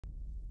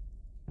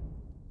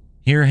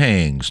Here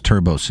hangs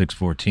Turbo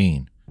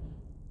 614.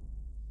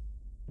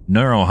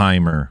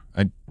 Neuroheimer.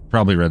 I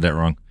probably read that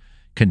wrong.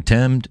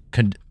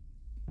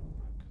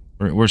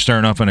 We're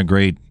starting off on a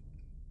great.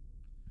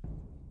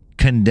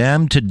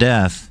 Condemned to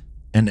death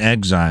and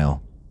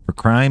exile for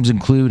crimes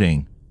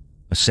including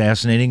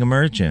assassinating a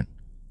merchant,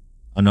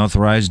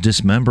 unauthorized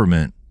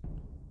dismemberment,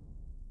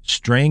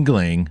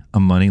 strangling a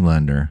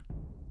moneylender.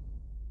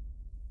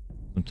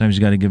 Sometimes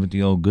you got to give it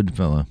the old good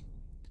fella.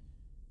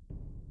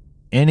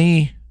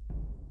 Any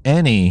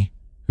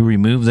who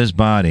remove this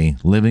body,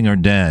 living or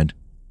dead,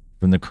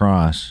 from the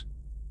cross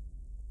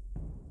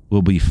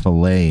will be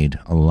filleted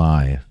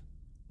alive,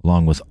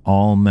 along with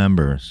all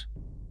members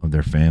of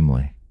their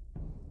family.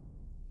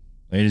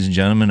 Ladies and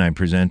gentlemen, I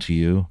present to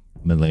you,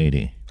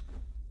 Milady.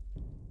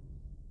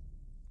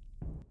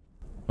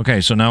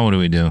 Okay, so now what do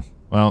we do?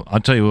 Well, I'll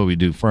tell you what we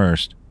do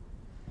first.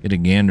 Get a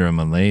gander on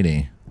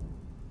Milady.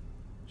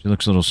 She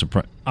looks a little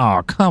surprised.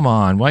 Oh, come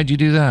on. Why'd you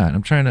do that?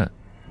 I'm trying to...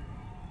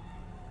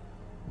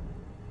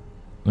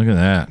 Look at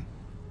that.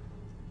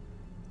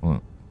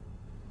 Well,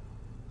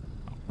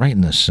 right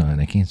in the sun.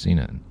 I can't see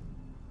nothing.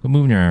 Quit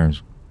moving your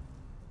arms.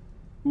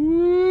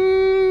 Woo!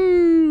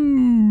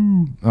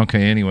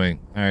 Okay, anyway.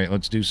 All right,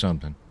 let's do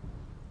something.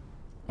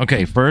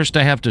 Okay, first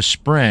I have to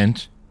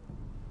sprint.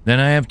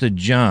 Then I have to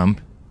jump.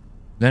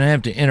 Then I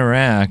have to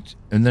interact.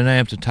 And then I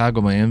have to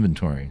toggle my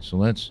inventory. So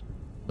let's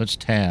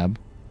tab.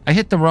 I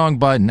hit the wrong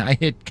button. I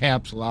hit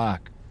caps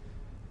lock.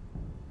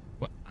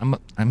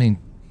 I mean,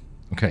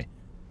 okay.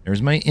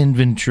 There's my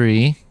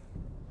inventory.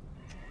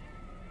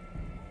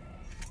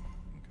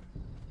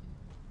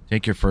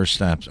 Take your first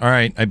steps. All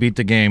right, I beat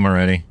the game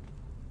already.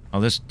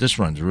 Oh, this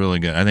runs really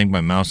good. I think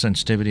my mouse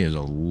sensitivity is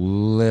a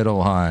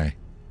little high.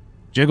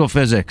 Jiggle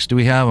physics. Do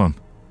we have them?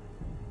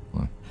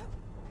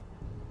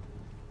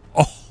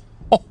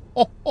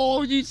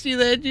 Oh, you see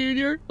that,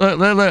 Junior? Look.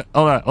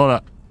 Hold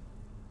on.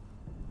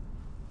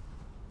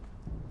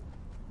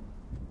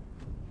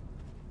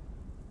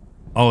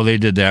 Oh, they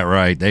did that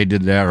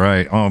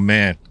right. Oh,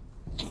 man.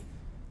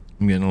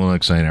 I'm getting a little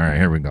excited. All right,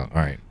 here we go. All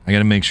right. I got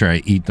to make sure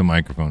I eat the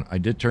microphone. I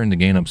did turn the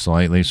gain up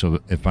slightly, so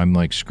if I'm,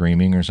 like,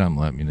 screaming or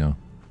something, let me know.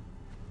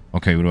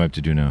 Okay, what do I have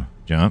to do now?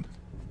 Jump?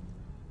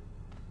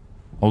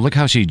 Oh, look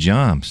how she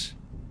jumps.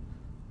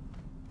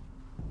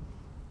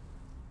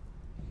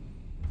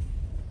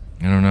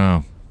 I don't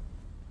know.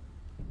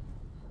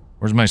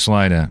 Where's my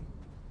slide at?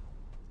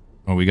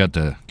 Oh, we got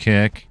the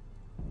kick.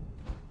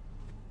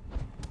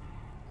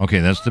 Okay,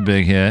 that's the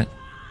big hit.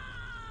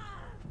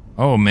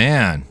 Oh,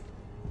 man.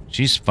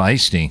 She's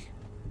feisty.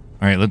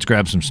 All right, let's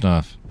grab some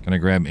stuff. Can I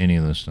grab any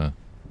of this stuff?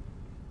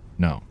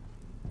 No. All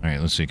right,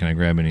 let's see. Can I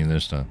grab any of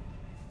this stuff?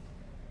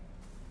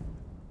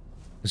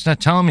 It's not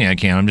telling me I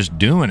can. I'm just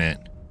doing it.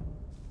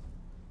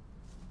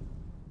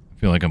 I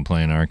feel like I'm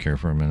playing Ark here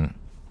for a minute.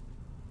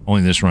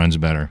 Only this runs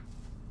better.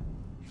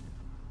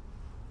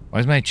 Why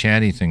is my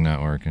chatty thing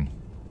not working?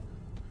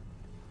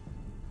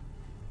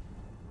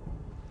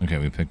 Okay,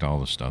 we picked all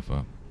the stuff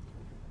up.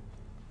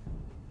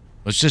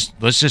 Let's just...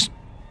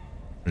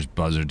 There's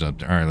buzzards up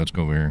there. Alright, let's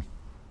go over here.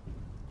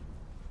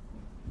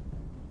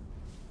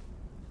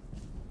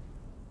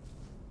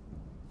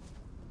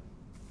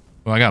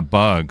 Well, I got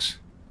bugs.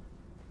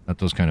 Not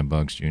those kind of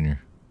bugs,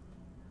 Junior.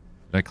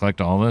 Did I collect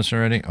all this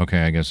already?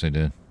 Okay, I guess I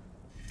did.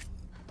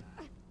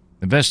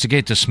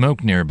 Investigate the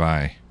smoke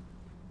nearby.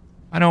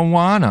 I don't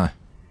wanna.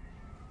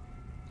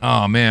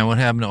 Oh, man, what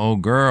happened to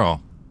old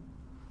girl?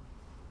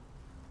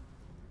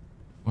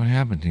 What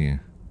happened to you?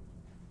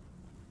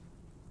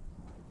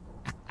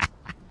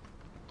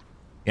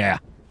 Yeah,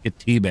 get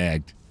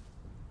teabagged.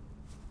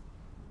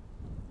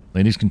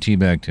 Ladies can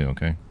teabag too,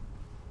 okay?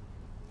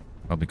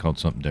 Probably called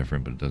something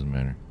different, but it doesn't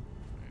matter.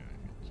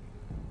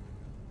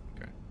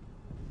 Okay.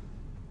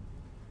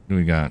 What do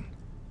we got?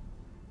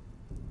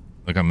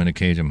 Look, I'm in a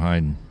cage, I'm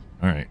hiding.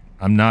 Alright.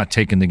 I'm not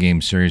taking the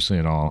game seriously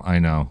at all. I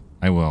know.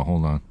 I will.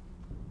 Hold on.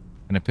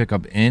 Can I pick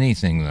up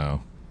anything,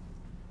 though?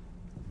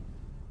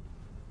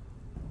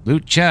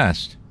 Loot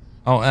chest.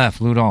 Oh,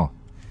 F. Loot all.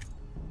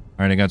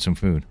 Alright, I got some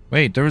food.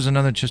 Wait, there was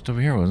another chest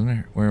over here, wasn't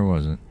there? Where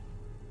was it?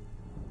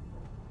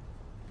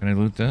 Can I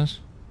loot this?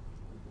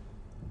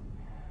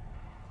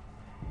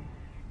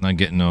 Not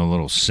getting a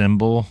little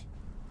symbol.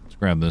 Let's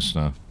grab this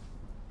stuff.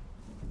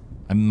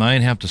 I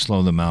might have to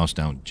slow the mouse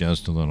down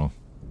just a little.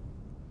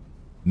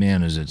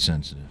 Man, is it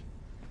sensitive.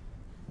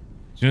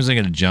 As soon as I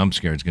get a jump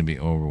scare, it's going to be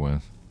over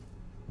with.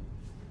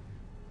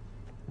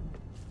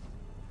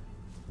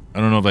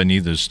 I don't know if I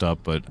need this stuff,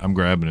 but I'm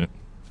grabbing it.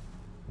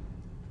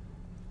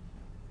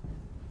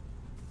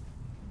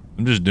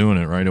 I'm just doing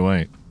it right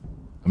away.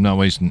 I'm not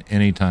wasting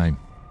any time.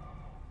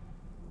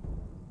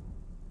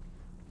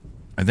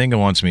 I think it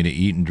wants me to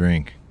eat and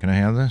drink. Can I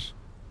have this?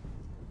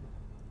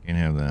 Can't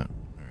have that.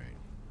 Alright.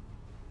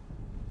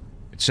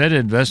 It said to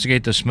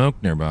investigate the smoke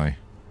nearby.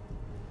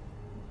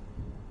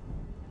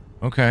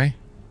 Okay.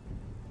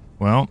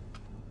 Well,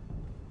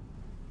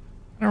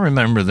 I don't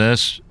remember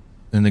this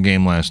in the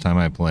game last time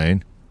I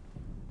played.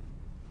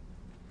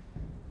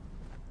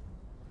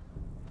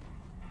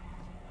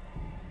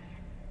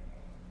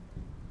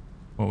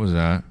 What was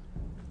that?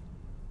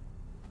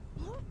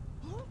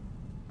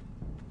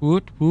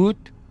 Woot,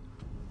 woot.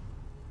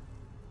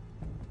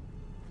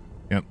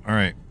 Yep,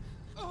 alright.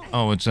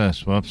 Oh, what's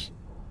this? Whoops.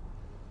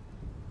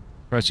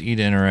 Press E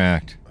to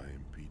interact. I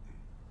am beaten,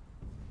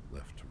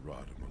 left to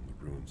rot among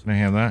the ruins. Can I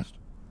have that?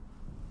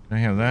 Can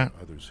I have that?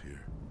 Others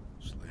here,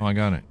 slaves, Oh, I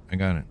got it. I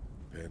got it.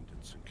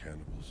 bandits and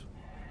cannibals,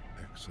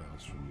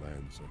 exiles from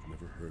lands I've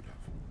never heard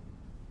of.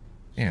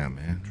 Yeah,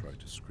 man. Tried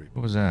to scrape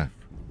What was that?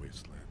 from the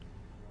wasteland.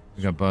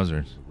 We got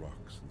buzzers. The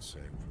rocks and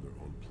sand for their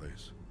own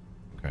place.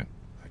 Okay.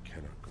 I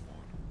cannot go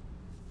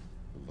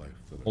on. The life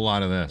that A whole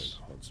lot of this.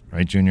 haunts me.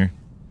 Right, Junior?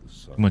 The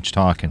sun Too much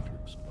talking.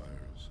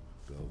 expires,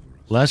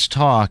 Belverus, Less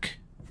talk,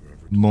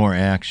 forever more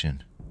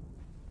action.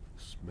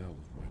 the smell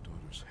of my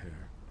daughter's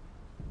hair.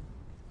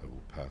 I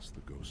will pass the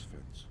ghost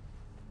fence.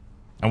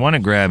 I want to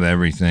grab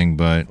everything,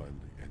 but Finally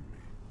end me.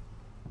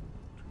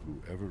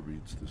 To whoever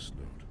reads this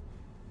note,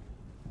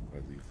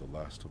 I leave the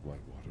last of my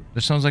water.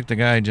 this sounds like the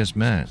guy I just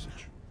met.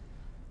 Message.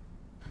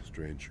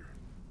 Stranger,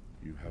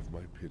 you have my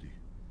pity.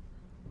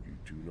 You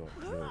do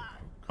not know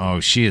how Oh,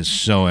 she is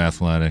so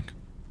athletic.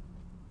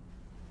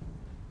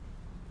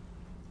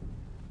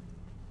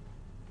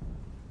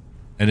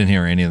 I didn't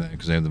hear any of that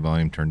because I have the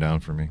volume turned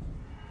down for me.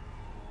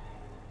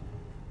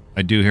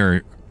 I do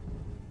hear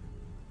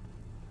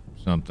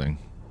something.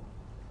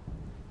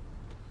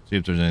 See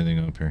if there's anything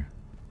up here.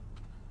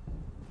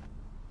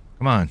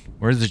 Come on.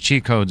 Where's the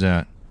cheat codes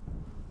at?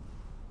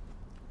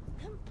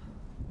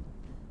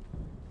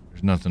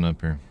 There's nothing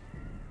up here.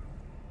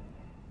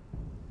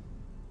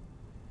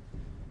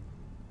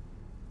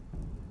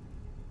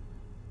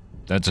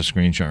 That's a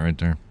screenshot right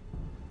there.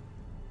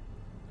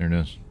 There it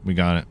is. We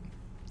got it.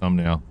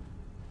 Thumbnail.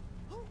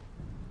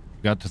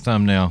 Got the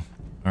thumbnail.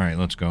 Alright,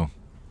 let's go.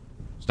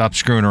 Stop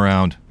screwing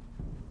around.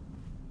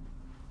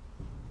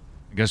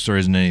 I guess there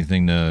isn't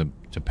anything to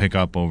pick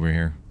up over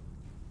here.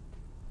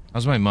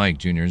 How's my mic,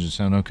 Junior? Does it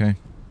sound okay?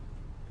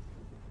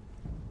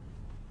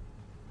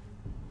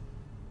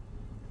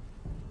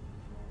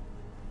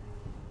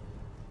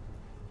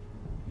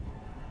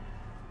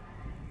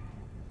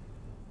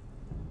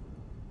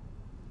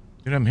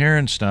 Dude, I'm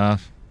hearing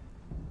stuff.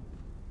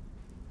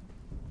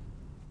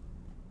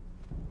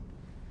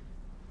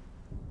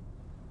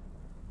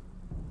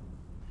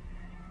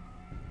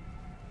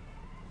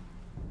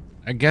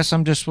 I guess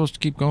I'm just supposed to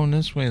keep going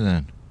this way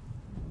then.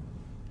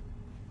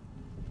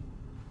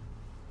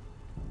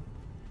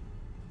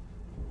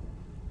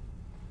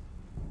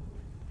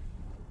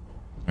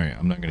 Alright,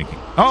 I'm not gonna keep...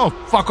 Oh,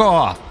 fuck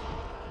off!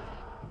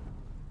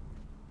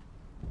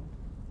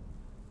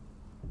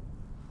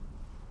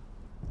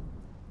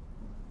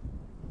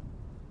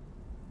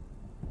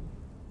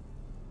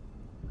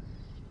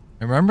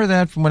 I remember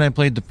that from when I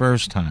played the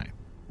first time.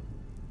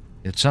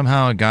 It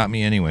somehow got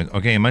me anyway.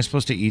 Okay, am I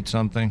supposed to eat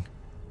something?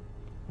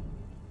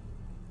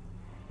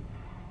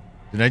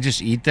 Did I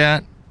just eat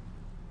that?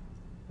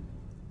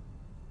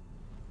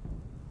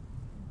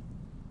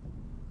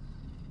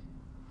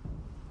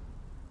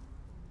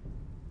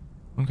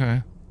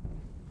 Okay.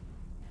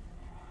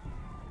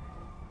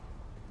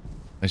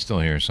 I still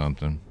hear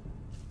something.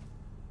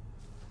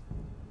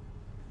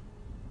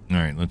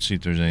 Alright, let's see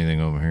if there's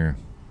anything over here.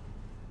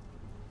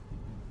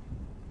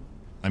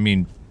 I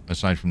mean,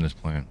 aside from this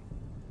plant.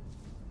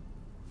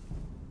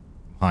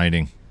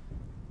 Hiding.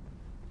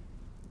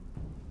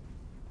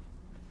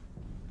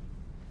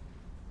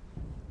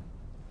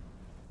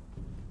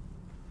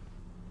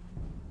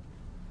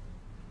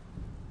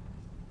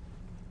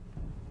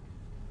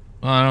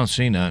 Well, I don't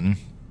see nothing.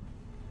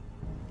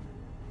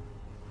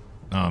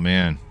 Oh,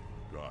 man.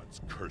 Gods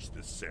curse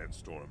this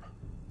sandstorm.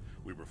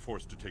 We were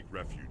forced to take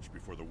refuge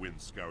before the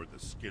wind scoured the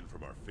skin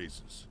from our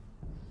faces.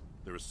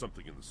 There is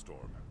something in the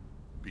storm.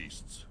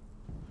 Beasts.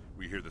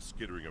 We hear the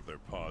skittering of their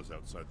paws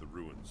outside the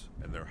ruins,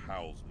 and their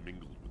howls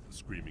mingled with the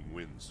screaming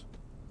winds.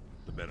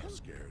 The men are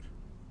scared.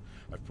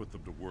 I've put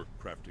them to work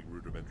crafting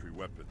rudimentary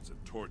weapons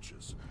and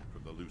torches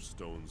from the loose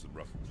stones and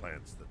rough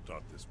plants that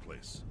dot this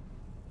place.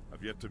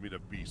 I've yet to meet a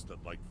beast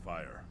that liked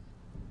fire,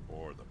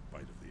 or the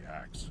bite of the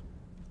axe.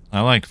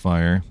 I like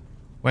fire.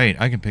 Wait,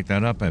 I can pick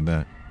that up, I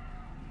bet.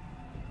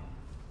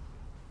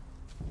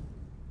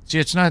 See,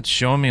 it's not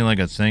showing me like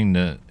a thing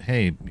to,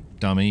 hey,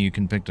 dummy, you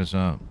can pick this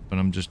up. But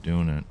I'm just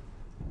doing it.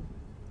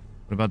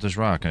 What about this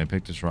rock? Can I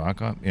pick this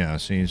rock up? Yeah,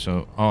 see,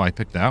 so... Oh, I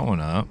picked that one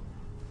up.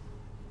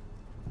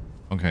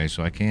 Okay,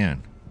 so I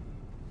can.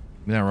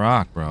 Give me that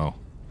rock, bro.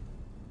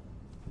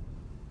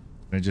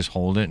 Can I just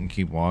hold it and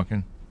keep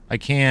walking? I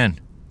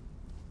can.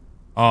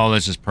 Oh,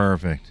 this is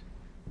perfect.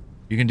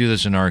 You can do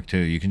this in Ark too.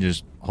 You can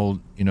just hold,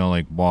 you know,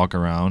 like walk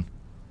around.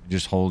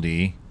 Just hold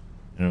E,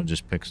 and it'll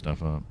just pick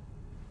stuff up.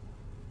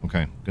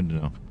 Okay, good to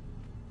know.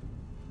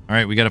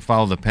 Alright, we gotta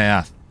follow the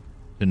path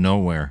to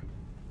nowhere.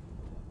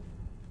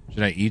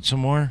 Should I eat some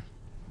more?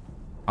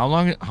 How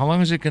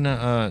long is it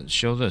gonna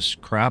show this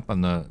crap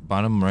on the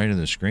bottom right of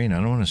the screen? I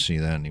don't want to see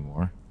that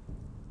anymore.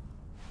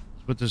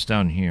 Let's put this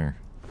down here.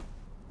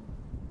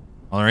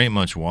 Oh, there ain't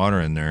much water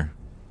in there.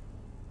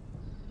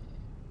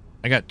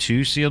 I got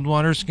 2 sealed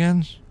water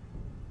skins.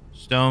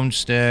 Stone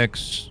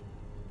sticks.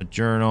 A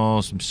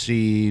journal, some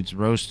seeds,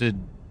 roasted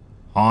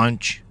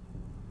haunch.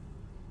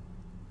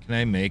 Can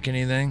I make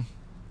anything?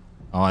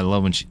 Oh, I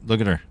love when she... Look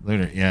at her. Look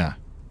at her. Yeah.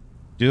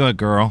 Do it,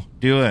 girl.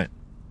 Do it.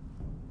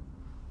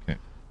 Okay.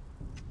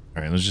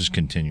 All right, let's just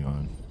continue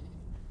on.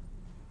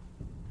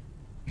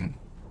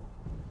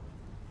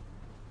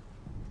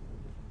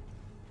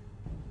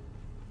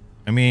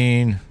 I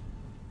mean...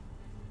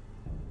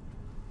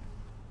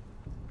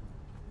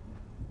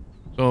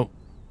 So...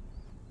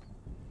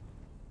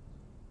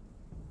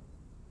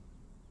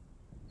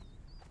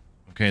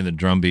 Okay, the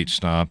drum beat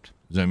stopped.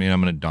 Does that mean I'm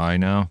gonna die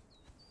now?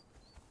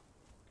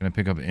 Can I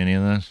pick up any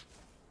of this?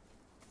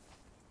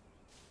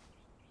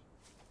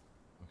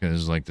 Okay,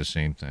 this is like the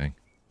same thing.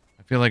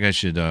 I feel like I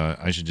should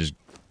just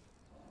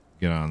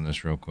get on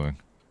this real quick.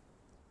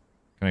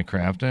 Can I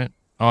craft it?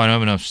 Oh, I don't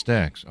have enough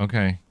sticks.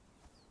 Okay.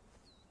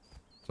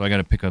 So I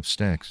gotta pick up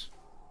sticks.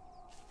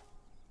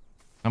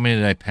 How many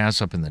did I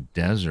pass up in the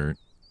desert?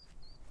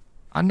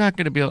 I'm not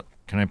gonna be able...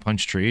 Can I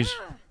punch trees?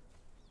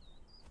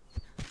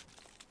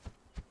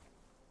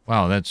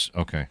 Wow, that's...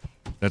 Okay.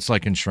 That's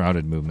like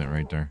enshrouded movement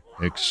right there.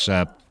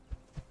 Except...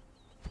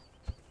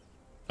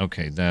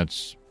 Okay,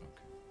 that's...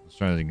 Okay. Let's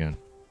try that again.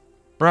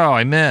 Bro,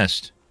 I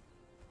missed.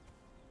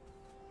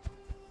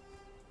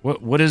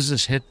 What is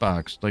this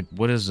hitbox? Like,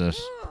 what is this?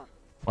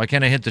 Why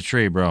can't I hit the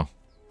tree, bro?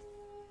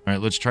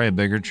 Alright, let's try a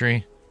bigger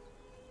tree.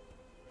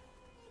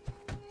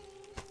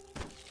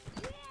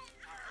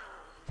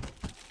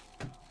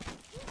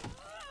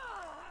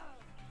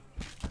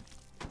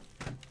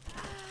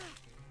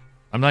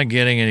 I'm not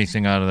getting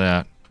anything out of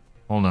that.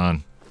 Hold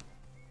on.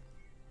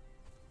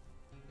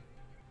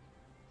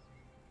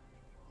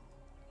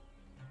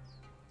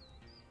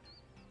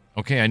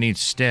 Okay, I need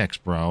sticks,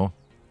 bro. Alright,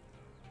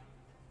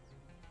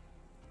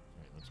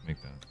 let's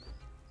make that.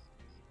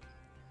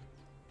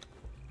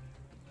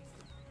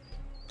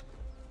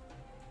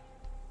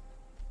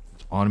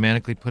 It's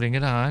automatically putting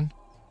it on.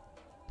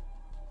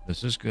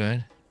 This is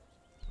good.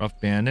 Rough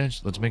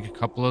bandage. Let's make a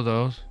couple of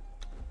those.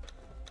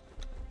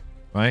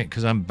 Right?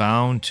 Because I'm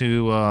bound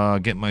to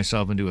get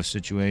myself into a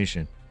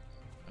situation.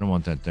 I don't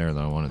want that there,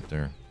 though. I want it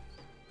there.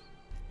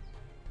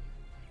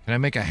 Can I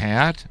make a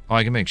hat? Oh,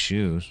 I can make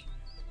shoes.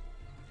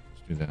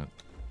 Let's do that.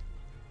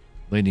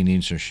 Lady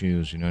needs her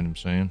shoes, you know what I'm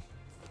saying?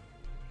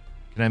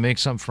 Can I make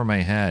something for my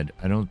head?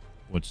 I don't...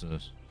 What's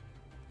this?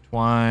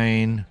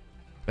 Twine.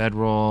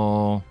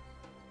 Bedroll.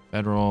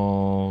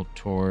 Bedroll.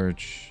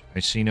 Torch.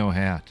 I see no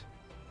hat.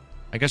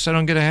 I guess I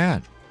don't get a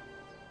hat.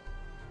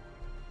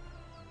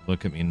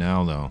 Look at me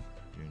now, though.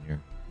 Junior.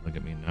 Look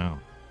at me now.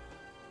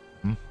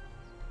 Hmm?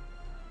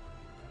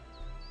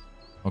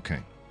 Okay.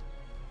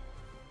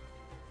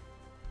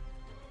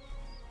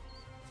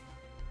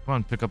 Come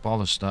on, pick up all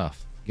the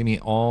stuff. Give me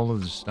all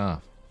of the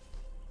stuff.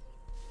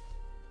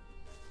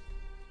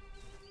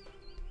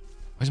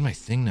 Why is my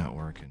thing not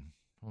working?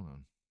 Hold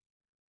on.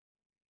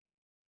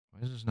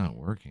 Why is this not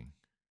working?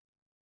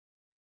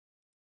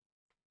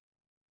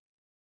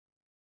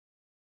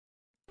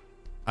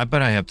 I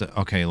bet I have to...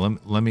 Okay,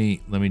 let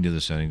me do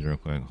the settings real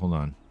quick. Hold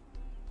on.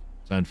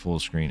 It's on full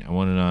screen. I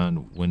want it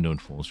on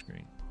windowed full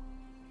screen.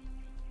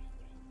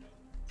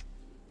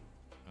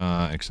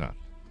 Accept.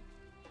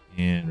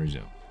 And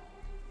resume.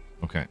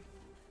 Okay.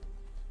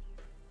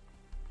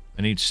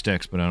 I need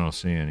sticks, but I don't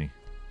see any.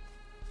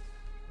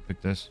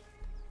 Pick this.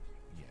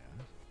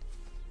 Yeah.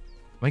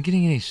 Am I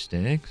getting any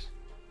sticks?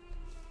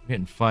 I'm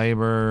getting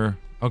fiber.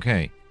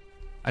 Okay.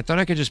 I thought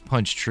I could just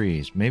punch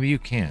trees. Maybe you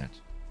can't.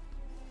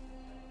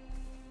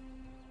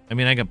 I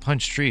mean, I can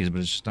punch trees, but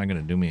it's just not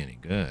going to do me any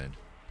good.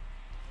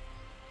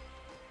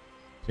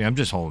 See, I'm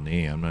just holding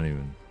E. I'm not even...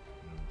 You know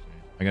what I'm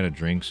saying? I got to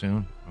drink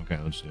soon? Okay,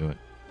 let's do it.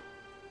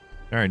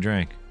 All right,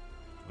 drink.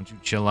 Why don't you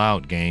chill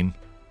out, game?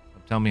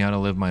 Don't tell me how to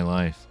live my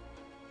life.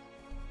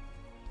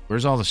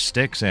 Where's all the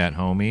sticks at,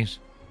 homies?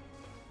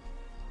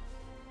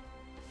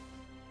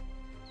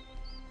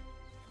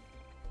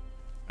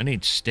 I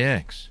need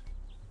sticks.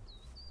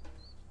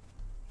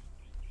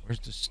 Where's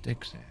the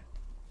sticks at?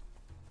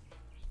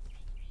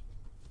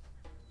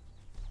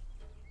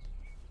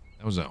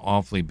 That was an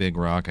awfully big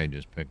rock I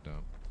just picked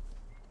up.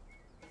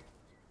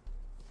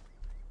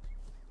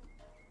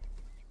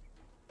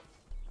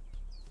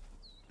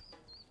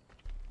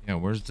 Yeah,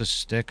 where's the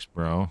sticks,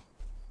 bro?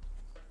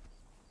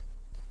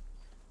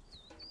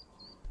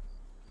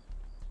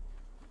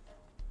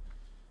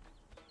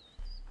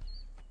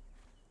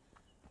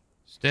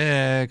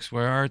 Sticks,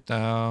 where art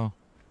thou?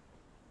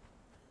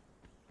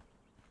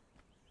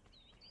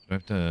 Do I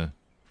have to...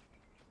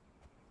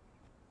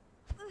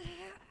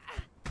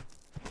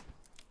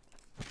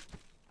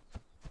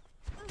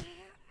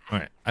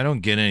 Alright, I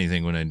don't get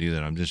anything when I do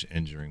that. I'm just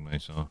injuring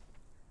myself.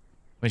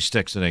 How many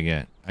sticks did I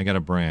get? I got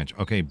a branch.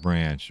 Okay,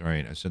 branch.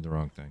 Alright, I said the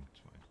wrong thing.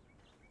 It's fine.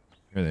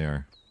 Here they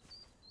are.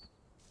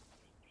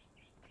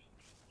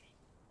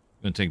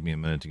 It's gonna take me a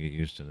minute to get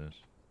used to this.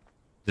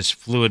 This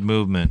fluid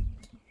movement.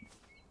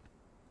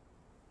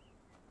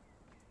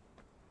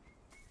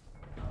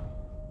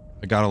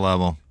 I got a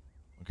level.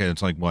 Okay,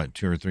 that's like what,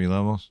 2 or 3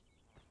 levels?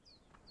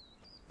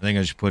 I think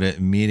I should put it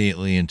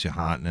immediately into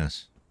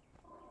hotness.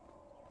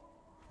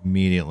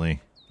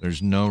 Immediately.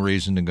 There's no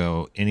reason to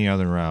go any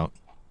other route.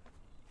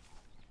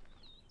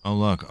 Oh,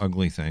 look.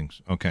 Ugly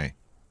things. Okay.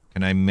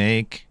 Can I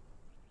make...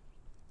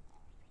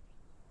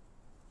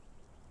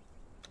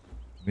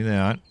 Give me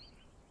that.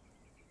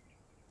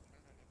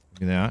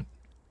 Give me that.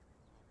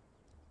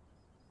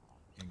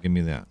 And give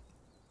me that.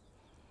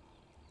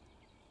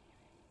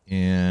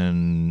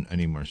 And I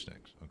need more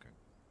sticks. Okay.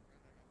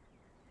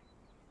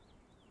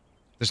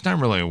 That's not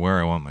really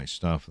where I want my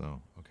stuff,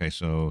 though. Okay,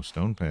 so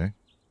stone pick.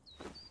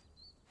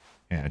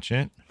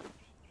 Hatchet.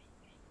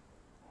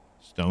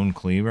 Stone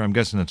cleaver. I'm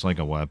guessing it's like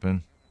a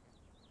weapon.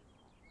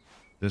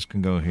 This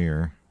can go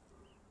here.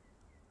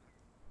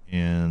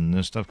 And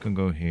this stuff can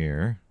go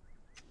here.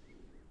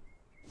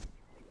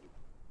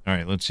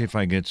 Alright, let's see if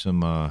I get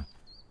some,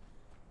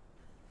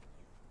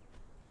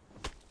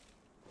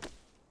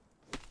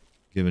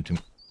 give it to me.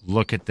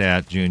 Look at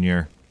that,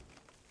 Junior.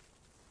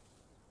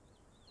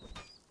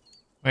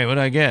 Wait, what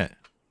did I get?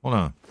 Hold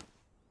on.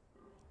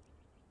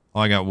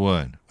 Oh, I got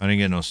wood. I didn't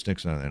get no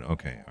sticks out of that.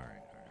 Okay,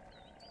 alright.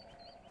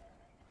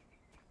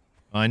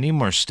 Well, I need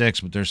more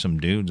sticks, but there's some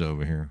dudes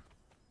over here.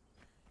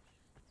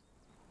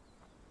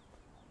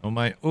 Oh,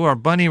 my... Oh, our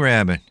bunny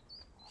rabbit.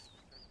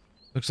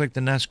 Looks like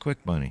the Nest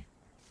Quick bunny.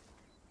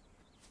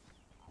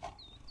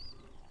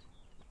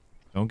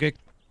 Don't get...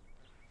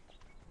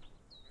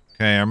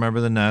 Okay, I remember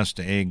the nest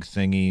egg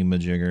thingy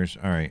majiggers.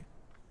 Alright.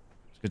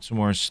 Let's get some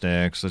more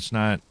sticks. Let's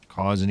not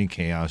cause any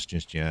chaos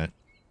just yet.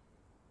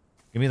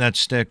 Give me that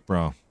stick,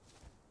 bro.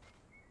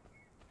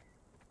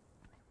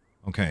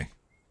 Okay.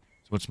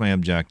 So what's my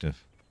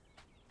objective?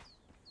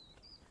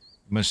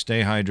 You must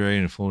stay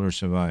hydrated and full to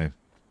survive.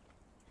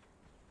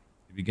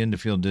 You begin to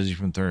feel dizzy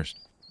from thirst.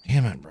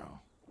 Damn it, bro.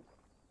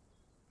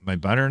 Am I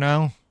better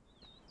now?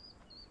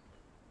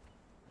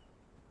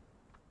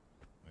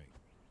 Wait.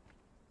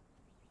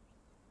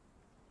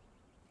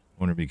 I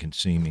wonder if he can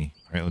see me.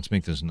 Alright, let's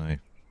make this knife.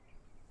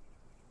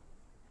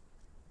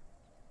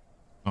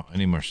 Oh, I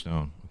need more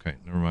stone. Okay,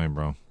 never mind,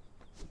 bro.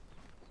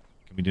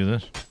 Can we do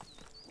this?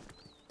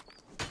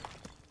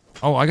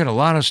 Oh, I got a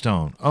lot of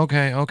stone.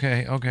 Okay,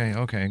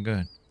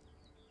 good.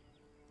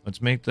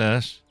 Let's make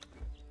this.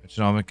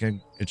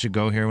 It should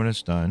go here when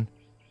it's done.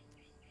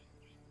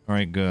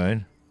 Alright,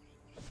 good.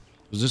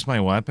 Was this my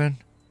weapon?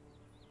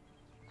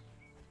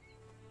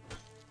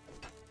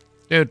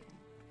 Dude.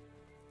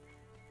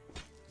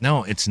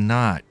 No, it's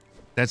not.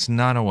 That's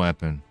not a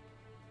weapon.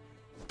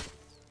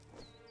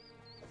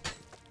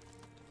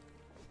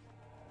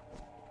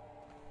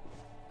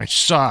 I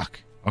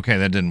suck. Okay,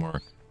 that didn't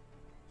work.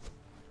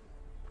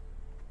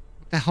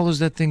 What the hell is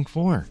that thing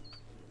for?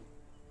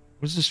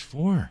 What is this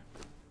for?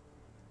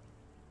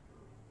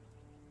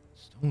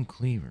 Stone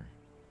cleaver.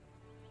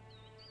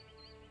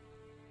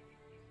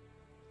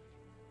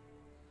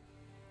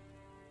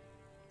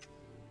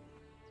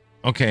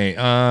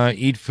 Okay,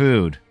 eat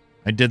food.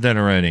 I did that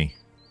already.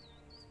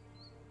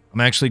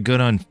 I'm actually good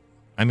on...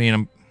 I mean,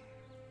 I'm...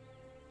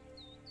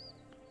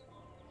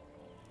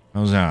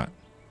 How's that?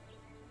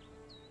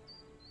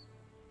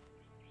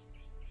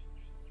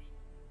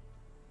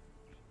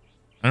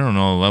 I don't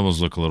know. The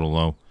levels look a little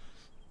low.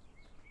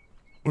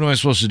 What am I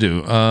supposed to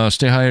do?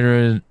 Stay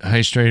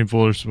hydrated,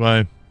 full to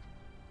survive.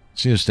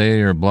 See a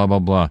stay or blah, blah,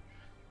 blah.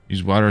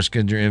 Use water,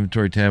 skin your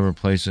inventory tab,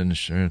 replace it in the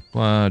shirt.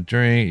 Blah,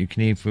 drink, you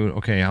can eat food.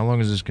 Okay, how long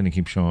is this going to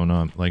keep showing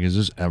up? Like, is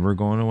this ever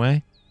going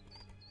away?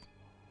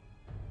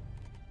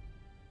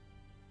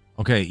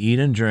 Okay, eat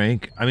and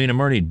drink. I mean, I'm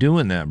already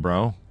doing that,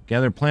 bro.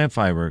 Gather plant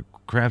fiber,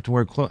 craft and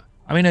wear clothes.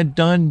 I mean, I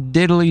done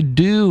diddly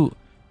do.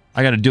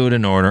 I got to do it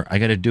in order.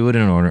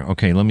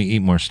 Okay, let me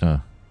eat more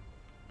stuff.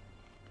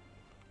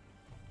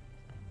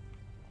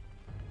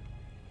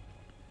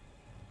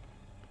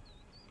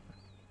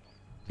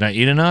 Did I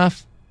eat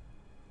enough?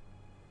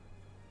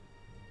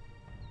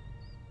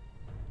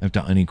 I have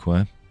to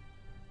unequip.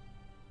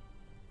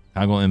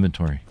 Toggle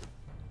inventory.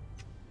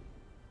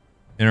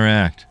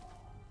 Interact.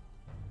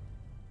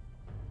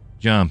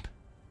 Jump.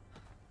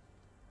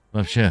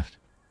 Left shift.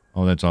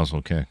 Oh, that's also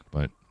kick,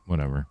 but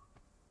whatever.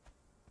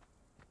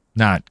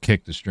 Not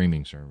kick the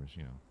streaming service,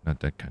 you know. Not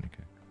that kind of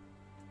kick.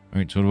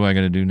 Alright, so what do I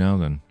got to do now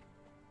then?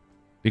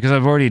 Because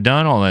I've already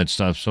done all that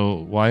stuff, so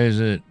why is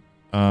it...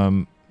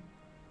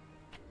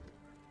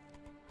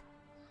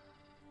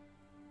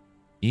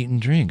 Eat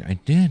and drink. I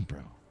did, bro.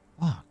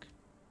 Fuck.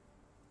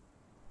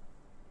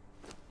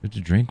 Do I have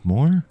to drink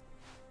more?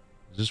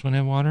 Does this one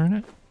have water in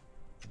it?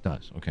 It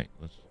does. Okay,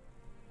 let's...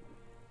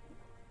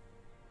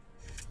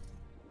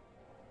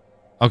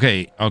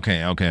 Okay.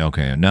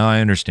 Now I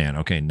understand.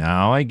 Okay,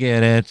 now I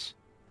get it.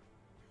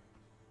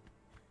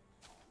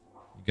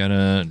 You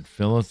gotta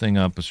fill a thing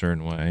up a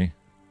certain way.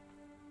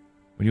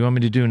 What do you want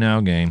me to do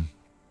now, game?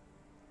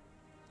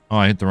 Oh,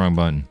 I hit the wrong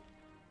button.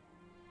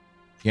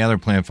 Gather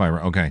plant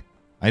fiber. Okay.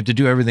 I have to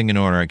do everything in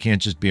order. I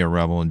can't just be a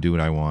rebel and do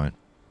what I want.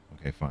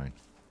 Okay, fine.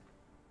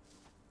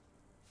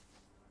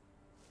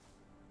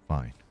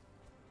 Fine.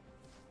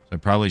 So I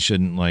probably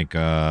shouldn't, like,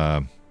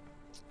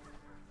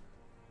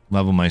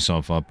 level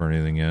myself up or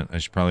anything yet. I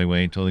should probably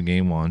wait until the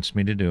game wants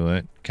me to do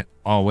it.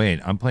 Oh, wait.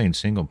 I'm playing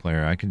single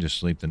player. I can just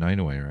sleep the night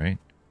away, right?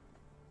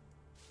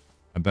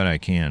 I bet I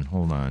can.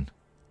 Hold on.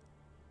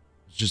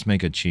 Let's just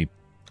make a cheap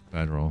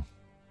bedroll.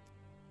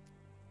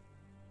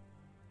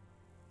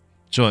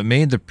 So it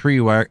made the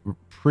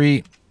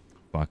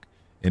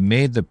It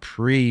made the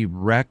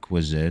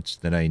prerequisites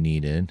that I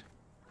needed.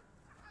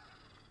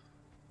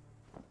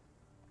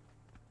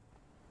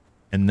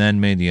 And then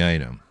made the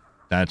item.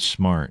 That's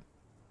smart.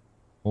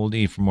 Hold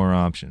E for more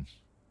options.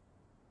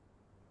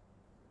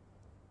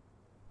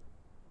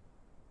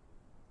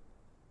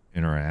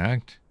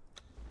 Interact.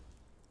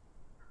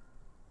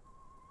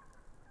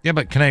 Yeah,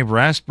 but can I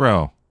rest,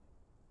 bro?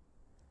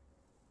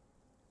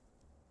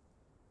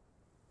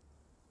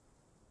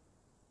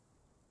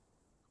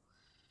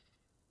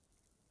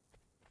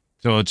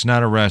 So it's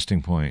not a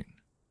resting point.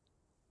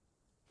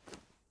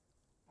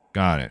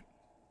 Got it.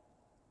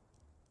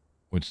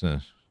 What's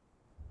this?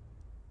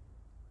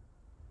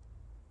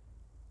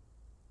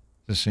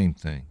 The same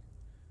thing.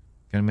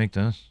 Can I make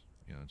this?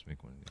 Yeah, let's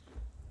make one of these.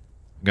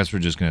 I guess we're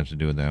just gonna have to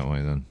do it that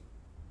way then.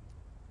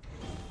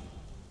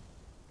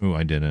 Ooh,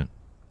 I did it.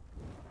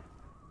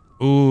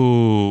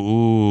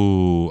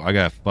 Ooh, I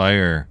got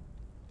fire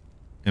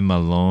in my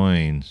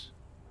loins.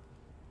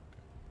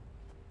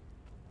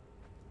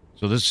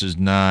 So this is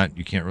not,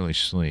 you can't really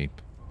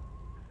sleep.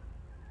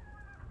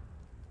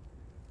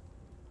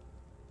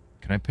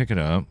 Can I pick it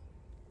up?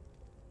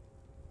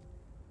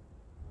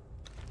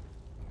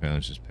 Okay,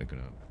 let's just pick it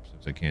up.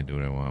 Since I can't do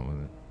what I want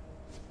with it.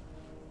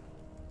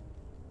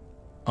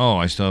 Oh,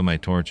 I still have my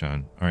torch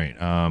on. Alright,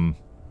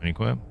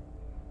 unequip?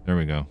 There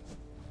we go.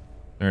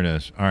 There it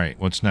is. Alright,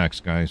 what's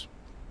next, guys?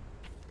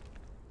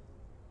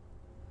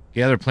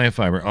 Gather plant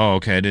fiber. Oh,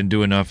 okay, I didn't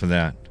do enough of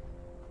that.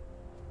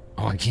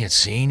 Oh, I can't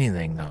see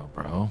anything, though,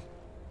 bro.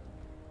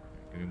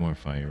 Give me more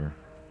fiber.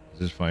 Is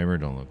this fiber?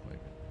 Don't look like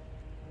it.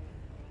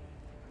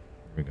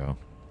 Here we go.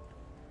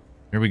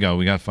 Here we go.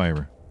 We got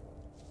fiber.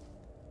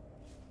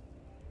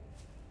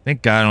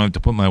 Thank God I don't have to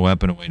put my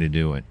weapon away to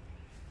do it.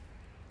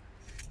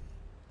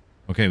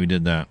 Okay, we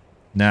did that.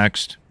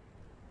 Next.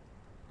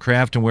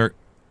 Craft and wear.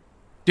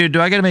 Dude,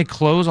 do I gotta make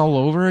clothes all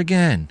over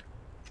again?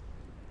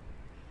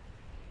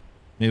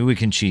 Maybe we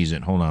can cheese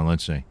it. Hold on,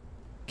 let's see.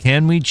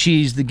 Can we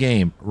cheese the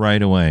game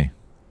right away?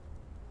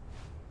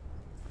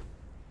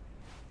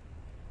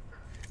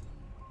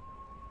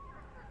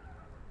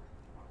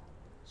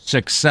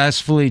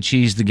 Successfully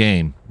cheese the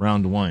game.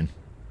 Round 1.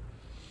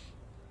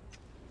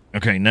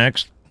 Okay,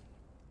 next.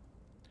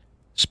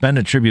 Spend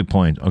a tribute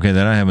point. Okay,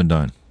 that I haven't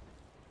done.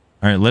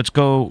 All right, let's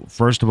go.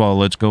 First of all,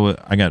 let's go with...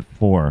 I got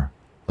 4.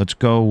 Let's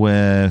go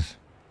with...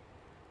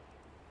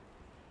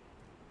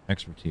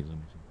 Expertise. Let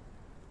me see.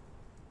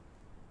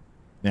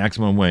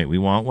 Maximum weight. We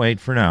want weight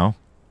for now.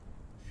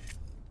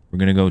 We're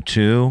going to go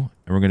 2,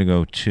 and we're going to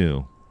go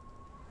 2.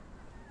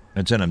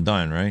 That's it. I'm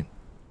done, right?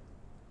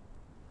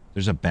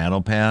 There's a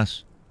battle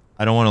pass.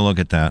 I don't want to look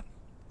at that.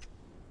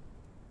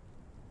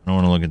 I don't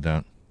want to look at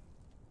that.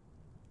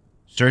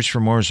 Search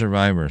for more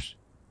survivors.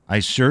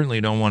 I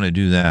certainly don't want to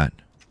do that.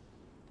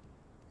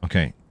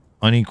 Okay.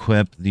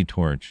 Unequip the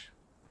torch.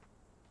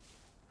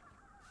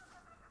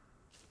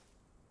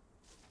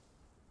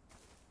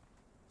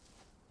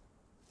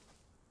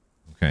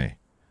 Okay.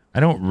 I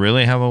don't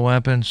really have a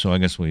weapon, so I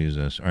guess we'll use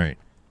this. All right.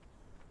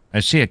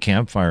 I see a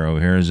campfire over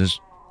here. Is this...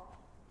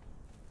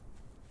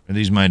 Are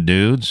these my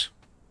dudes?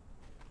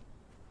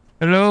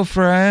 Hello,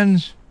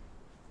 friends.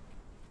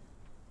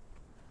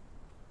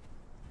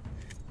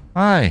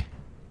 Hi.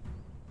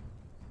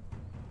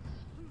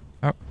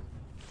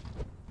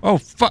 Oh,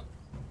 fuck.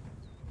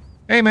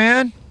 Hey,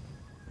 man.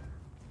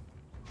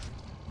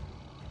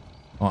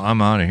 Well,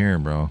 I'm out of here,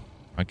 bro.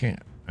 I can't.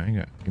 I ain't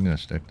got... Give me that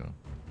stick, though.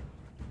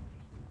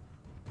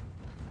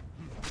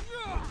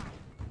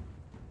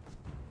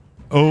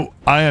 Oh,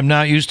 I am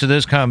not used to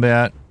this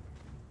combat.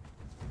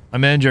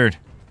 I'm injured.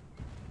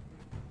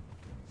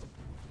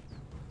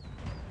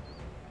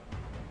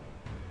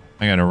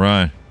 I gotta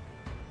run.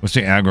 What's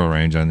the aggro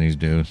range on these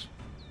dudes?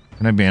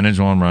 Can I bandage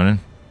while I'm running?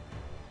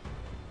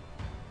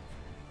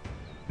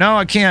 No,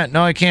 I can't.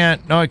 No, I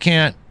can't. No, I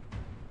can't.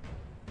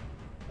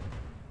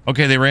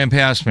 Okay, they ran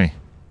past me.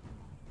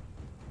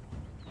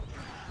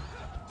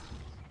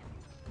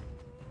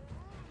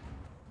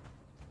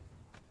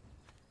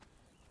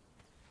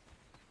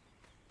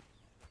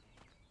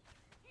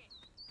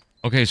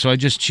 Okay, so I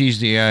just cheesed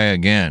the AI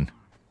again.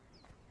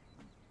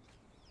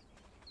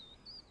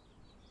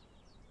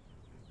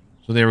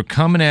 So they were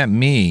coming at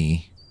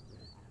me.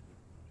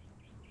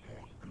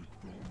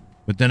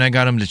 But then I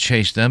got them to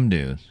chase them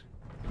dudes.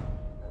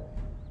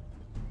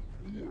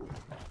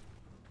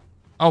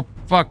 Oh,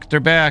 fuck, they're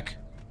back.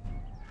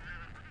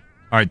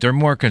 Alright, they're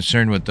more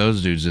concerned with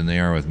those dudes than they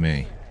are with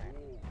me.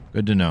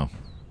 Good to know.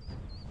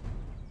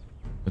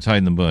 Let's hide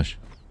in the bush.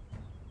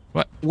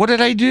 What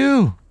did I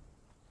do?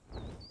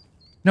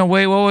 No,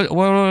 wait, wait,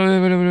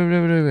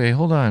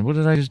 hold on. What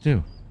did I just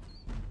do?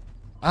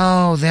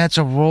 Oh, that's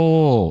a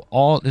roll.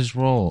 Alt is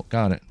roll.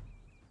 Got it.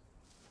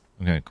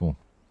 Okay, cool.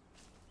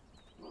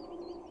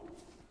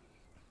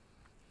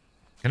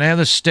 Can I have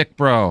the stick,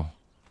 bro?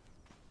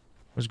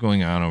 What's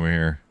going on over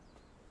here?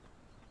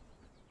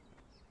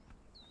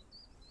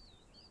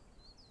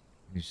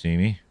 You see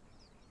me?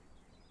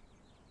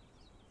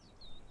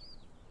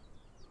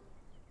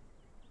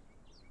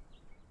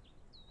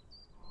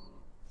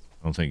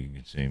 I don't think you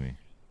can see me.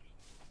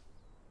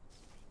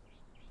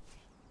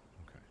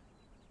 Okay.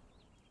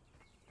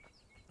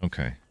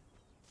 Okay.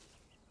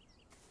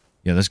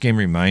 Yeah, this game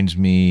reminds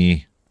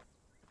me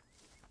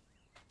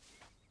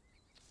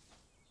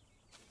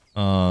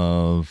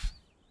of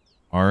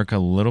Ark a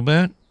little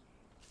bit,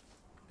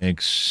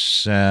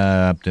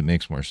 except it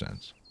makes more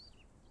sense.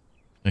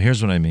 Now,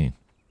 here's what I mean.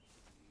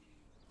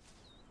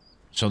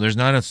 So there's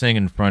not a thing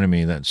in front of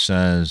me that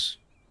says,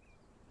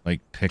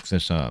 like, pick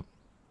this up.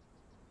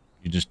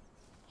 You just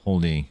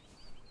hold E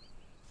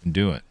and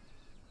do it.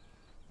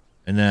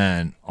 And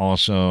then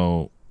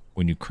also,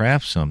 when you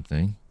craft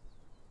something,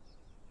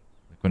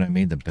 like when I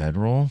made the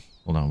bedroll,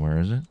 hold on, where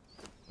is it?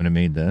 When I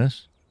made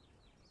this,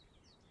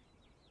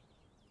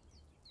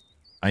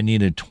 I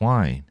needed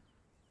twine.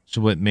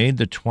 So it made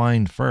the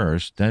twine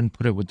first, then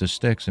put it with the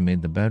sticks and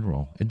made the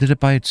bedroll. It did it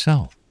by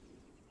itself.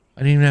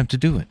 I didn't even have to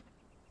do it.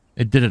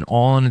 It did it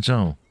all on its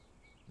own.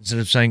 Instead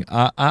of saying,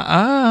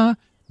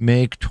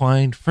 make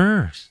twine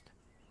first.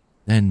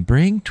 Then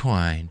bring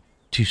twine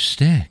to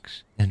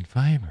sticks and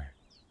fiber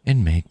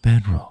and make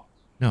bedroll.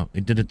 No,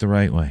 it did it the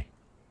right way.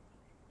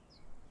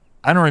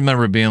 I don't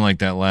remember it being like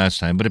that last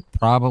time, but it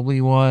probably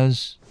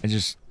was. I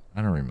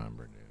don't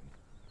remember, dude.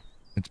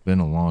 It's been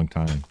a long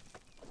time.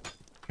 I'm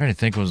trying to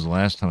think when was the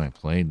last time I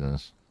played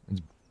this.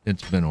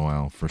 It's been a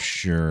while, for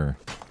sure.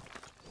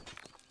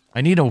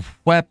 I need a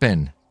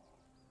weapon.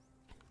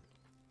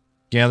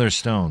 Gather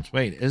stones.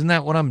 Wait, isn't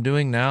that what I'm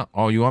doing now?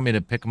 Oh, you want me to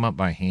pick them up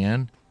by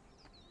hand?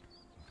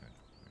 Okay.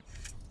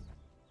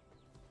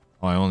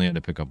 Oh, I only had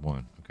to pick up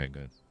one. Okay,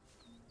 good.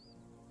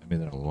 That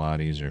made that a lot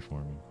easier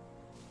for me.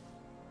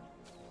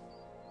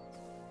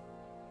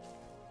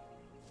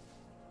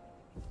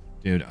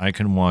 Dude, I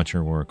can watch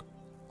her work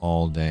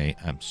all day.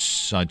 I'm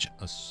such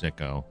a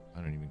sicko.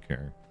 I don't even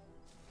care.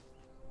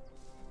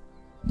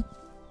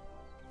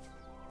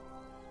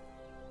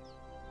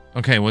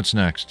 Okay, what's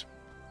next?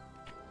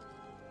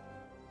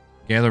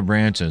 Gather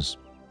branches.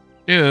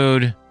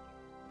 Dude.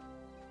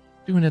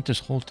 Doing it this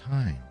whole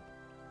time.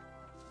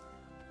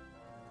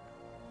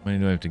 How many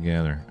do I have to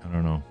gather? I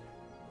don't know.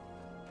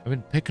 I've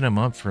been picking them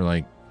up for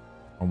like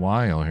a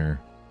while here.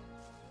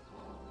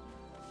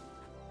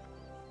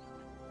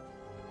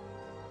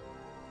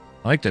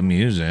 I like the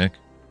music.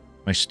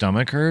 My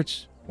stomach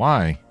hurts?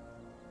 Why?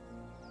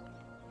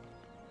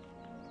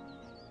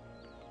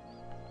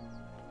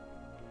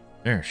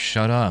 There,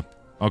 shut up.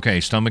 Okay,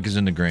 stomach is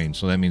in the grain,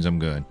 so that means I'm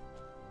good.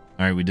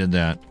 Alright, we did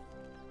that.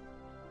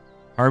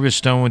 Harvest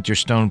stone with your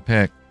stone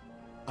pick.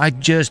 I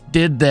just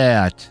did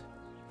that.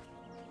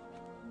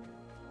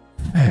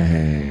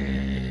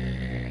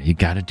 You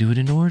gotta do it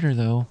in order,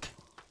 though.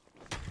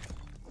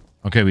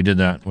 Okay, we did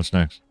that. What's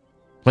next?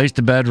 Place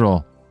the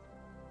bedroll.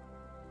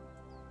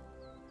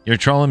 You're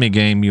trolling me,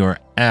 game. You are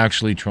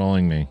actually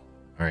trolling me.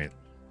 Alright.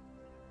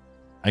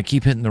 I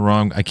keep hitting the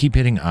wrong... I keep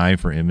hitting I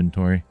for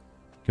inventory.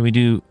 Can we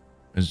do...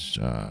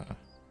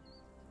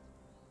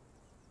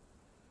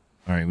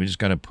 Alright, we just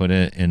gotta put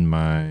it in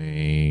my...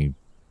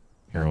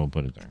 Here, we'll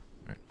put it there.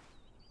 Alright.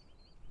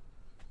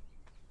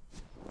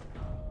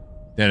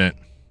 Did it.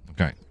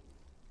 Okay.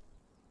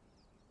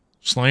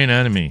 Slay an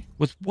enemy.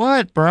 With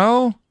what,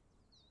 bro?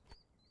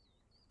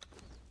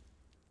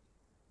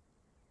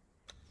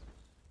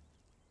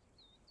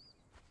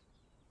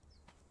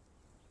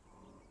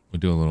 We'll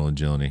do a little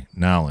agility.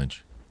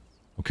 Knowledge.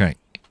 Okay.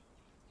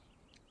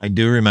 I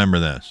do remember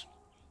this.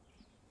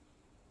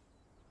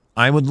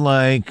 I would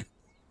like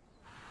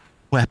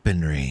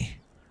weaponry.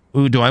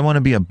 Ooh, do I want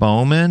to be a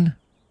bowman?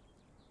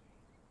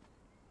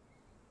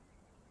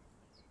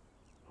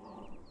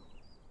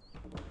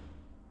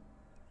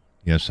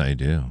 Yes, I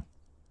do.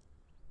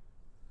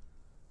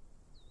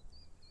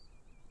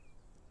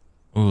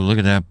 Ooh, look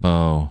at that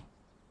bow.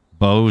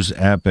 Bow's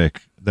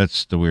epic.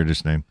 That's the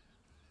weirdest name.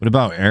 What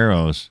about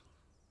arrows?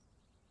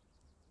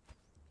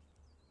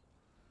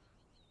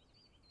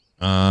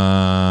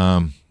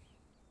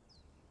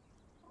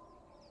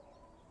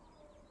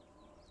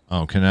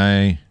 Oh, can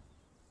I...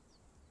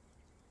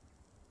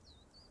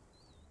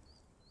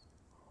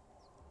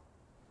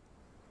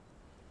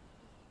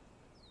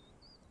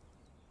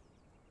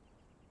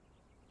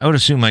 I would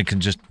assume I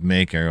can just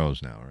make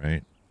arrows now,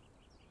 right?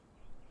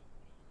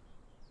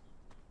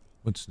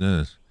 What's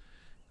this?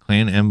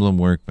 Clan Emblem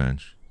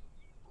Workbench.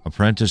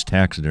 Apprentice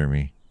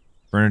Taxidermy.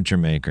 Furniture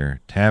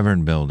Maker.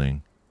 Tavern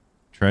Building.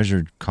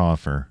 Treasured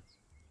Coffer.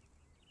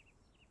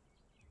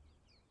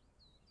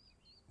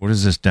 What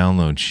is this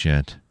download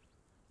shit?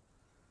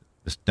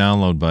 This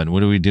download button.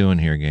 What are we doing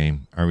here,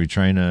 game? Are we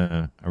trying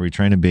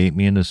to bait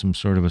me into some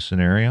sort of a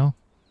scenario?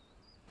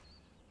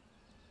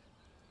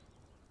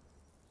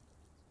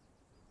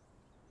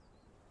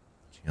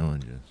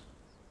 Challenges.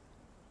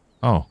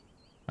 Oh,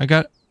 I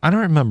don't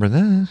remember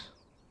this.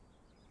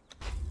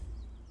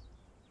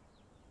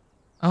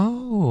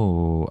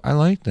 Oh. Oh, I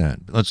like that.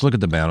 Let's look at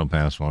the battle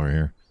pass while we're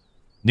here.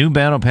 New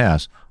battle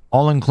pass.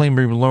 All unclaimed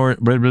lower.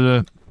 Blah,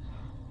 blah, blah.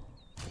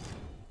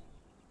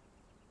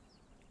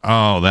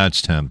 Oh,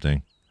 that's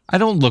tempting. I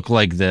don't look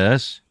like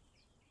this.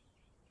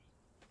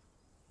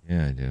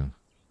 Yeah, I do.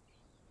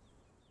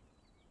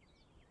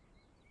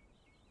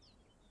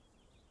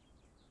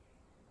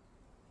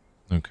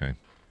 Okay.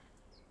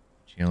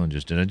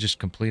 Challenges. Did I just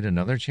complete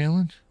another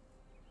challenge?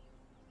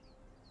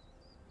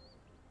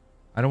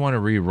 I don't want to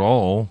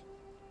re-roll.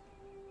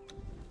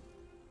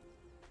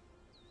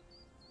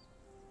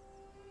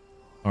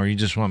 Or you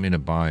just want me to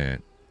buy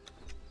it?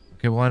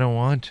 Okay, well, I don't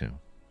want to.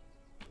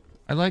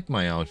 I like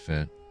my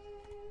outfit.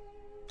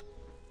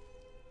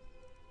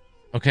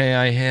 Okay,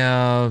 I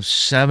have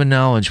 7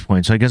 knowledge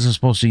points. I guess I'm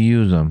supposed to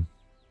use them.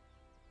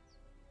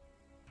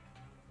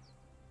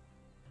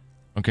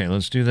 Okay,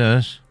 let's do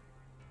this.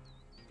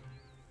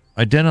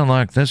 I did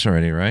unlock this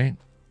already, right?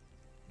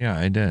 Yeah,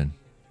 I did.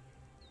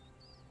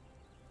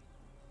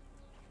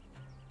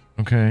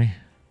 Okay.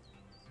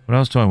 What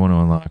else do I want to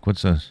unlock?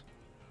 What's this?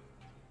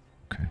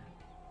 Okay.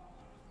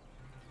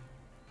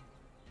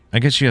 I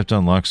guess you have to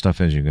unlock stuff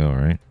as you go,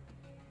 right?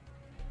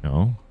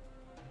 No.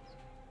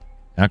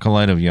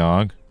 Acolyte of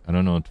Yogg. I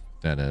don't know what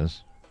that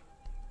is.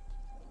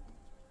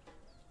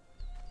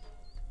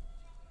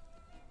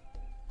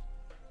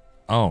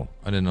 Oh,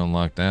 I didn't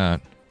unlock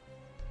that.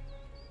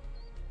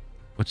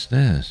 What's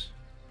this?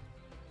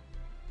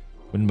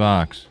 Wooden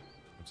box.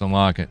 Let's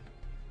unlock it.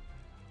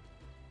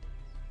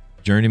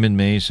 Journeyman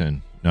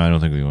Mason. No, I don't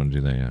think we want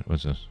to do that yet.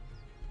 What's this?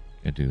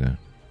 Can't do that.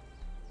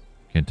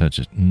 Can't touch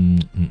it. I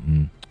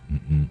don't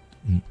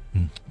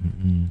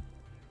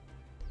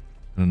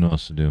know what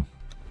else to do.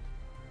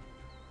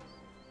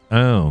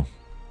 Oh.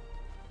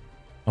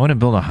 I want to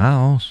build a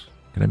house.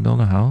 Can I build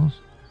a house?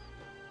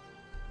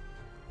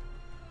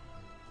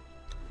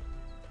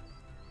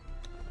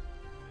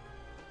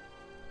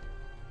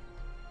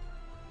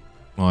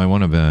 Well, I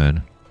want a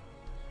bed.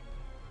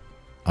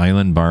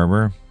 Island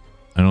barber.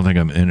 I don't think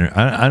I'm in.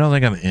 I don't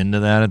think I'm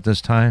into that at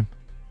this time.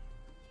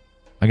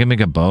 I can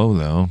make a bow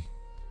though.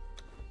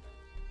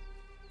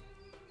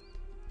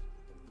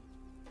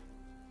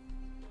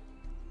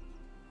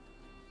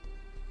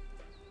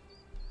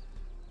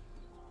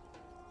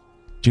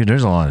 Dude,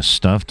 there's a lot of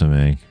stuff to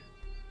make.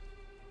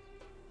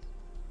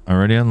 I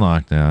already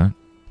unlocked that.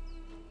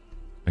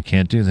 I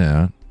can't do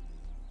that.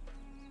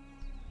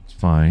 It's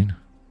fine.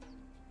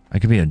 I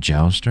could be a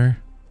jouster.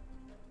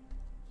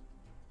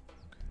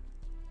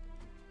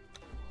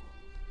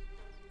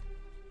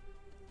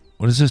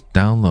 What is this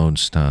download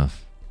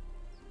stuff?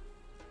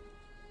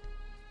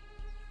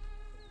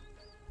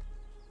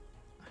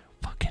 I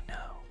don't fucking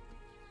know.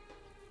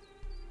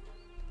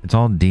 It's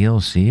all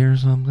DLC or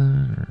something?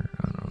 Or,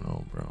 I don't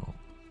know, bro.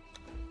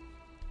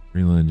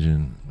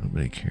 Religion.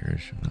 Nobody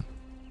cares. Who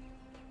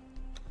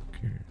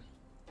cares?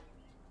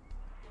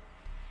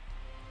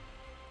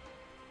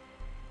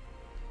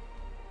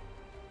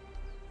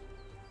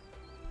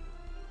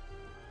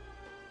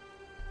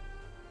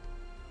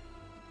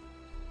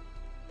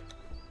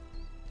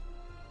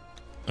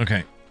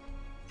 Okay.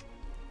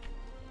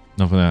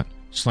 Enough of that.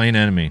 Slain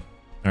enemy.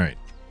 Alright.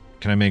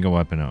 Can I make a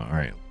weapon now?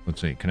 Alright.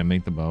 Let's see. Can I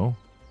make the bow?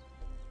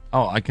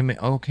 Oh, I can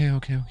make...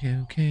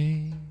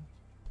 Okay.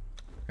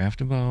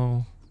 Craft a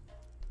bow.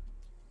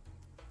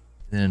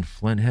 Then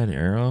flint head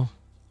arrow.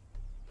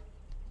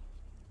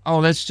 Oh,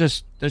 that's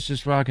just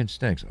rock and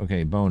sticks.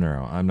 Okay, bow and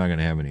arrow. I'm not going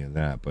to have any of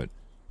that, but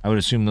I would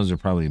assume those are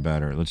probably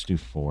better. Let's do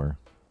 4.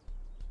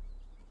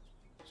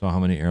 So how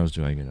many arrows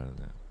do I get out of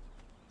that?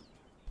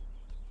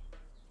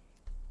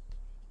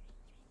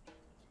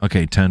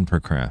 Okay, 10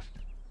 per craft.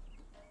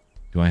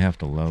 Do I have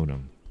to load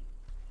them?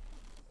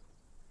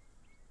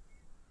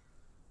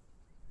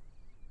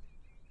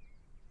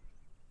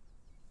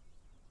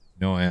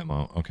 No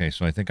ammo. Okay,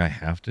 so I think I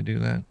have to do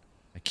that.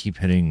 I keep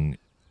hitting...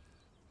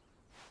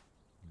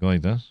 Go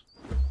like this?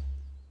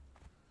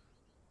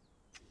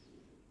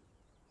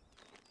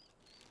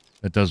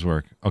 That does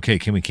work. Okay,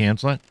 can we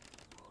cancel it?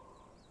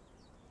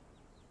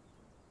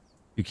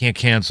 You can't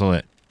cancel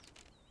it.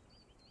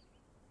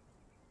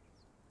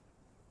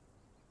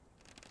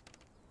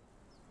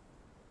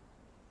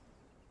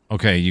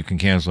 Okay, you can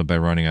cancel it by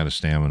running out of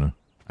stamina.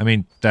 I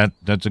mean,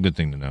 that's a good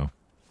thing to know.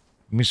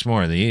 Give me some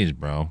more of these,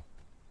 bro.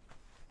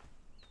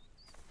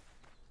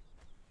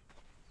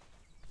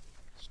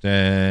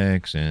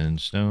 Sticks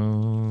and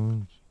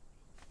stones.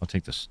 I'll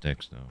take the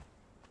sticks, though.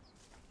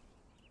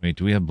 Wait,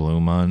 do we have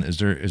bloom on? Is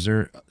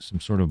there some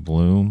sort of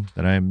bloom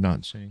that I am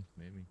not seeing?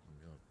 Maybe.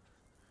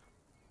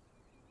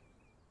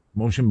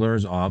 Motion blur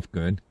is off.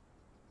 Good.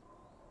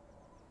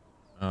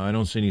 I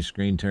don't see any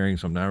screen tearing,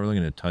 so I'm not really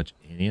going to touch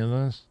any of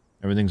this.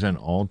 Everything's on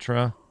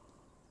ultra.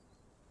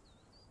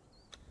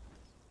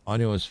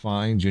 Audio is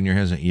fine. Junior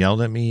hasn't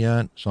yelled at me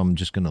yet, so I'm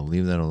just going to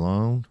leave that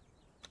alone.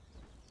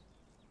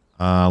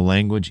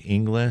 Language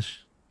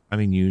English. I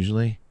mean,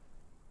 usually.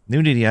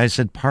 Nudity, I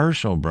said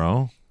partial,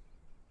 bro.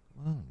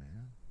 Oh,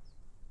 man.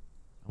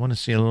 I want to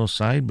see a little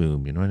side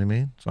boob, you know what I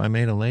mean? So I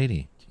made a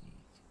lady.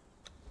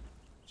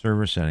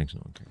 Server settings,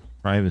 okay.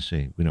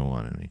 Privacy, we don't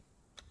want any.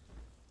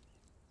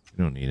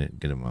 You don't need it.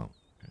 Get him out.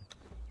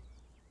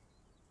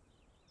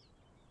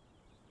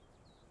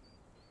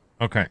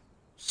 Okay.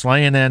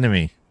 Slay an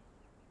enemy.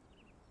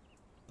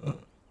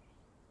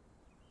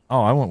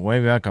 Oh, I went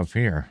way back up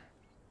here.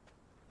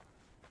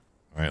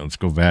 All right, let's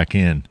go back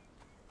in.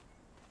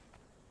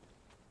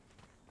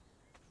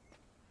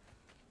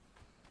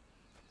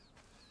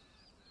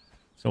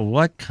 So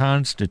what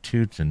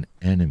constitutes an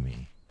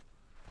enemy?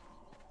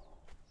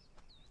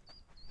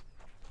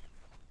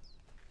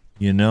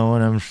 You know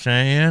what I'm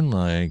saying?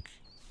 Like,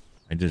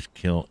 I just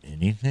kill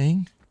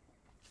anything?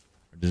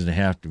 Or does it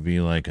have to be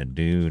like a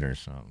dude or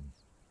something?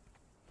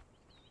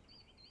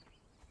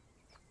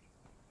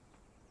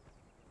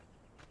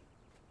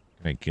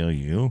 Can I kill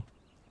you?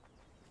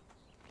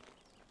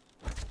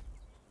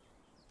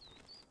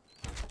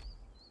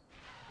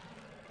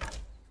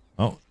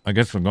 Oh, I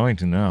guess we're going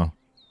to now.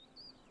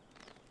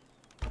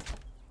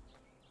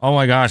 Oh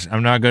my gosh,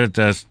 I'm not good at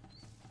this.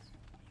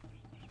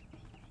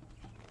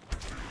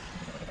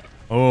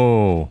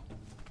 Oh.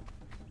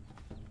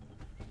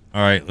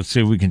 Alright, let's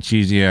see if we can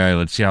cheese the eye.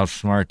 Let's see how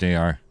smart they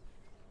are.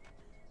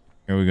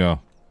 Here we go.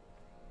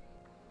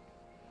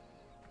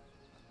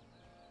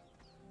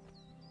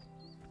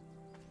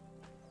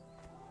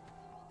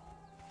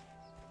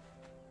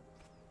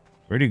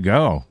 Where'd he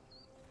go?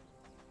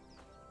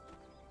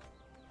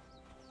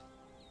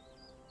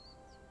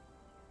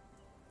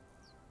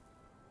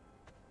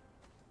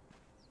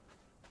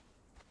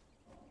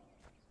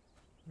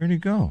 Where'd he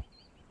go? All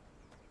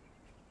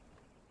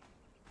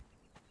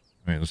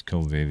right, let's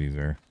kill Baby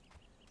Bear.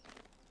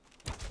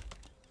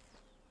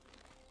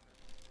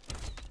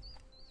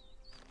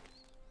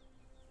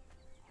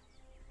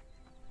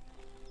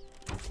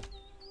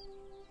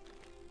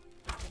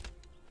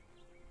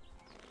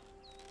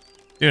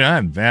 Dude,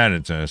 I'm bad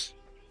at this.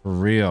 For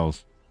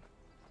reals.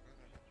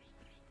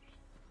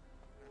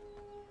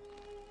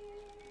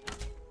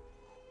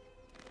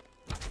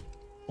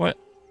 What?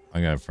 I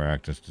gotta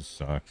practice. This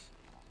sucks.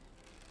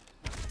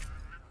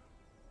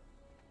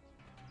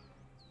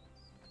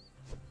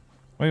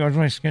 Wait, where's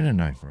my skinning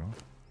knife, bro?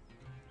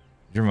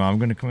 Is your mom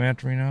gonna come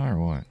after me now, or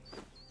what?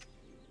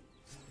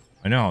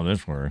 I know how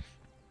this works.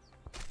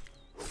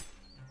 That's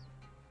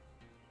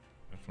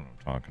what I'm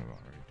talking about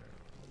right there.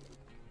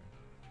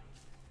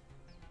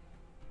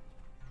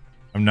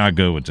 I'm not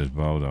good with this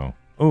bow, though.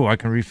 Oh, I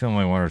can refill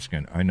my water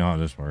skin. I know how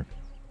this works.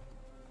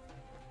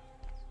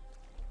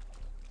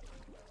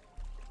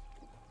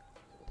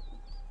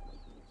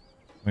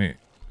 Wait,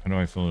 how do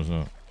I fill this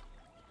up?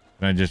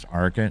 Can I just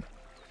arc it?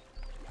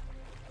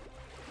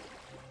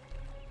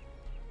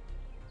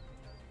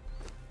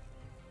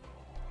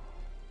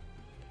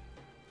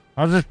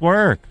 How does this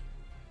work?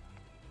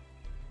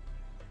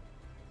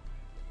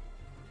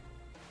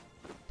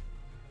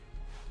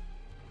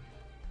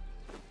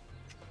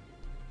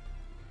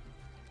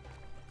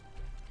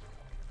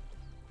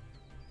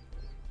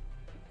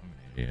 I'm an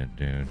idiot,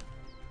 dude.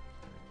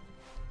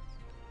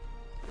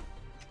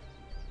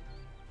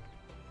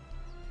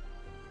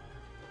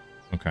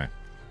 Okay.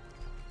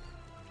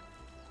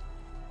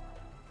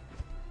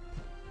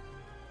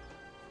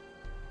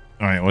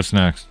 All right, what's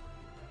next?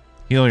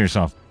 Heal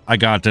yourself. I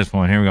got this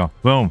one. Here we go.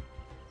 Boom.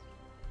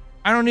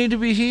 I don't need to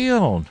be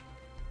healed.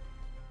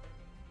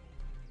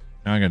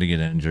 Now I got to get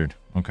injured.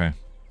 Okay.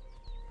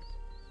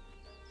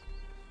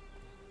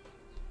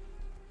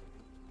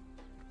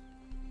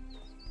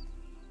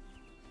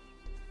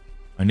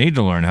 I need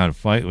to learn how to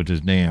fight with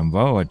this damn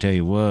bow, I tell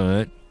you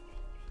what.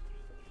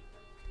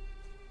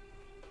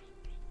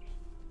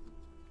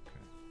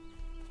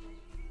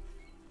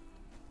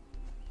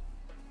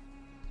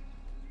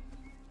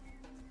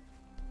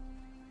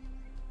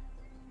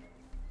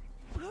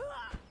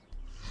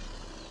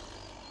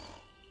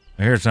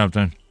 I hear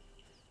something.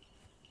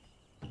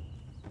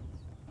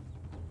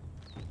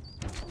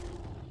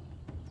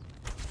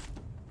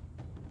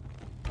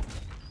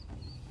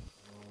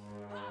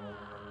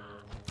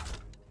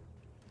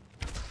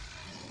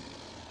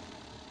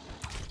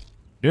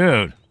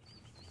 Dude,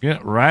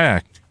 get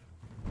wrecked.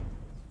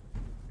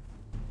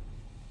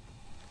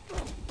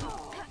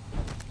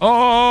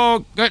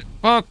 Oh, good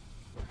fuck.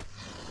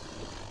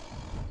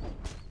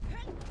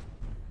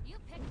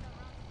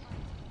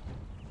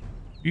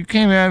 You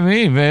came at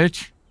me,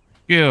 bitch.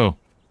 You.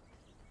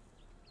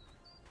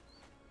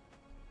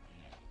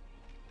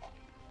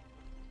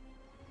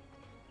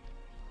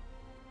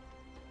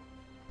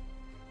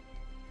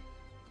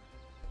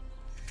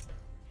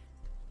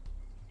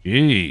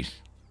 Jeez.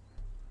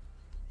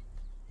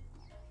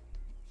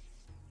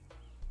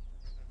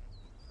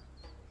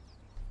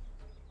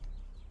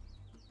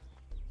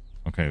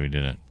 Okay, we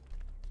did it.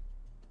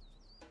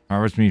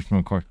 Harvest meat from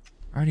a corpse.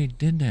 I already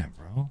did that,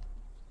 bro.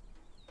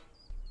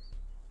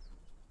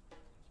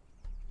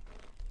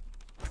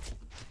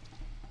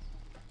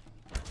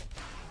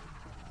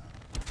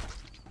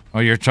 Oh,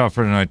 you're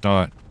tougher than I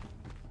thought.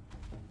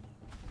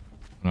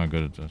 I'm not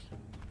good at this.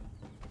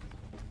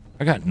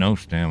 I got no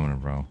stamina,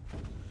 bro.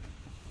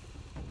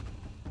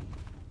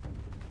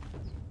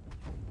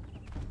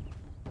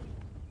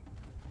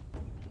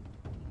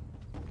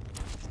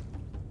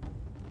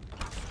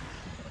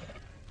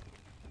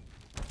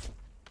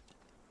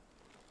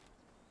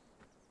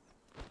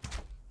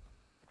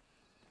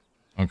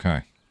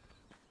 Okay.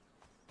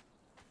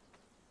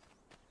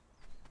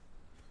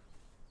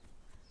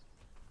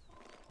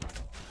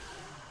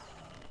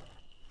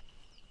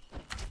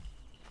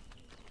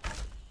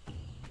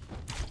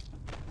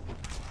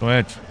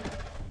 Switch.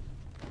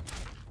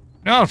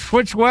 No,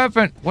 switch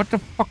weapon. What the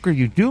fuck are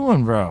you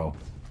doing, bro?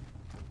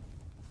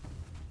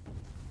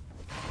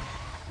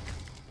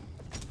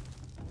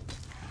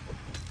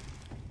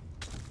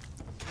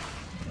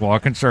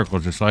 Walk in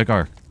circles, just like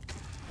Ark.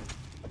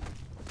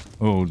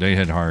 Oh, they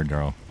hit hard,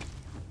 bro.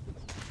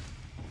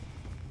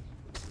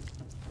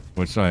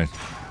 What size?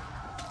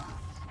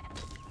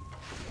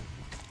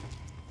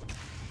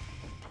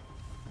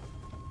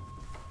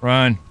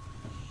 Run.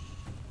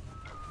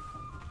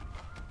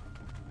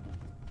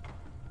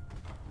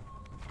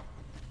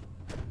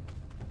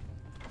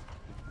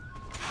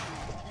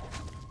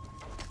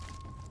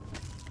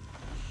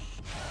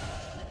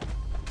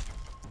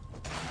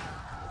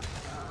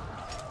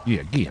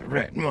 Yeah, get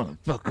right,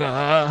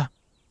 motherfucker.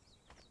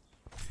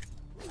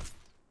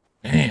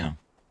 Damn.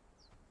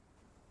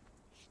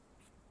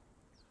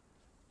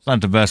 It's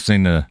not the best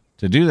thing to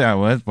do that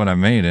with, but I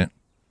made it.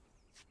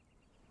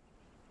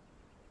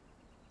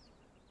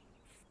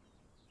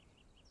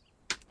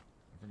 I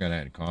forgot I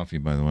had coffee,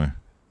 by the way.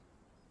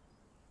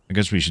 I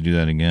guess we should do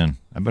that again.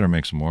 I better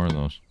make some more of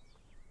those.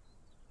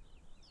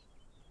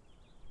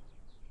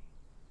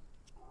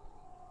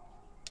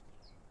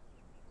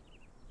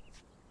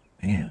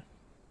 Man.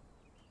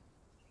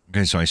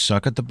 Okay, so I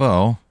suck at the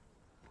bow.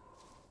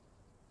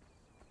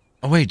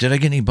 Oh, wait, did I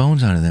get any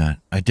bones out of that?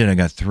 I did, I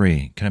got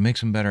 3. Can I make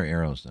some better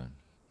arrows then?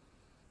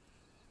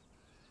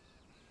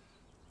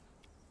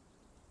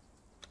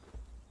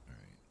 All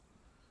right.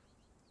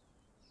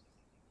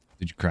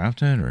 Did you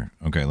craft it, or?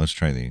 Okay, let's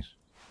try these.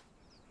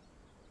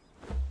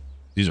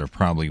 These are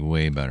probably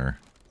way better.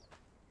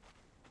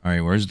 All right,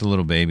 where's the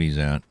little babies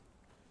at?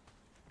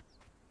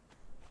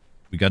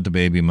 We got the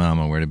baby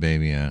mama. Where the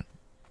baby at?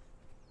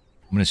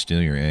 I'm gonna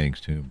steal your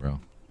eggs too, bro.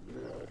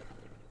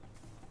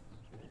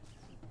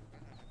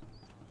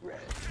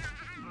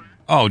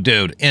 Oh,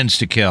 dude,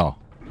 insta-kill.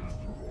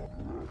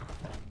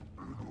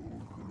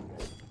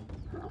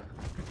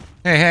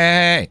 Hey, hey,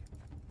 hey.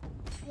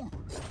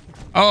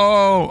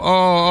 Oh, oh,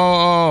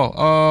 oh,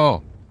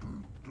 oh,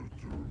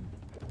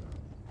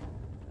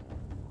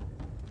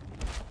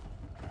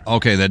 oh.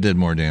 Okay, that did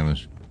more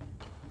damage.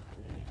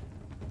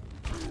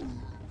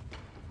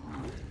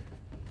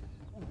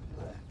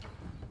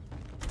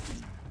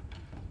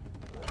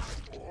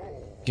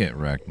 Get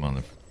wrecked,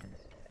 motherfucker.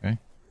 Okay?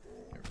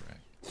 Get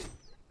wrecked.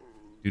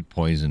 Dude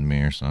poisoned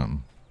me or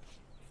something.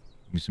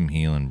 Give me some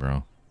healing,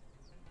 bro.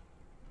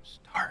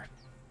 Start.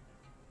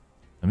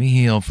 Let me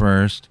heal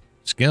first.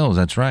 Skills,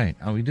 that's right.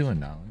 How we doing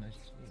now? Nice to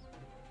see you.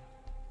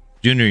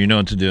 Junior, you know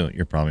what to do.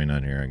 You're probably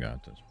not here. I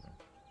got this, bro.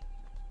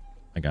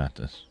 I got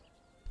this.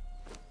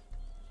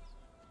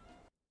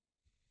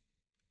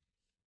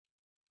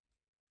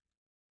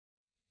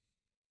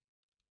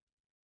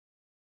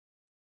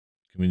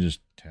 Can we just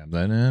tab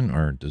that in,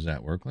 or does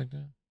that work like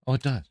that? Oh,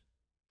 it does.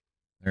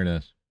 There it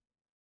is.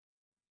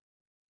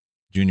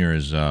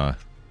 Junior's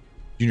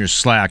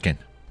slacking.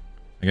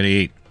 I gotta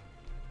eat.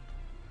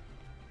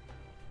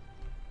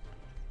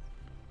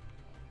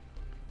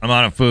 I'm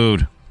out of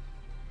food. Of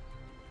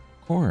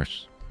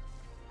course.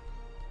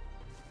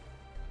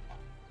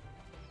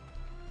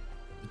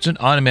 It's an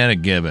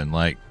automatic given.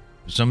 Like,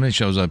 if somebody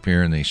shows up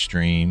here and they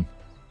stream,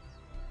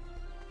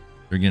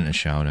 they're getting a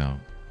shout out,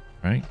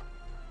 right?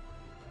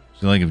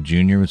 So, like, if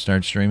Junior would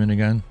start streaming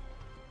again,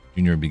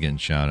 Junior would be getting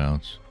shout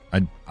outs.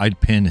 I'd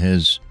pin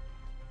his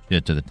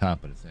shit to the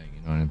top of the thing.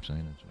 You know what I'm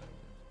saying? That's what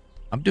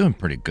I'm doing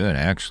pretty good,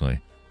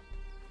 actually.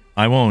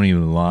 I won't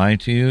even lie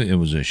to you. It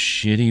was a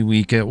shitty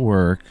week at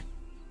work.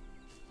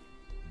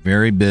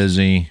 Very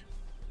busy.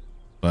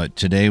 But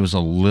today was a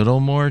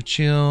little more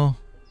chill.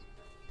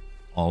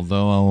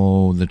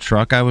 Although the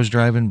truck I was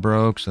driving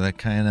broke, so that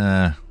kind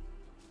of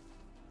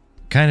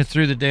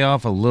threw the day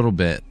off a little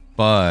bit.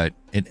 But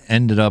it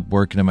ended up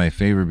working in my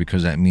favor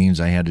because that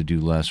means I had to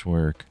do less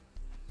work.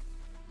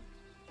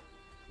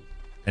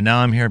 And now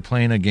I'm here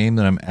playing a game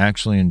that I'm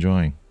actually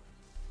enjoying.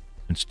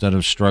 Instead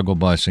of struggle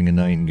busing a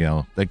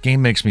Nightingale. That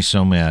game makes me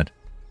so mad.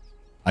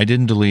 I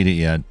didn't delete it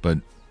yet, but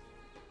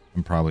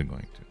I'm probably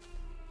going to.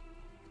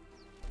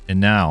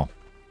 And now,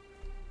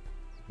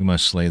 we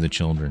must slay the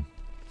children.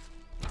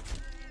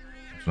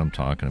 That's what I'm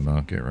talking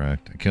about. Get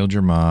wrecked. I killed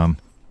your mom.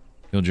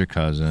 Killed your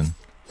cousin.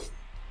 Did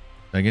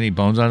I get any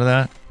bones out of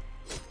that?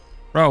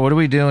 Bro, what are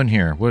we doing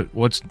here?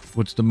 What's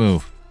the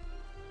move?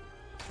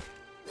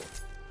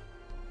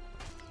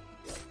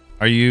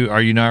 Are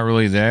you not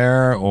really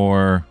there,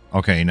 or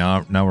okay,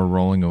 now we're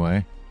rolling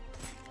away?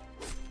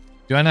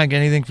 Do I not get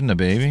anything from the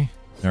baby?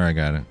 There, I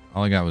got it.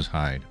 All I got was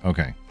hide.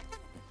 Okay.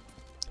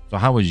 So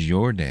how was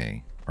your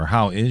day? Or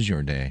how is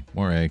your day?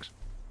 More eggs.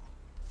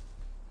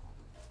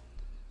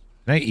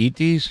 Can I eat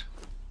these?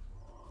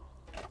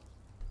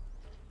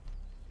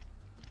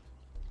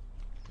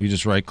 You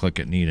just right click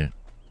it and eat it.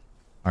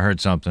 I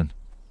heard something.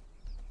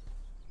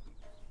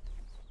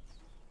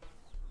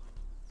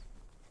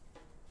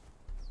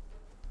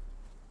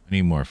 I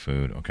need more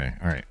food. Okay,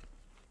 all right.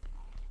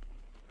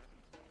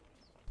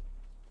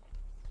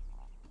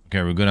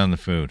 Okay, we're good on the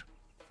food.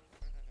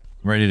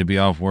 I'm ready to be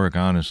off work,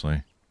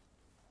 honestly.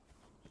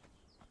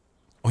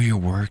 Oh, you're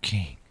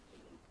working.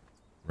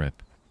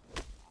 Rip.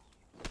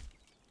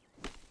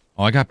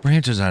 Oh, I got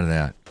branches out of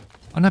that.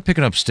 I'm not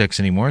picking up sticks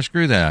anymore.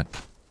 Screw that.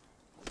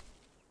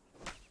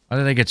 How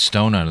did I get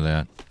stone out of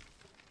that?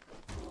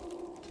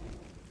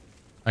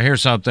 I hear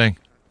something.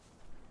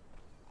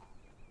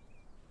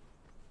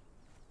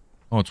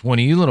 Oh, it's one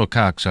of you little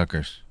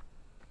cocksuckers.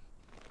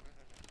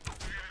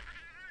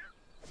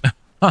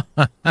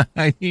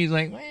 He's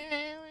like,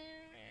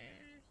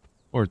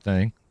 poor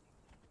thing.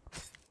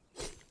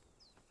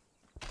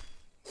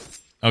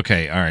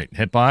 Okay, all right.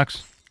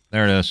 Hitbox.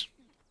 There it is.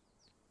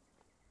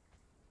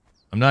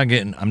 I'm not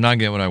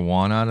getting what I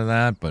want out of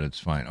that, but it's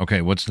fine.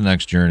 Okay, what's the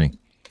next journey?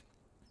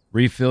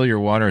 Refill your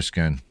water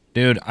skin.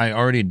 Dude, I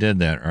already did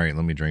that. All right,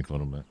 let me drink a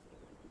little bit.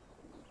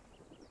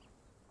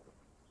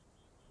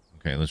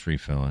 Okay, let's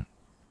refill it.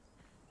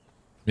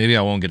 Maybe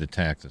I won't get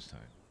attacked this time.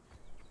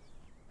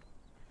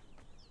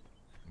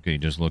 Okay,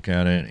 just look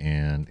at it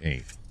and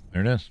 8.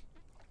 There it is.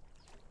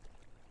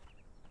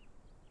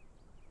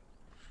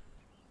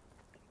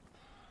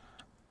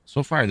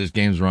 So far, this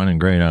game's running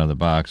great out of the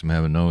box. I'm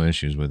having no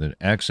issues with it.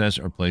 Access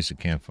or place a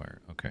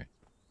campfire. Okay.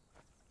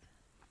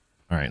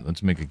 All right,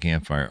 let's make a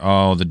campfire.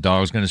 Oh, the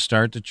dog's going to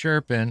start to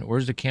chirping.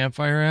 Where's the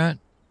campfire at?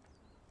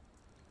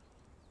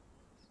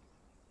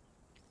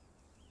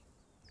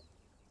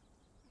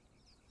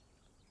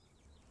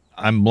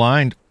 I'm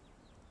blind.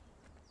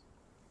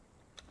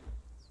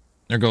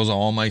 There goes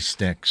all my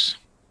sticks.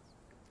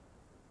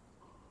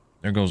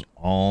 There goes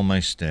all my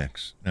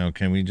sticks. Now,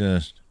 can we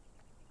just...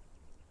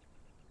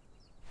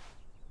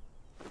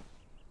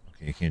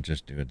 Okay, you can't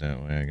just do it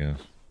that way, I guess.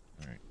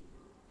 All right.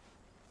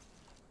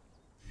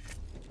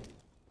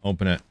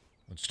 Open it.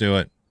 Let's do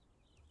it.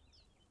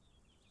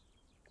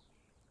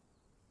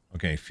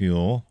 Okay,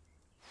 fuel.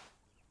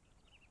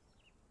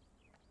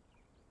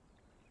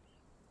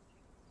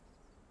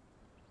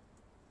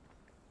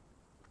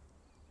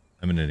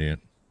 I'm an idiot.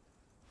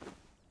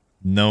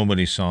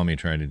 Nobody saw me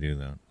try to do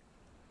that.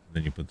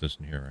 Then you put this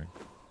in here,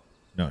 right?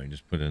 No, you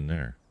just put it in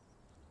there.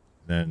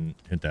 Then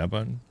hit that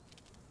button.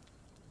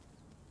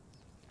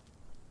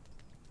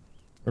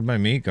 Where'd my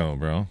meat go,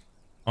 bro?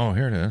 Oh,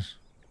 here it is.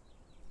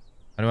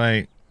 How do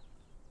I...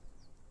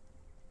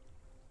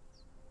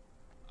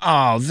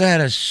 Oh, that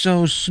is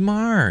so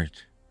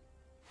smart.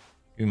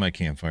 Give me my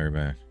campfire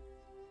back.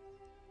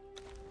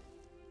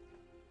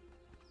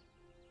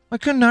 Why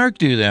couldn't Ark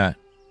do that?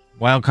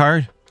 Wild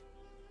card?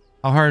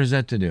 How hard is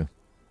that to do?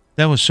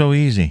 That was so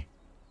easy.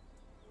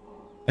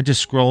 I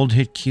just scrolled,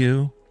 hit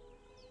Q.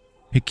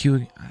 Hit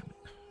Q.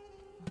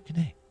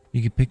 Today,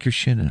 you can pick your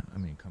shit up. I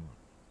mean, come on.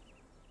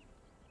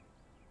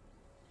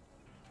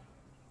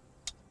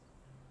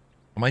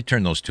 I might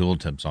turn those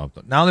tooltips off.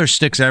 Now there's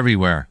sticks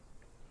everywhere.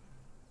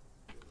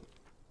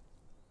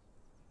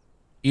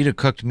 Eat a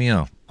cooked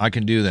meal. I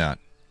can do that.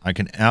 I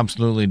can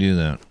absolutely do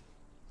that.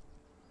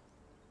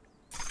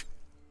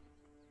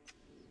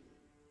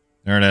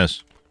 There it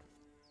is.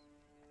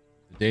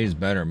 The day's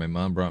better. My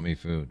mom brought me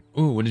food.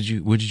 Ooh, what did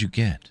you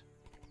get?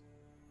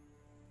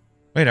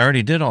 Wait, I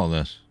already did all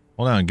this.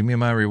 Hold on, give me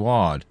my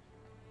reward.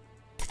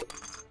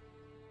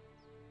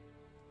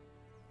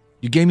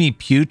 You gave me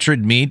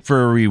putrid meat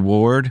for a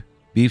reward?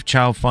 Beef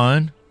chow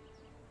fun?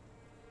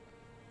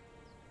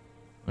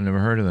 I've never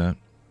heard of that.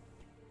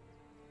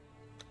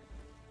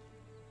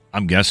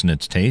 I'm guessing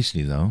it's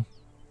tasty, though.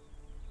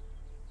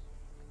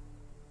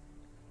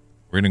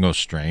 We're going to go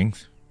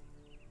strength.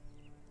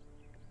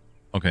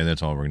 Okay,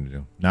 that's all we're going to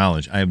do.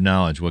 Knowledge. I have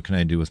knowledge. What can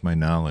I do with my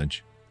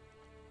knowledge?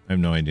 I have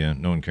no idea.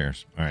 No one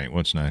cares. All right,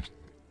 what's next?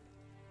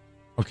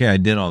 Okay, I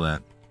did all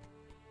that.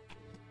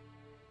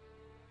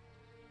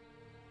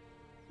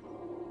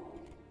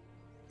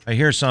 I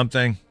hear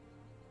something.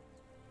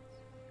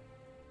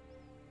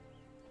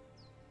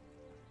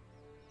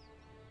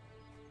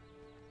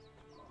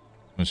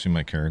 Want to see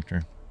my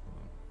character?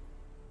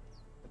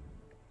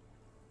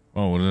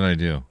 Oh, what did I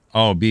do?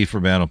 Oh, B for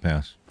battle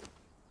pass.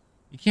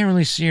 You can't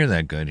really see her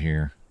that good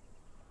here.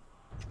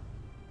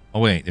 Oh,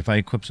 wait. If I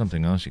equip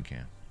something else, you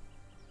can.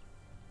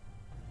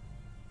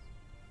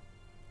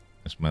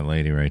 That's my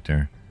lady right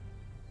there.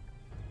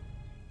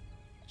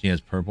 She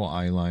has purple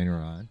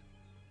eyeliner on.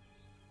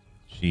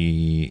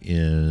 She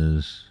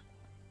is...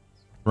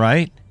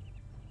 Right?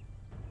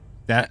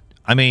 That...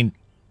 I mean,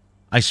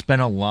 I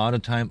spent a lot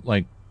of time...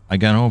 Like, I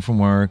got home from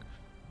work,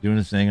 doing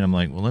a thing, and I'm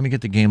like, well, let me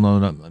get the game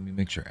loaded up. Let me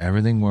make sure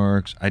everything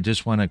works. I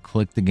just want to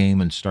click the game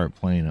and start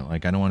playing it.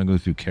 Like, I don't want to go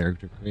through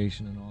character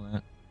creation and all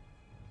that.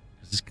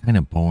 This is kind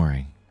of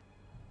boring.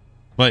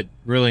 But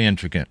really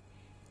intricate.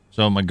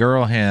 So my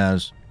girl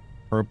has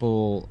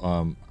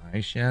purple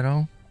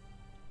eyeshadow.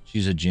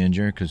 She's a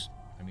ginger, because,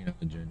 I mean, I'm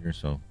a ginger,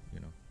 so,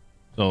 you know.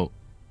 So,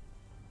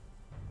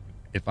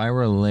 if I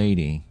were a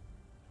lady,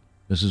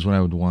 this is what I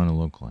would want to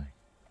look like.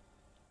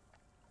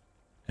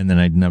 And then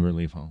I'd never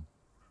leave home.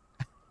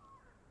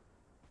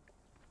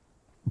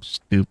 I'm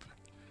stupid.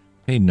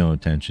 Paid no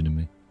attention to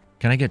me.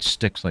 Can I get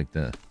sticks like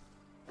this?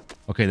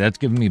 Okay, that's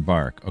giving me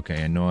bark.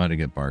 Okay, I know how to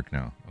get bark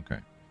now. Okay.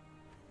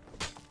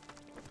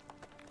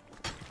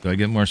 Do I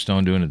get more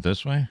stone doing it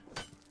this way?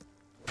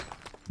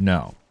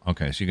 No.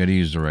 Okay, so you got to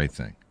use the right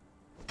thing.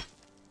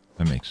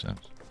 That makes sense.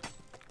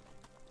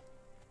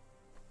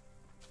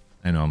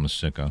 I know I'm a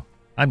sicko.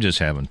 I'm just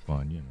having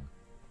fun, you know.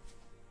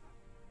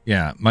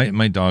 Yeah,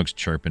 my dog's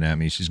chirping at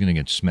me. She's going to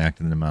get smacked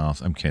in the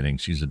mouth. I'm kidding.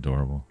 She's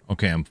adorable.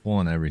 Okay, I'm full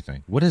on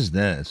everything. What is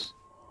this?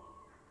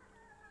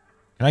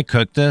 Can I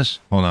cook this?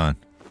 Hold on.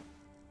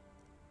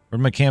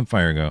 Where'd my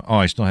campfire go? Oh,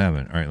 I still have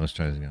it. All right, let's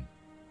try this again.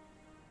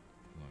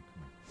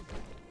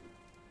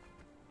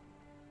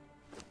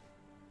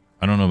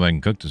 I don't know if I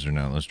can cook this or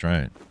not. Let's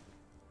try it.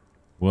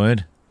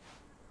 Wood.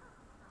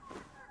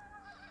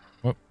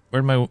 What?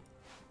 Where'd my...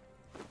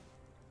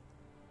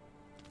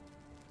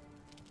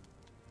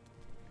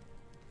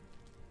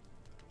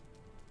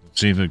 Let's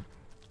see if it...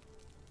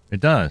 It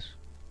does.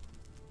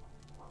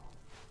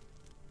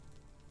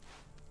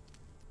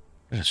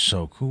 That is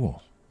so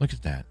cool. Look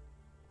at that.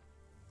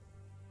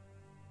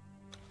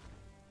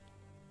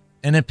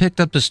 And it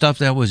picked up the stuff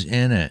that was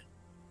in it.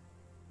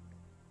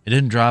 It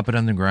didn't drop it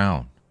on the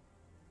ground.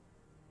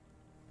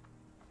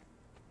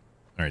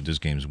 Alright, this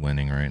game's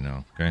winning right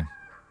now, okay?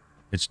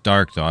 It's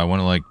dark, though. I want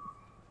to, like...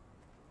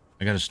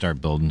 I gotta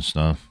start building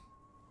stuff.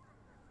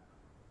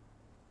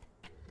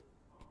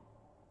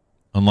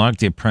 Unlock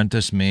the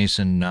Apprentice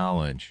Mason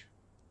knowledge.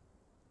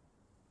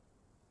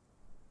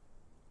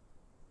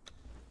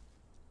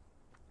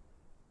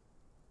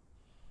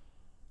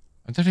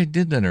 I thought I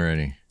did that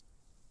already.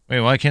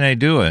 Wait, why can't I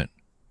do it?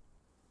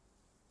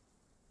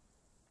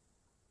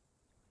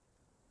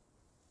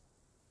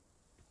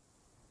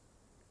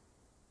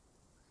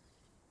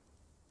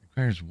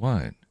 Requires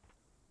what?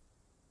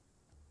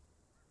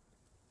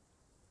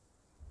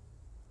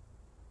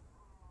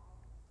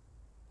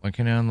 Why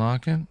can't I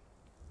unlock it?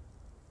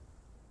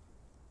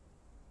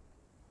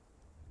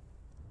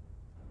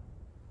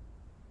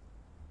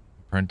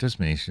 Apprentice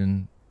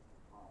Mason.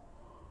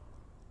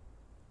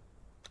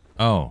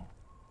 Oh.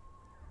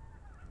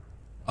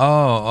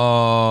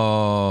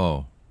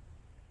 Oh.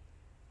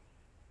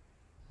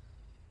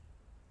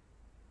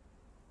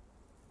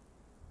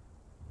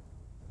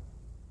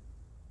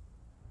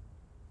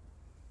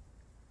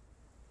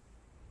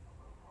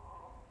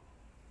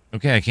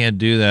 Okay, I can't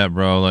do that,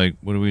 bro. Like,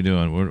 what are we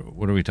doing?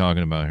 What are we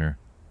talking about here?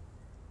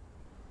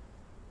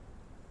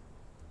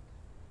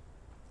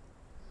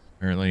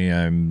 Apparently,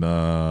 I'm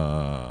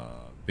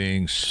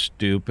being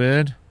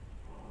stupid.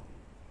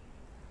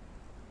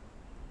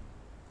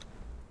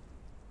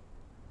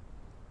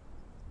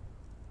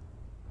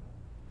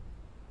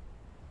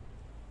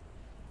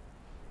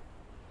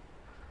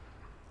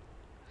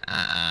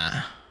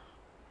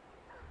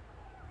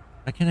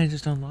 Why can't I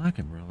just unlock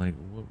it, bro? Like,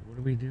 what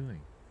are we doing?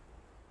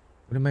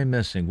 What am I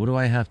missing? What do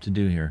I have to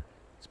do here?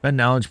 Spend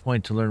knowledge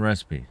point to learn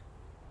recipe.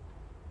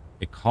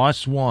 It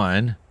costs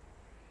 1.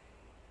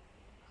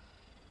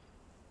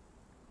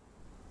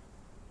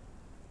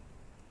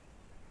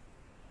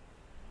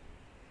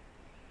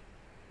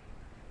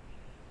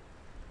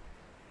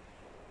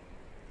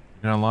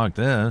 You can unlock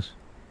this.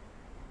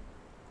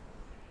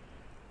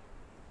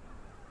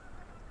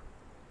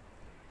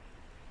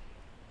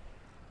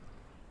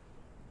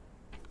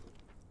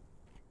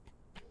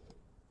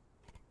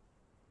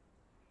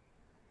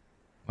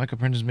 Like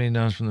apprentice made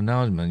knowledge from the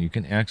knowledge menu. You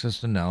can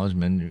access the knowledge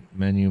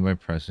menu by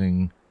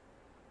pressing.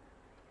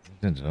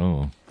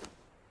 Oh.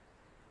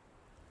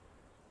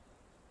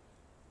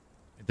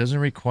 It doesn't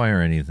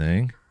require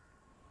anything.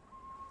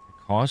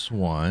 It costs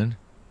 1.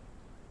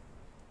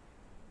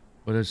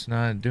 But it's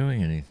not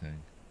doing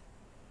anything.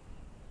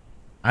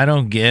 I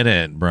don't get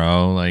it,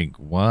 bro. Like,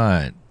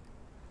 what?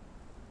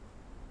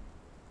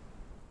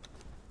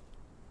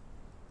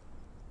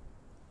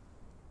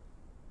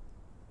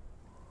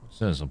 What's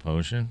this? A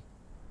potion?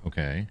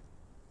 Okay.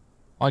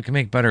 Oh, I can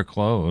make better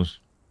clothes.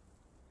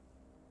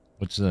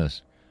 What's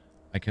this?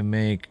 I can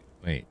make...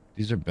 Wait,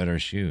 these are better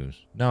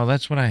shoes. No,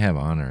 that's what I have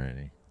on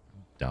already.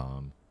 I'm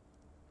dumb.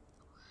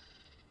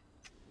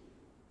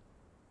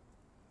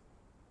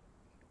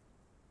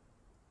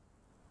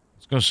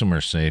 Let's go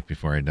somewhere safe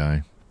before I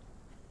die.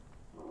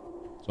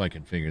 So I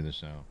can figure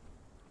this out.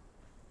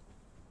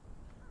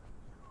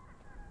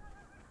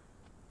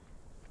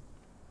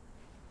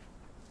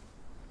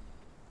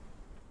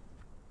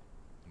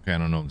 Okay, I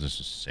don't know if this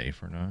is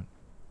safe or not.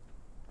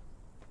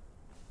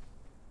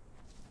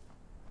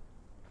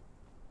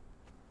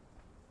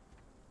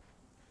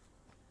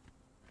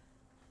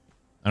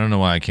 I don't know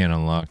why I can't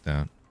unlock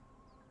that.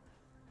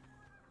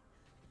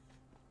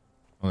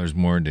 Oh, there's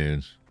more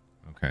dudes.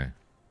 Okay.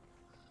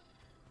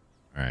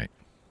 Alright.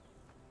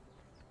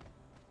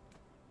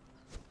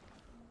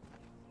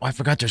 Oh, I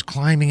forgot there's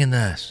climbing in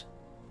this.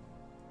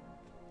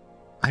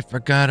 I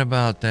forgot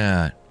about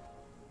that.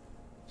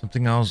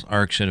 Something else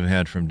Ark should have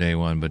had from day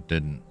 1, but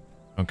didn't.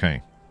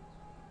 Okay.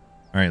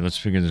 Alright, let's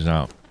figure this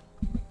out.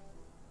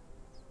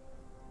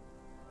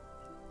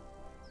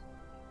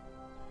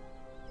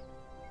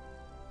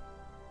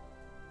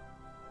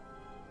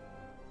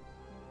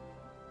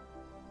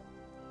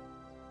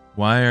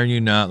 Why are you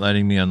not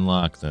letting me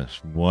unlock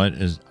this? What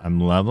is... I'm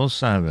level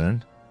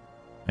 7.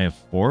 I have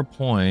 4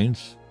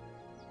 points.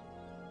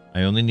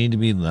 I only need to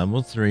be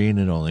level 3 and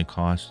it only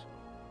costs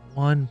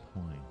 1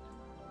 point.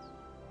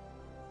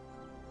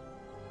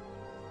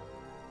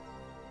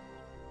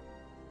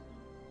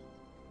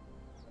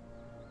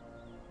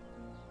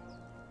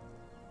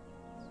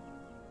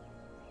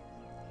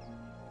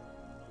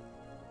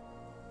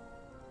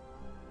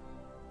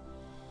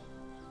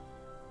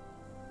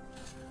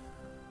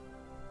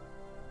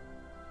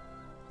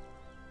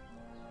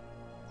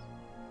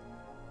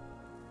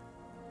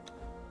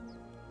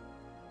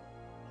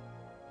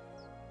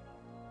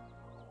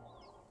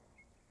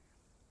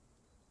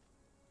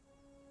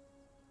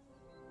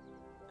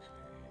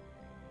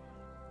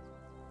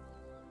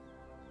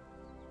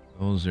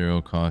 Level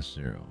 0 cost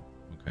 0.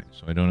 Okay,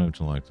 so I don't have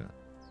to like that.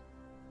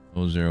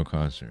 Level 0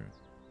 cost 0.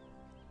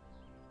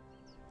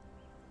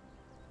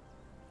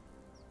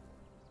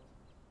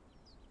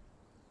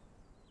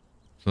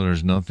 So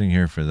there's nothing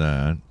here for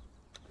that.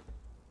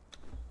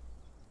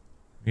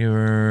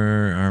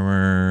 Viewer,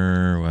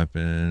 armor,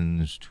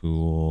 weapons,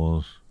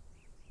 tools.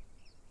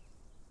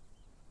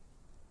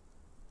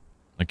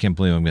 I can't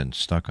believe I'm getting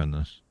stuck on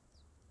this.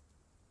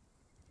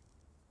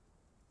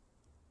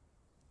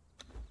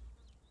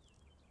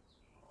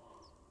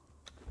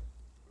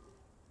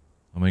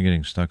 How am I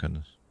getting stuck on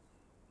this?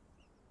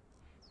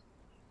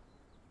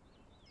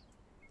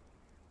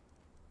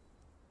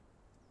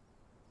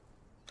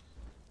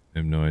 I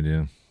have no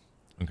idea.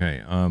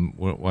 Okay,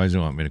 why does it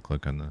want me to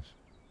click on this?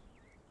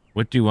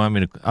 What do you want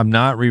me to... I'm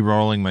not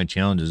re-rolling my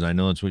challenges. I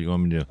know that's what you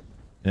want me to do.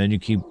 And then you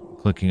keep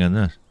clicking on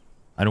this.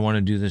 I don't want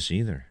to do this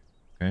either.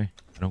 Okay?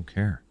 I don't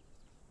care.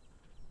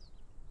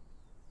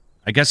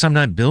 I guess I'm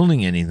not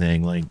building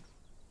anything. Like,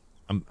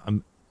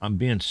 I'm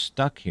being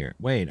stuck here.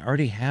 Wait, I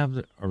already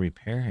have a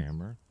repair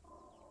hammer.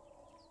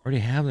 I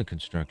already have the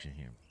construction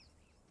hammer.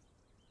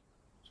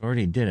 So I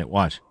already did it.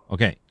 Watch.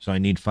 Okay, so I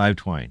need 5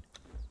 twine.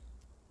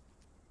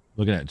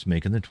 Look at that. It's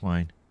making the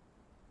twine.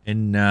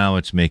 And now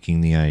it's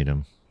making the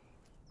item.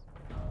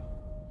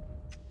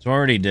 So I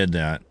already did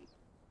that.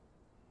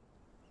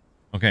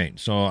 Okay,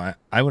 so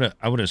I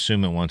would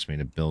assume it wants me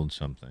to build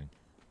something.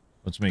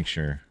 Let's make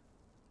sure.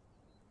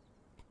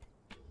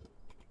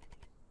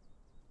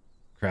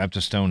 Craft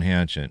a stone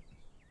hatchet.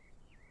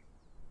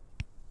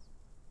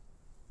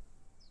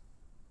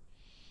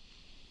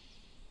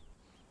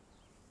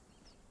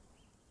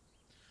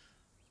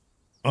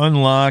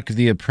 Unlock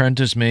the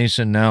apprentice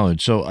mason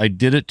knowledge. So I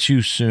did it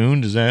too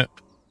soon. Does that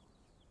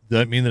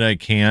mean that I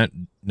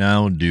can't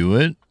now do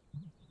it?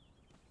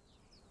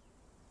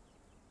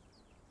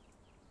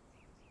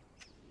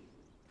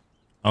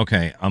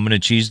 Okay, I'm going to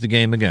cheese the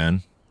game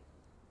again.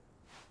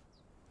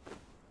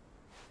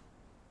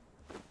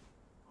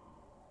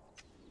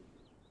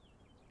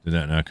 Did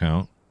that not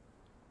count?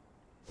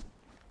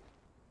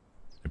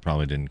 It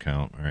probably didn't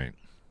count. All right.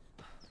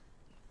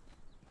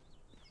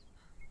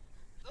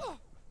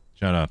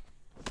 Shut up.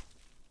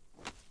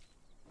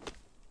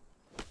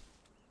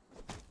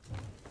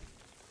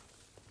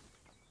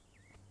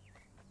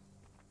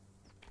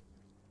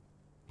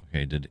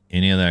 Okay, did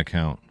any of that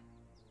count?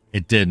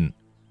 It didn't.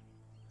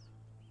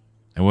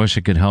 I wish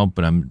I could help,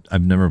 but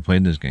I've never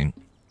played this game.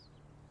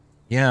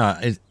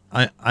 Yeah,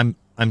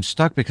 I'm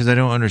stuck because I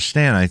don't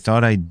understand. I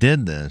thought I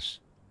did this.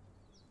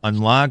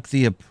 Unlock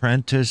the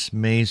apprentice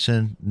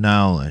mason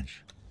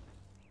knowledge.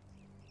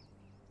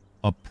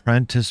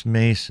 Apprentice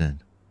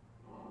mason.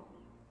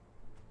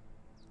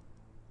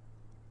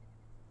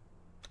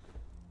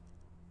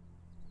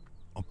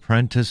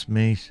 Apprentice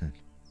mason.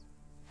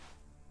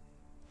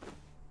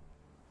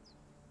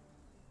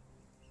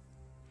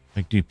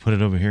 Like, do you put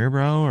it over here,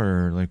 bro?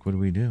 Or, like, what are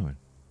we doing?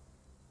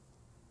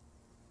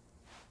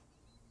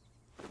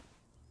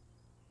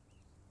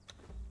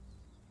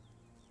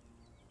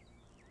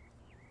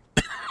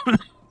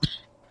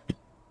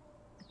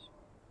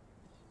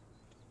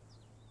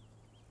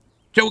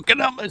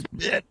 Choking on my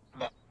spit.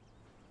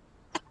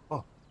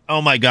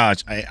 Oh, my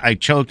gosh. I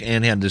choked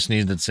and had to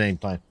sneeze at the same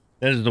time.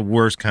 That is the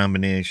worst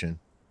combination.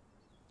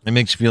 It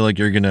makes you feel like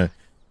you're going to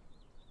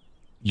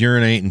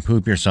urinate and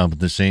poop yourself at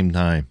the same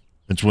time.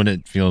 That's what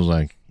it feels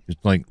like.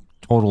 It's like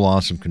total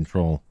loss of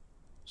control.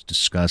 It's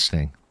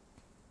disgusting.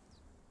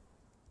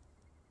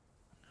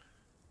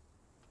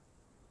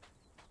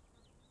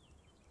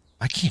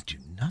 I can't do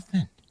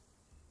nothing.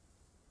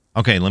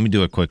 Okay, let me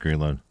do a quick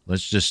reload.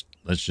 Let's just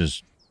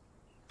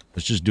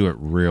do it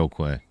real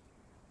quick.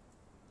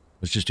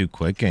 Let's just do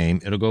quick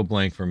game. It'll go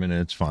blank for a minute.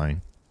 It's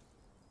fine.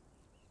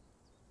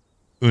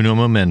 Uno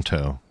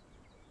momento.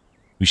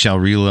 We shall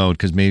reload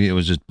because maybe it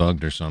was just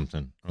bugged or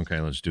something. Okay,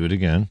 let's do it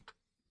again.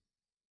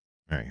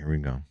 All right, here we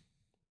go.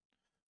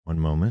 One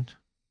moment.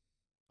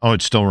 Oh,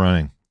 it's still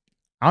running.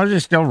 How is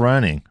it still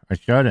running? I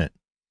shut it.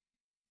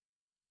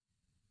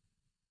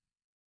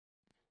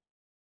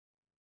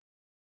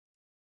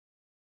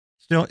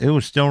 It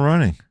was still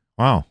running.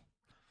 Wow.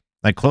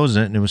 I closed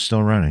it and it was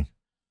still running.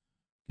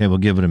 Okay, we'll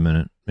give it a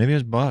minute. Maybe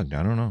it's bugged.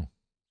 I don't know.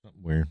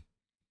 Something weird.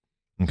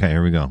 Okay,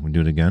 here we go. We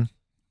do it again.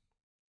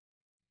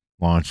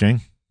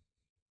 Launching.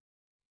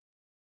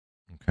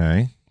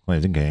 Okay. Play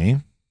the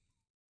game.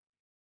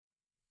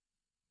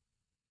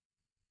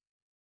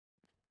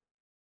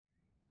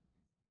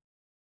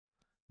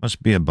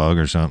 Must be a bug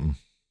or something.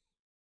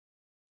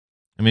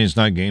 I mean, it's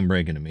not game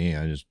breaking to me.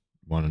 I just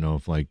want to know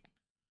if, like,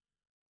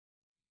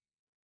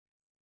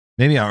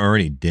 maybe I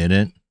already did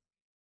it.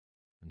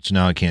 So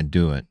now I can't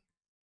do it.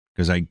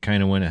 Because I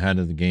kind of went ahead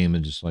of the game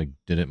and just, like,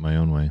 did it my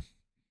own way.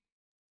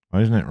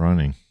 Why isn't it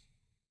running?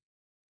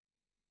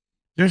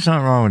 There's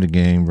something wrong with the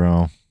game,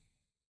 bro.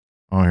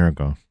 Oh, here it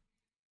goes.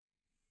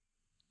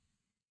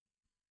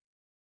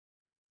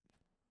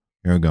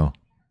 Here we go.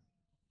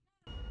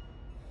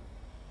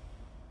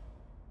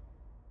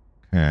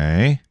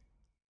 Okay.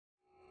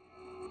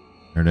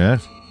 There it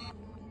is.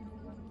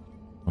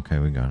 Okay,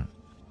 we got it.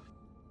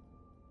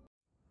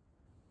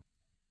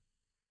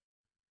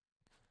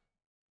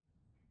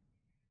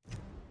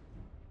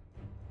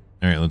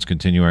 All right, let's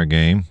continue our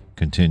game.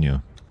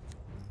 Continue.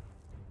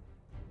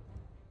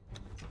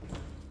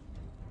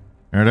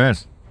 There it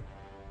is.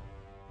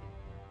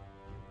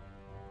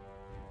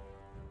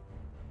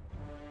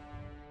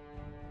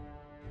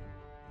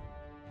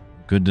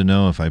 Good to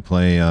know if I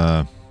play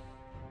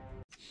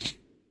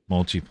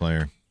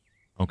multiplayer.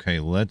 Okay,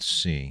 let's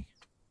see.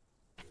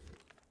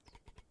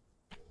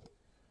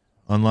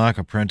 Unlock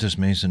Apprentice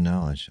Mason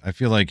Knowledge. I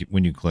feel like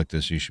when you click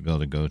this, you should be able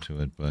to go to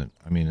it, but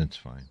I mean, it's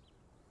fine.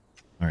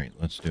 All right,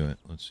 let's do it.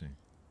 Let's see.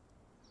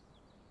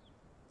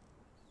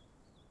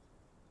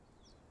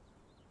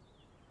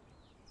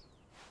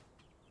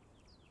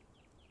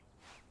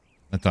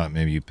 I thought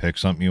maybe you pick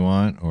something you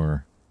want,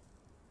 or...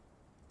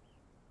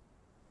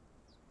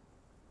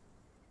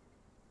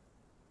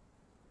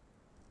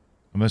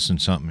 I'm missing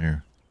something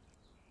here.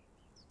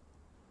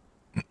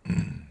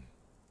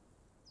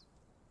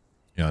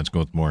 Yeah, let's go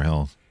with more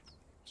health.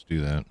 Let's do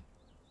that.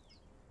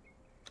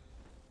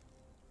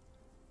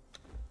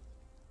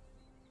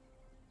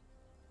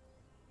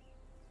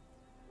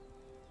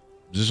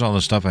 Is this all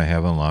the stuff I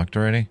have unlocked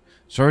already?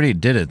 So I already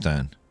did it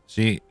then.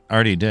 See, I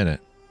already did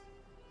it.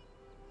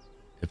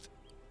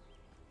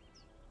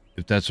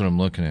 If that's what I'm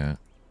looking at.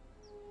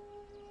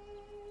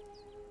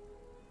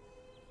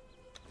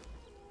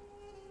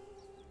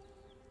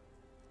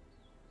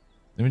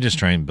 Let me just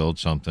try and build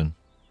something.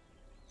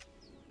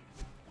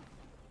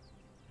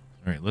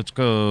 All right, let's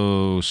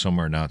go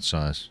somewhere not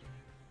sus.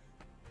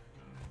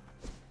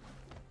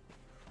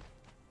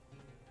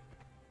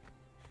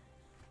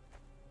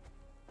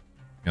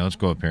 Yeah, let's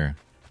go up here.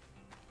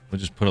 We'll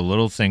just put a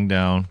little thing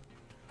down.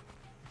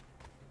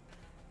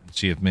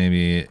 See if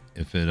maybe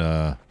if it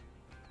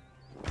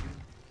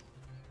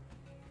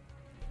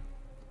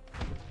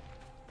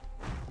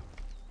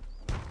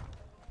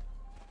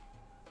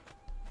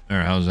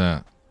There, how's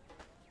that?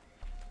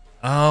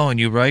 Oh, and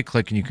you right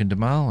click and you can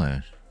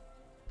demolish.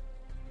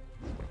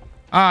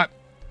 Ah,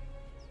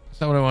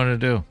 that's not what I wanted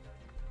to do.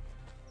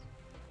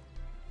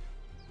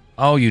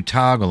 Oh, you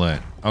toggle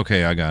it.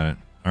 Okay, I got it.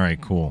 All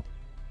right, cool.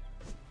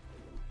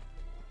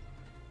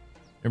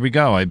 Here we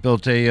go. I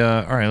built a,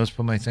 all right, let's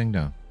put my thing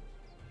down.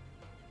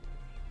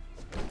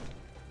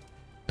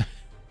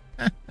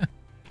 All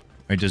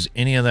right, does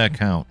any of that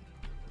count?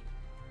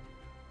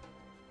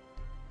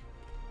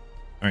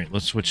 All right,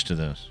 let's switch to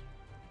this.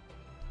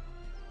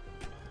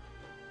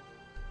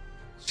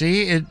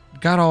 See, it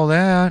got all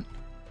that.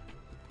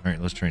 All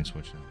right, let's try and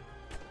switch now.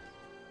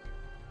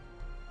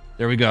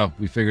 There we go.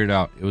 We figured it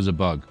out. It was a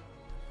bug.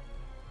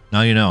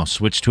 Now you know.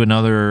 Switch to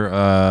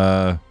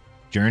another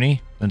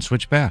journey, then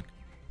switch back.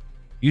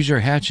 Use your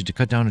hatchet to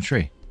cut down a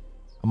tree.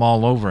 I'm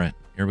all over it.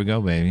 Here we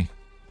go, baby.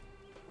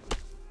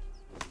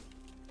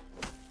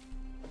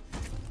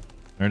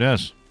 There it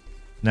is.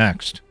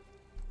 Next.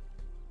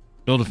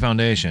 Build a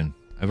foundation.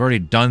 I've already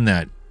done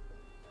that.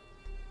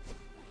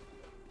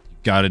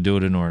 Got to do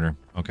it in order.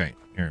 Okay,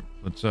 here.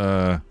 Let's,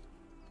 like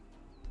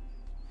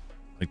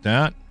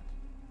that.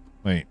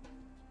 Wait.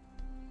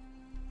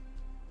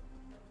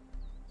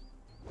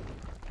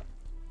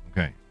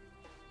 Okay.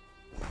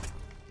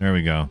 There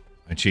we go.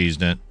 I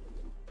cheesed it.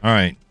 All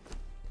right.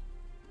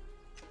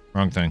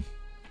 Wrong thing.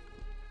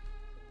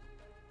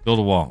 Build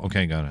a wall.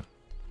 Okay, got it.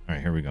 All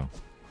right, here we go.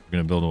 We're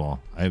going to build a wall.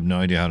 I have no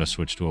idea how to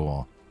switch to a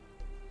wall.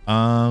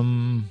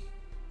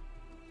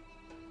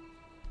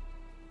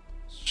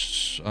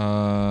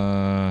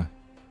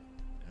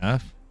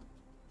 F?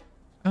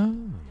 Oh.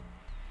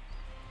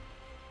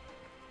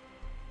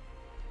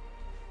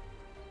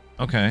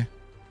 Okay.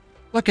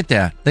 Look at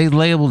that. They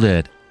labeled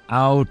it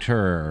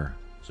outer.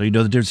 So you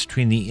know the difference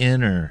between the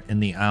inner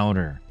and the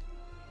outer.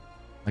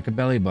 Like a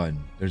belly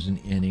button. There's an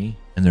innie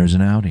and there's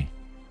an outie.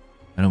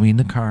 I don't mean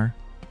the car.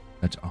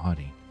 That's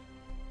Audi.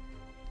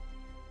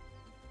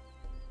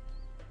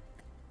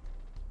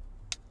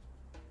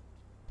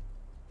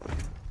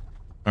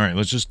 All right,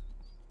 let's just...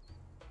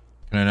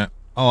 Can I not...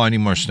 Oh, I need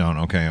more stone.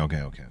 Okay. Let's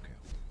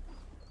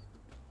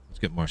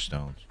get more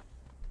stones.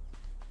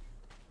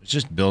 Let's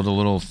just build a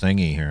little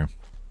thingy here.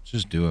 Let's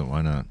just do it.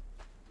 Why not?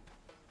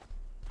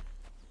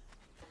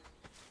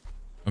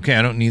 Okay,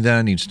 I don't need that.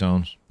 I need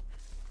stones.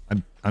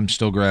 I'm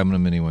still grabbing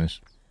them anyways.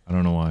 I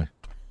don't know why.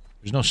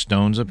 There's no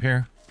stones up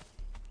here.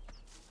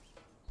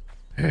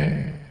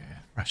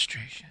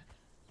 Frustration.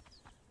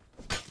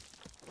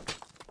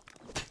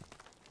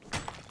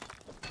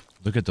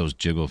 Look at those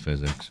jiggle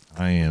physics.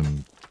 I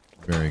am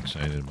very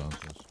excited about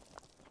this.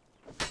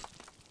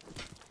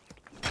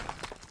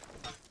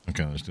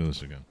 Okay, let's do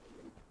this again.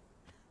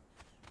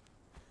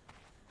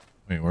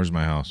 Wait, where's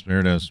my house? There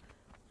it is.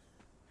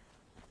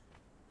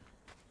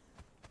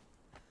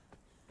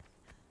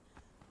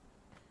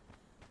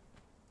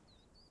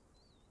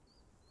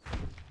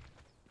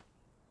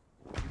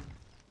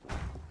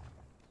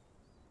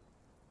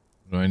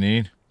 What do I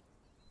need?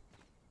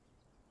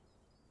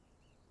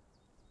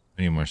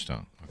 I need more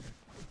stone. Okay.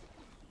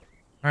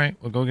 Alright,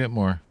 we'll go get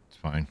more. It's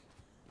fine.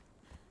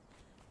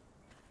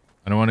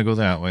 I don't want to go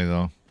that way,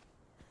 though.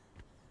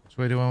 Which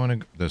way do I want to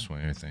go? This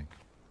way, I think.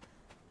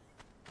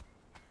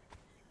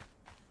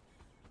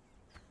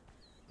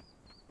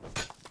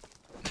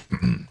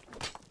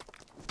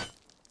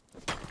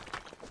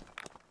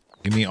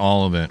 Give me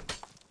all of it.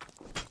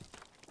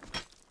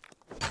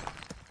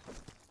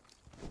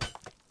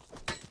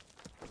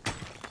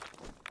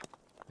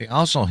 They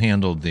also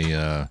handled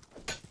the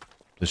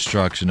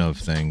destruction of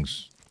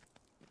things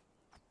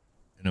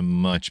in a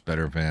much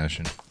better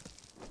fashion.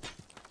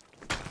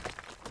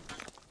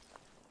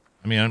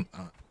 I mean,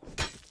 I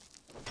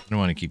don't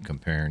want to keep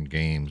comparing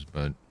games,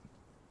 but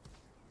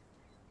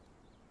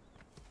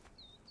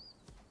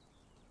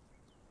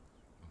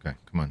okay,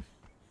 come on.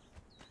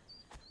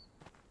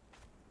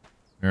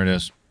 There it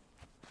is.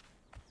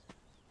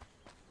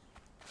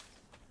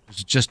 This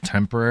is just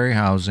temporary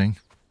housing.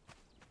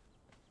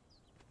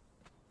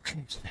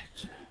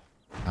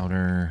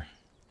 Outer.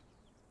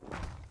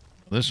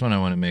 This one I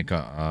want to make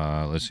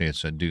a, let's say it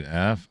said do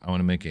F. I want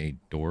to make a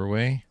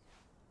doorway.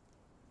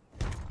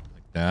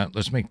 Like that.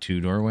 Let's make 2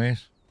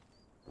 doorways.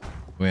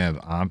 We have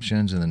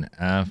options, and then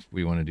F,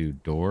 we want to do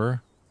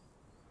door.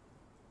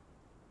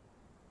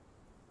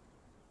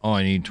 Oh,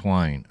 I need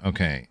twine.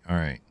 Okay,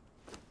 alright.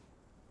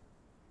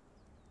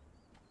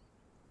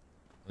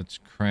 Let's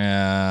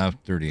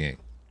craft 38.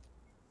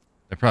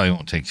 That probably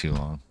won't take too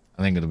long.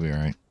 I think it'll be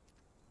alright.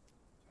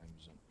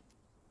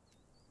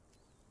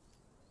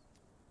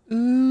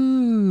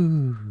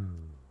 Ooh.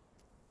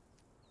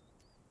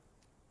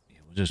 Yeah,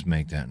 we'll just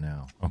make that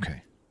now.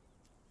 Okay.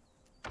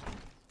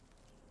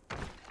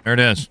 There it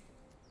is.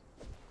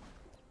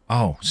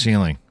 Oh,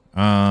 ceiling.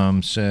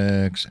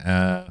 6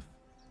 F.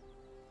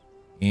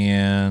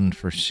 And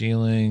for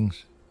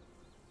ceilings.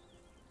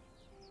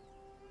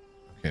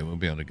 Okay, we'll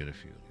be able to get a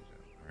few of these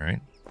out.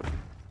 Alright.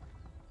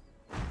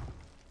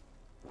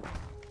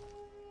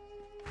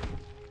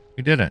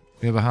 We did it.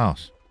 We have a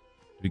house.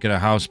 We get a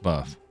house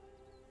buff.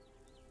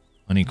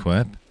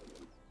 Unequip?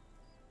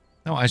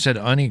 No, I said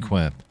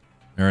unequip.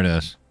 There it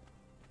is.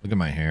 Look at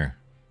my hair.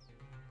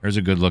 There's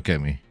a good look at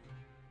me.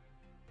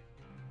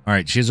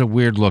 Alright, she has a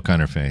weird look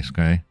on her face,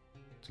 okay?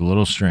 It's a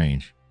little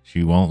strange.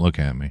 She won't look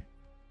at me.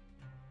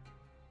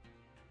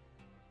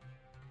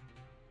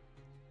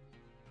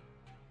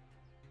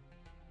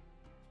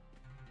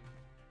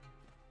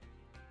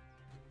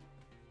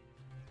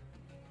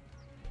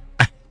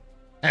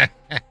 I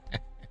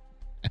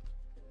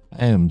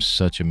am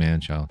such a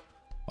man-child.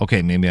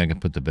 Okay, maybe I can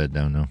put the bed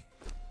down now.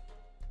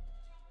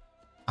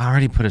 I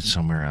already put it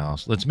somewhere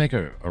else. Let's make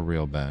a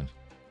real bed.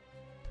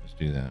 Let's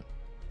do that.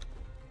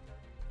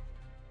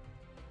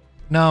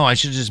 No, I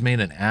should have just made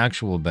an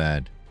actual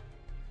bed.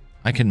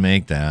 I can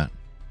make that.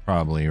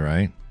 Probably,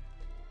 right?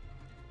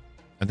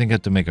 I think I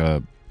have to make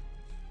a...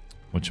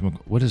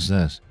 What is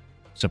this?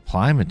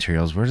 Supply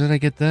materials. Where did I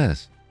get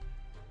this?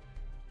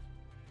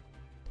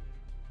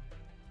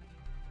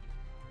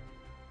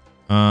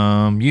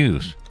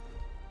 Use.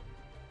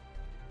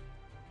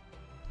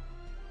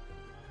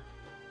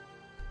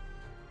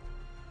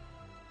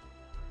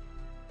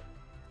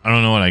 I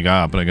don't know what I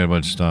got, but I got a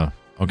bunch of stuff.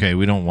 Okay,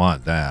 we don't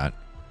want that.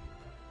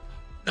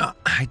 No,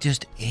 I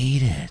just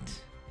ate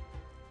it.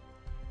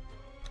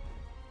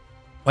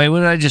 Wait, what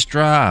did I just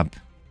drop?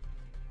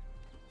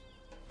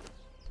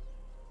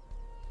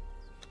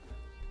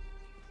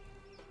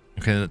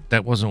 Okay,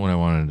 that wasn't what I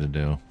wanted to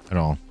do at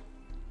all.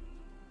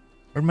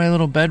 Where'd my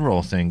little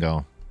bedroll thing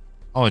go?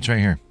 Oh, it's right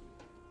here.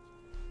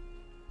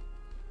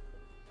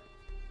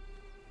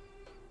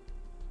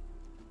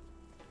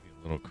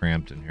 A little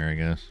cramped in here, I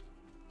guess.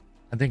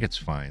 I think it's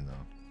fine,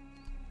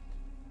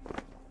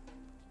 though.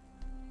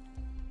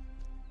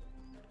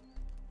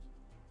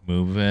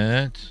 Move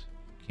it.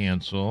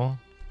 Cancel.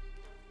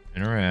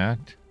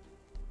 Interact.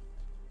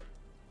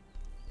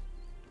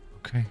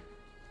 Okay.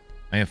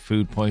 I have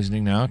food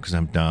poisoning now because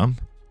I'm dumb.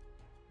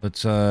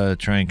 Let's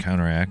try and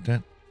counteract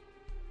it.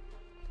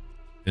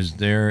 Is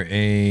there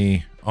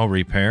a... Oh,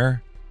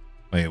 repair?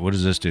 Wait, what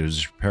does this do? Does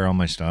this repair all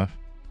my stuff?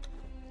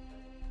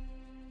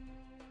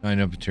 Not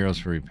enough materials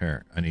for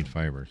repair. I need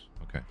fibers.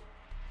 Okay.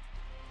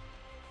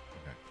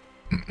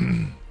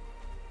 Okay.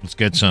 Let's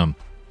get some.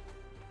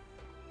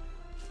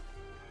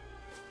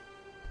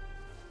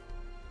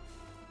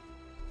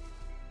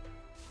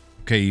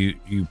 Okay,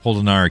 you pulled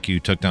an arc.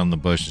 You took down the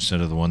bush instead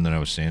of the one that I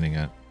was standing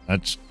at.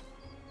 That's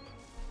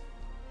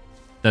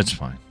That's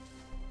fine.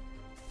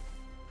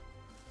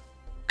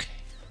 Okay.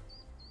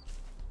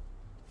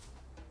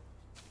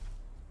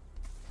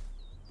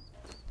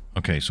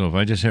 Okay, so if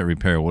I just hit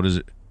repair, what is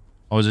it?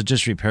 Oh, is it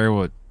just repair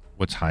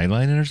what's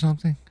highlighted or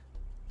something?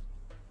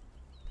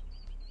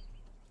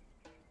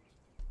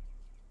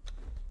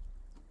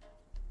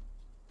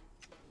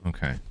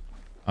 Okay.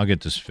 I'll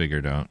get this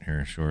figured out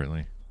here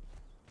shortly.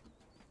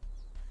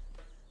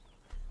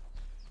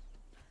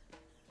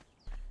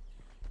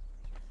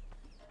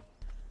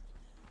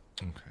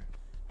 Okay.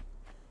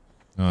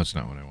 No, that's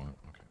not what I want.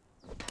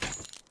 Okay.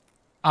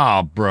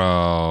 Oh,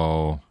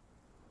 bro.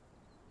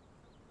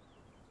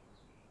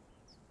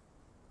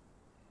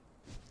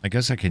 I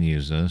guess I can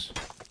use this.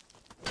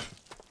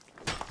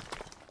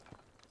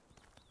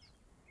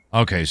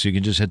 Okay, so you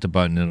can just hit the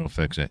button and it'll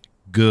fix it.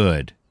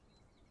 Good.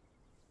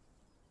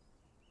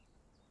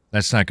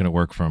 That's not going to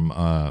work from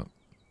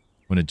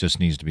when it just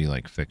needs to be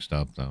like fixed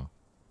up though.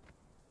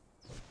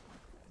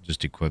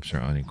 Just equips or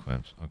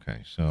unequips.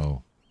 Okay,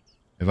 so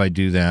if I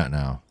do that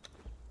now.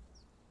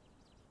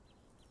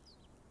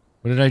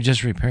 What did I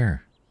just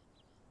repair?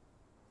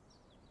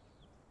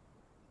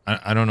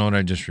 I don't know what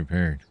I just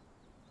repaired.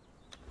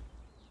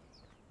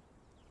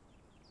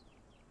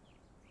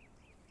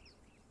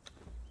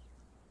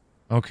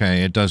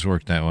 Okay, it does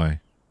work that way.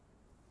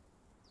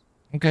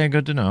 Okay,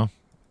 good to know.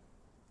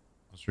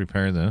 Let's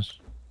repair this.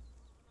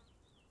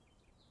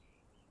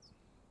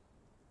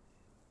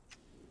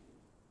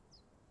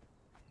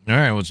 All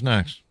right, what's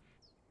next?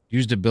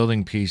 Use the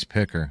building piece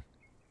picker.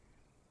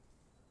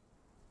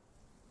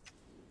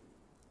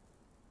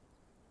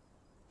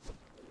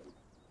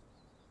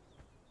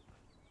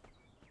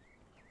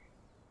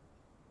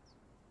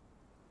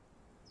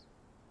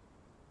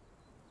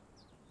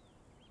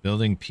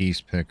 Building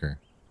piece picker.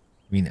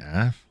 You mean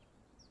F?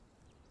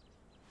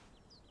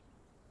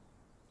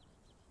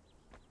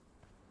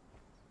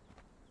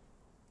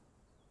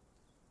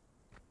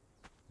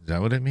 Is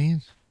that what it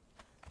means?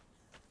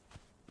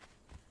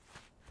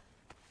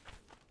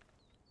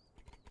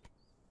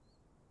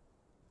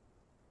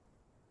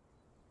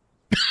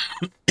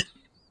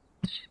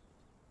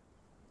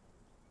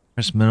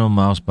 Press middle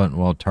mouse button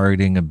while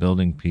targeting a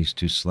building piece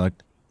to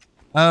select.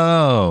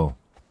 Oh.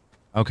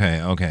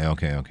 Okay.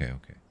 Okay.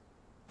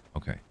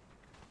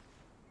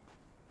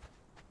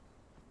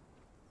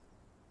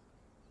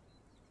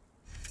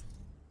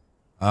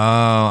 Oh,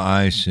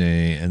 I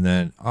see. And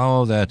then,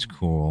 oh, that's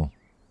cool.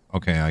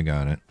 Okay, I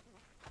got it.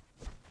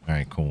 All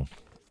right, cool.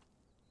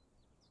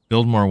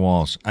 Build more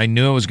walls. I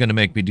knew it was going to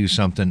make me do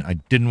something I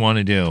didn't want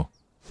to do.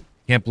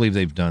 Can't believe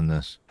they've done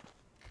this.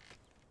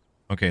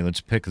 Okay,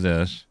 let's pick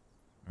this.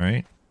 All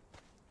right.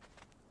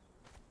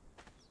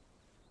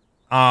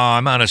 Oh,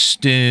 I'm out of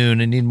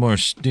stone. I need more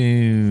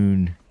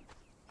stone.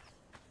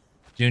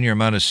 Junior,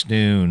 I'm out of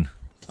stone.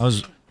 I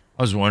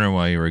was wondering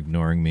why you were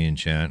ignoring me in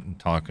chat and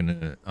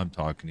I'm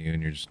talking to you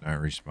and you're just not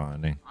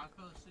responding.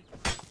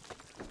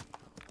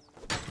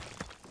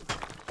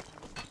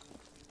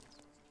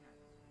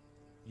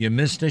 You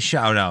missed a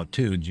shout out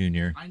too,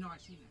 Junior. I know, I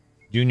seen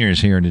it.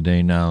 Junior's here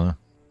today now.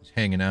 He's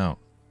hanging out.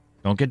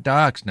 Don't get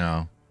doxxed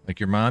now, like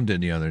your mom did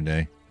the other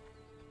day.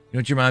 You know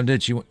what your mom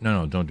did?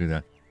 No, don't do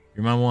that.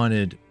 Your mom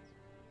wanted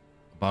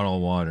a bottle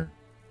of water.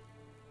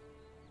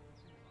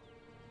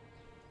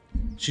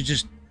 She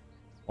just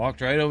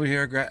walked right over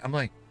here. I'm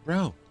like,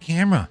 bro,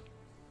 camera.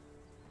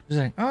 She's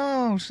like,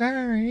 oh,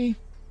 sorry.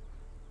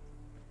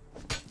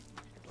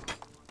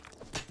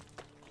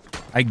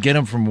 I get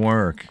him from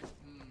work.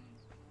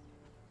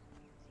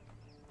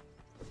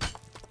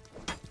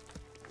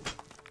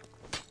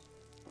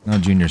 Now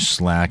Junior's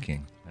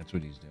slacking. That's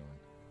what he's doing.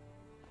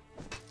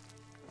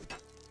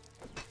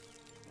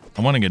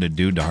 I want to get a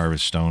dude to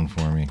harvest stone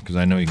for me because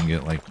I know you can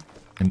get like,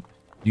 and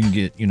you can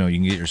get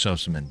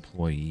yourself some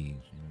employees.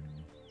 You know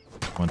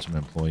what I mean? Want some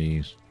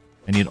employees?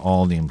 I need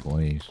all the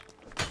employees.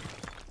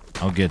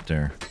 I'll get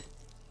there.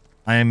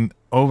 I'm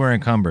over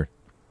encumbered.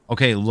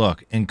 Okay,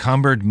 look,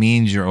 encumbered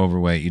means you're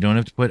overweight. You don't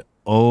have to put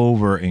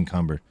over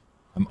encumbered.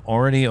 I'm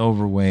already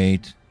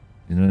overweight.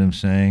 You know what I'm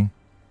saying?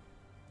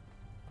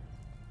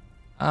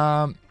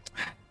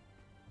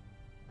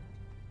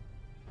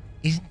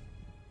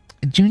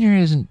 Junior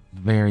isn't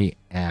very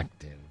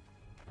active.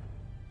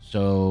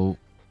 So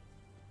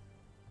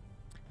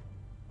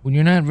when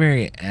you're not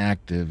very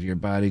active, your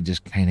body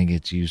just kind of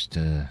gets used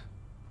to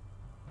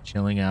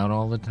chilling out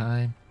all the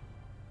time.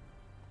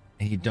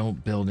 And you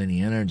don't build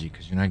any energy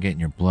because you're not getting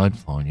your blood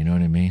flowing. You know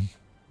what I mean?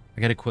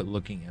 I got to quit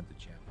looking at the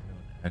chat window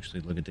and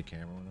actually look at the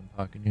camera when I'm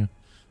talking to you.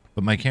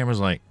 But my camera's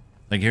like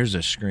here's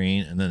a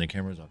screen, and then the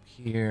camera's up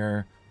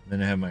here. And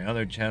then I have my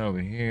other chat over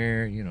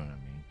here. You know what I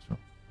mean? So,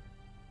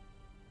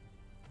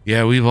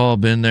 yeah, we've all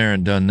been there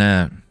and done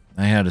that.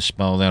 I had to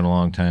spell that a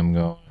long time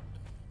ago.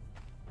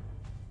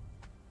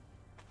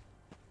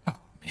 Oh,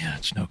 man,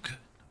 it's no good.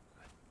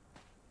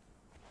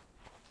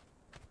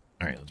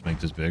 All right, let's make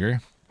this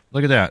bigger.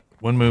 Look at that.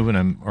 One move and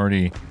I'm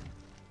already...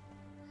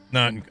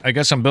 not. I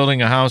guess I'm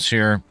building a house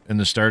here in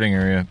the starting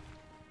area.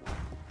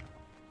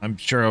 I'm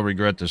sure I'll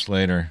regret this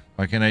later.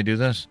 Why can't I do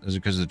this? Is it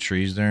because the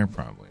tree's there?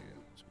 Probably.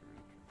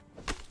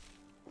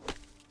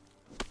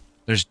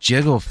 There's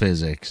jiggle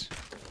physics.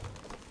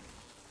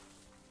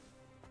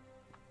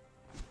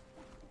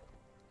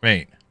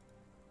 Wait.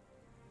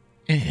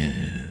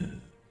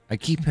 Ew. I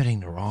keep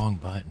hitting the wrong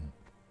button.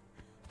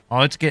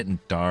 Oh, it's getting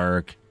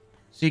dark.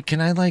 See, can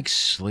I, like,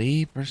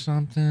 sleep or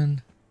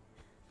something?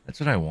 That's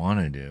what I want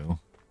to do.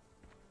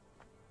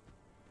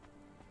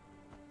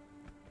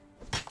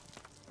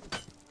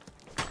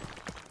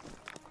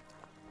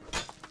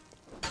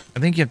 I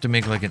think you have to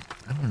make, like,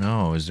 I don't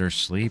know. Is there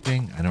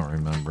sleeping? I don't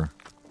remember.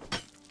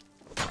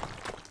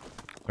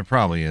 There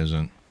probably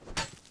isn't.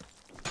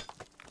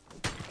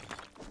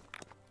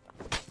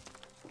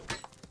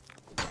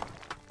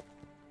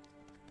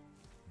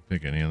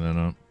 Pick any of that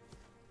up.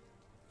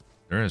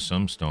 There is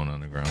some stone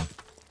on the ground.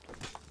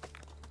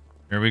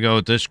 Here we go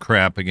with this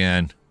crap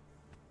again.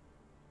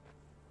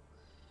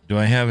 Do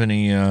I have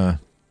any, No.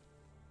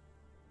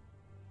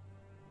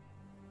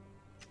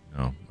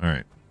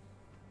 Alright.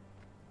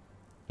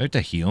 Do I have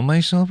to heal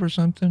myself or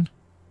something?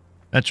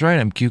 That's right,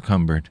 I'm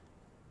cucumbered.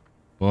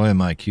 Boy,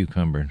 am I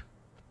cucumbered.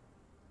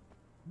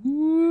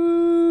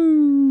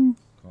 Woo!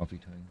 Coffee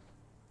time.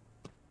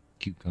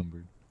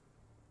 Cucumbered.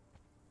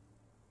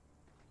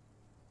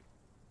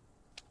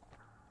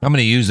 I'm going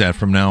to use that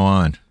from now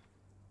on.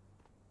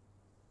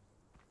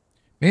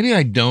 Maybe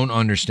I don't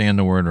understand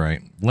the word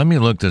right. Let me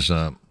look this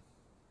up.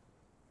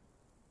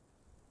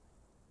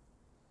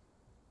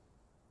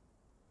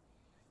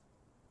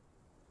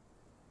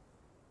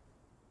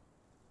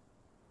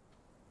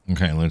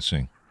 Okay, let's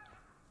see.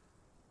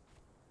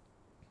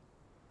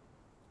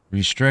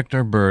 Restrict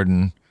or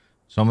burden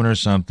someone or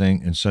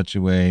something in such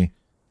a way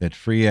that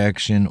free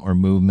action or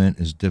movement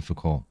is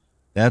difficult.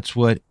 That's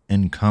what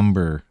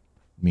encumber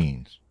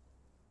means.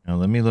 Now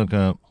let me look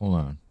up. Hold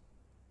on.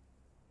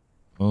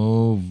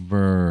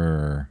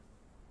 Over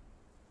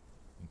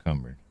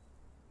encumbered.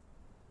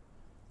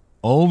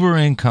 Over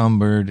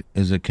encumbered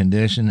is a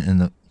condition in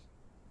the.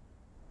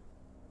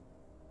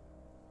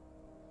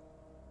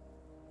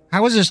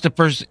 How is this the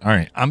first? All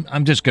right,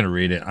 I'm just gonna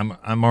read it.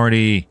 I'm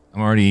already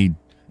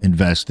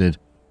invested.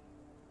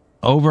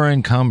 Over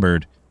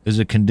encumbered is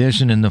a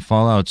condition in the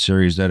Fallout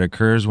series that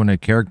occurs when a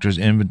character's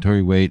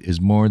inventory weight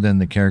is more than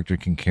the character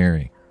can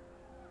carry.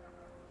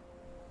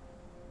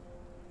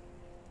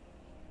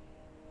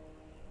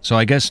 So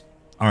I guess,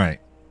 all right.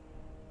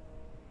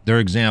 Their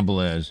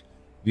example is,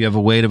 if you have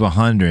a weight of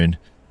 100,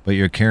 but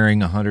you're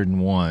carrying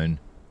 101,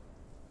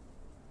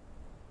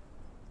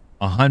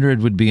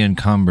 100 would be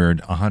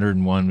encumbered,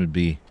 101 would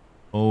be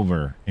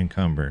over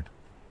encumbered.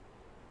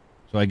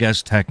 So I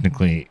guess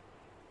technically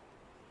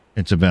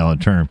it's a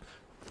valid term.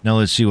 Now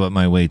let's see what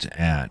my weight's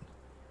at.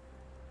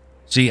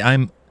 See,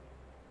 I'm...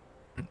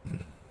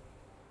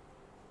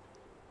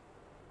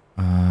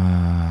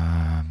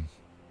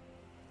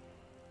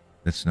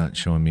 That's not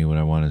showing me what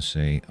I want to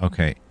say.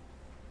 Okay.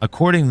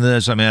 According to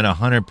this, I'm at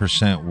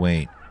 100%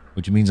 weight,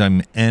 which means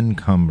I'm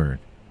encumbered.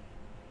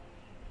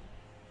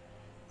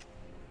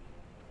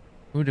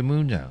 Ooh, the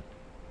moon's out.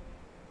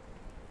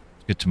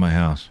 Let's get to my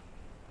house.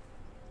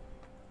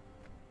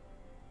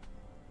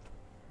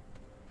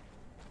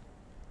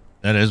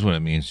 That is what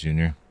it means,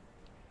 Junior.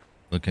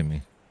 Look at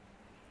me.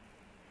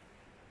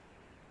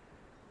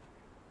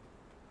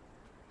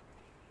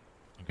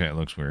 Okay, it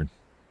looks weird.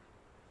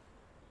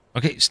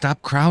 Okay,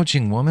 stop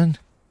crouching, woman.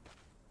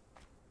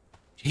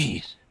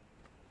 Jeez.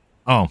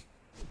 Oh.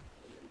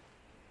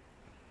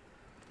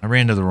 I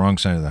ran to the wrong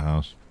side of the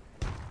house.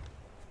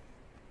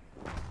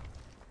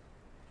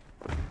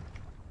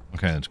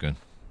 Okay, that's good.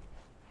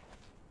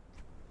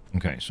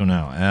 Okay, so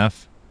now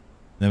F.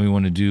 Then we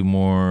want to do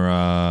more,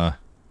 I'm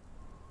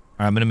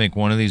going to make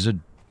one of these. No,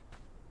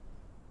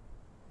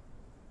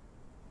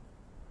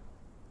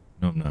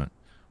 I'm not.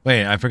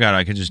 Wait, I forgot.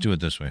 I could just do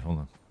it this way. Hold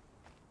on.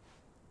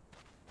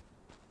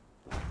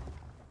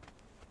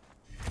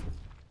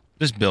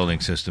 This building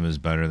system is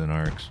better than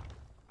Ark's.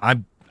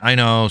 I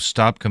know.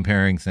 Stop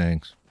comparing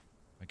things.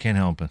 I can't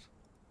help it.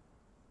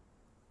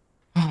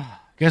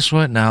 Guess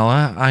what,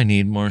 Nala? I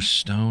need more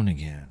stone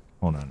again.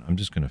 Hold on. I'm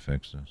just going to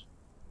fix this.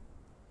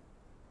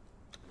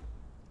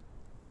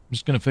 I'm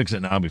just going to fix it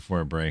now before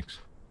it breaks.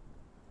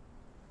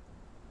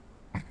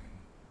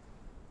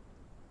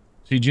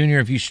 See, Junior,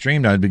 if you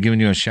streamed, I'd be giving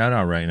you a shout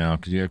out right now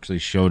because you actually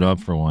showed up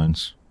for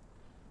once.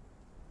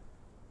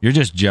 You're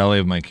just jelly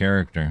of my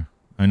character.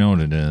 I know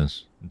what it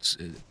is.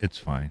 It's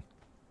fine.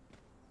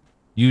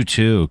 You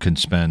too can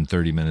spend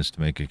 30 minutes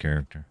to make a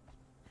character.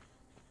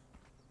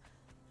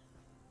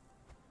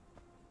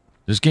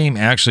 This game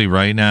actually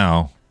right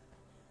now,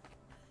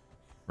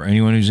 for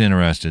anyone who's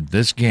interested,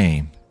 this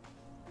game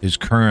is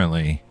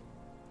currently,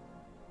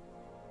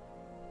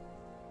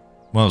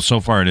 well, so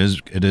far it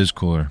is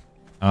cooler.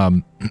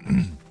 I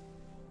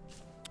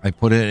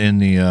put it in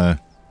the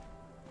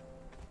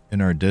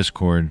in our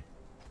Discord.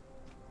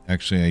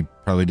 Actually, I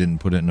probably didn't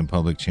put it in a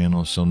public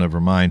channel, so never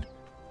mind.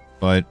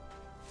 But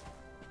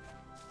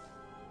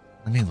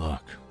let me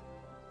look.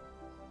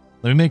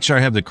 Let me make sure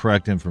I have the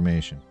correct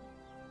information.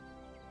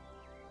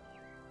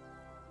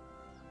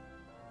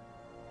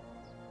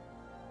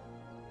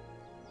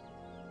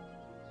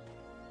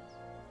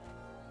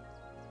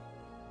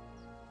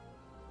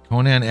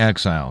 Conan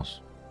Exiles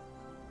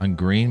on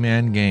Green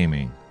Man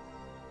Gaming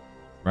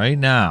right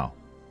now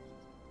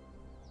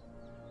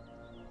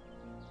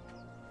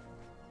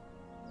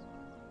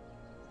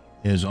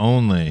is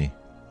only...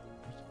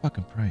 What's the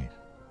fucking price?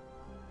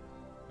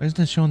 Why isn't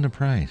it showing the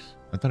price?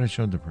 I thought I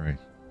showed the price.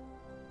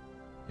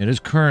 It is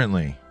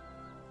currently...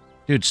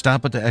 Dude,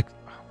 stop at the...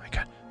 Oh my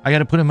god. I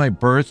gotta put in my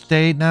birth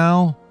date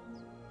now?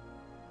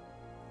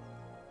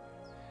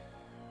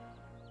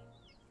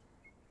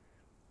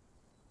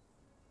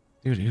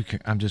 Dude, who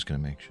cares? I'm just gonna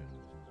make sure.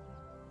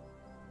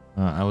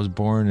 I was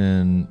born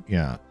in...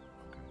 Yeah.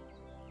 Okay.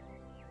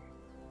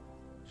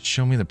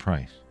 Show me the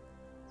price.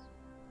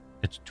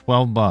 It's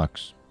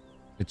 $12.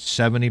 It's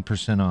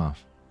 70%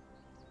 off.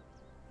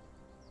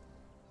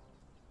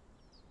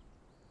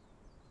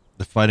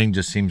 The fighting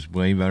just seems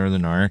way better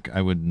than Ark.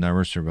 I would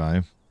never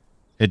survive.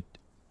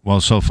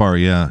 Well, so far,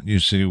 yeah. You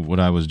see what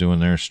I was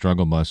doing there,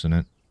 struggle busing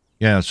it.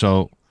 Yeah,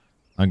 so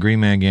on Green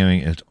Man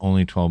Gaming, it's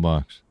only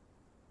 $12.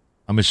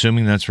 I'm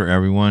assuming that's for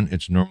everyone.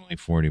 It's normally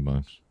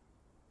 $40.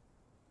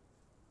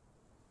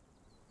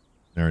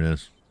 There it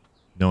is.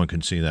 No one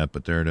can see that,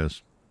 but there it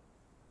is.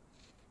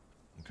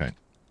 Okay.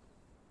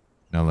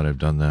 Now that I've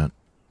done that.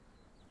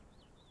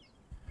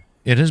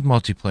 It is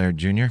multiplayer,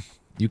 Junior.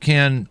 You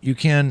can,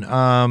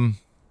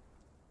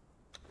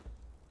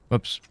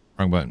 whoops,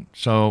 wrong button.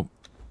 So,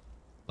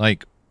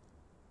 like,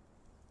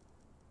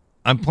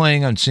 I'm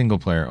playing on single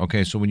player.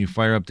 Okay, so when you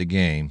fire up the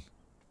game,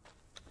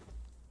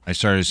 I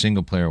started a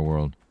single player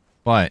world.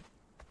 But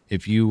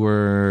if you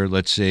were,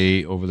 let's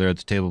say, over there at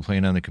the table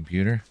playing on the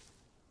computer,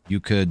 you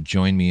could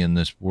join me in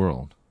this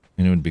world,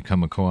 and it would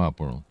become a co-op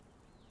world.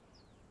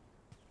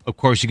 Of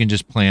course, you can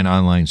just play on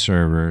online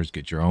servers,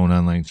 get your own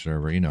online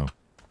server, you know.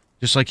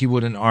 Just like you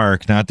would in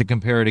Ark, not to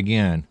compare it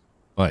again,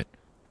 but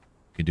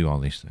you could do all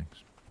these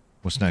things.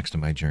 What's next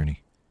in my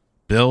journey?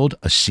 Build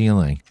a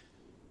ceiling.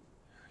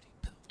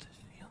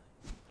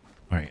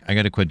 All right, I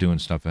got to quit doing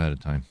stuff ahead of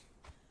time.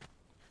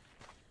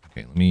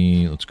 Okay,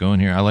 let's go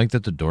in here. I like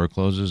that the door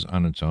closes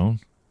on its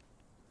own.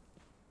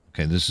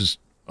 Okay, this is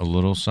a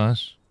little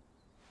sus.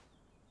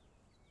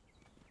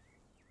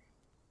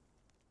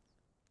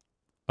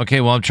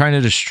 Okay, well, I'm trying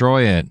to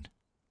destroy it.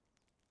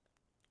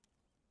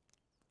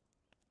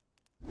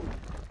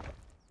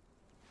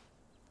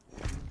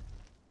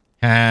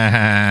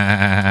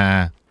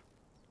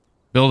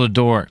 Build a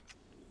door.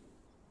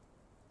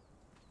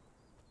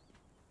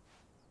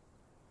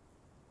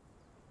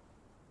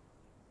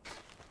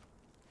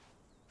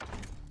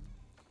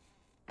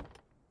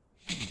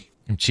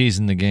 I'm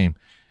cheesing the game.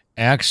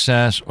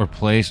 Access or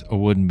place a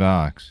wooden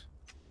box.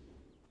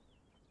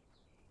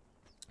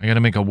 I gotta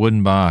make a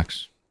wooden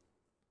box.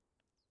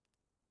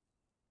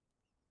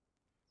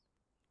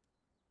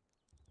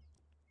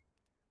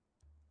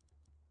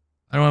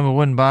 I don't have a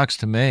wooden box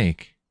to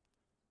make.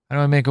 How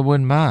do I make a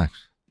wooden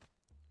box?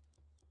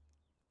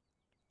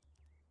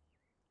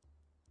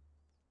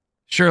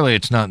 Surely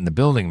it's not in the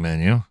building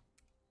menu.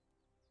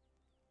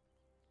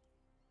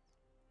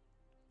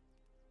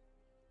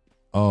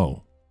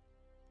 Oh.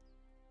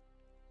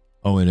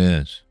 Oh, it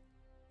is.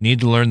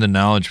 Need to learn the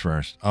knowledge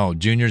first. Oh,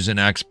 Junior's an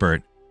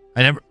expert.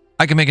 I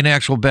can make an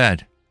actual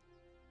bed.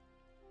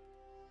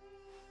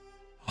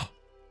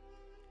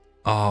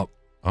 Oh,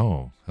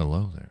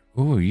 hello there.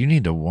 Ooh, you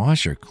need to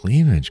wash your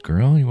cleavage,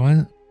 girl. You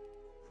want?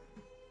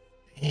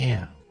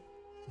 Damn.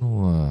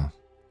 Ooh.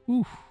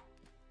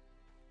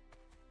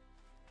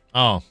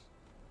 Oh,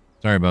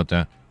 sorry about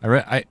that.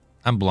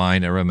 I'm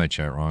blind. I read my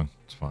chat wrong.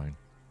 It's fine.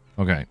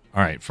 Okay.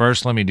 All right.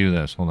 First, let me do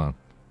this. Hold on.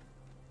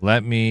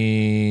 Let's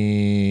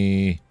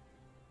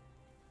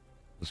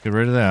get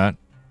rid of that.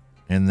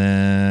 And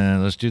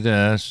then let's do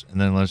this.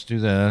 And then let's do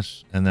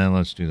this. And then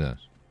let's do this.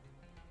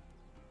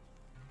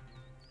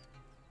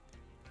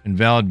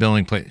 Invalid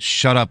billing plate.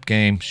 Shut up,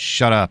 game.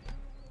 Shut up.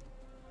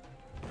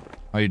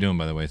 How you doing,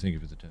 by the way? Thank you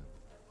for the tip.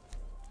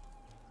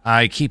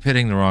 I keep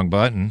hitting the wrong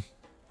button.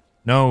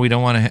 No, we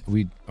don't want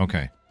to...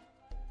 Okay.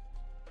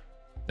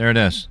 There it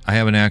is. I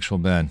have an actual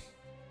bed.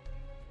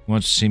 He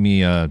wants to see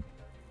me,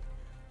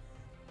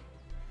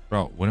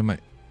 Bro, what am I...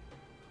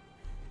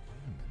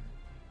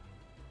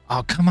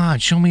 Oh, come on.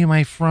 Show me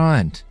my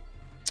front.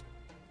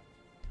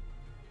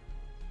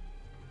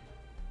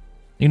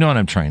 You know what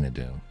I'm trying to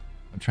do.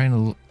 I'm trying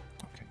to...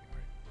 Okay.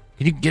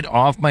 Can you get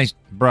off my...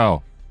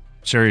 Bro.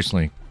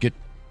 Seriously. Get...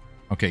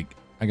 Okay.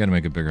 I gotta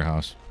make a bigger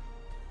house.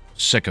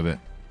 Sick of it.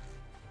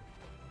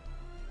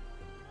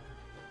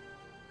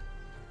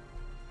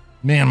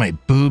 Man, my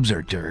boobs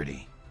are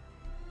dirty.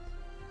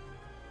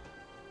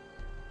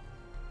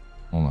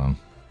 Hold on.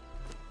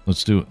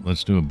 Let's do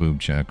a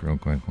boob check real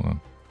quick. Hold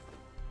on.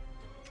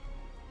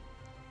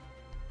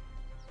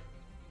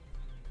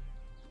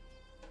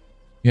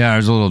 Yeah,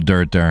 there's a little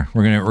dirt there.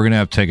 We're gonna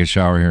have to take a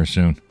shower here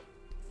soon.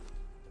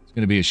 It's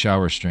gonna be a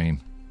shower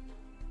stream.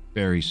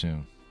 Very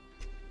soon.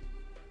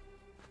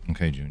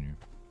 Okay, Junior.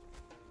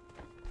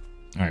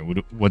 All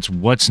right,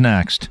 what's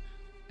next?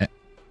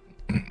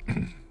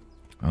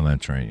 Oh,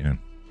 that's right, yeah.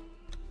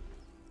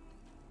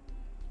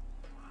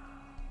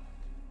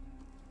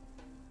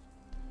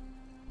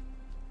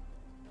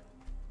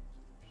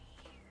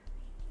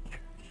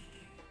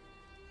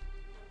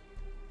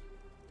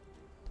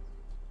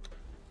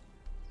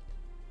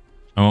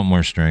 I want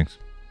more strength.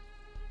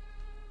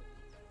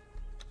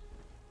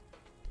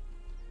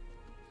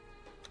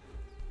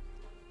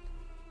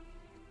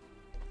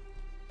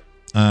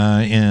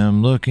 I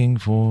am looking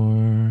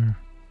for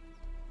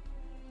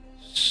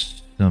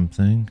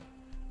something.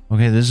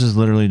 Okay, this is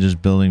literally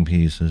just building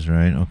pieces,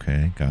 right?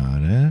 Okay,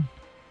 got it.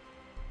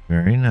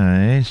 Very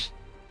nice.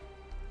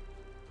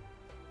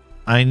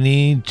 I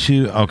need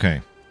to...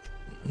 Okay.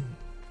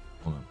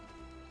 Hold on.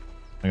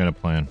 I got a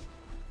plan.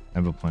 I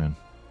have a plan.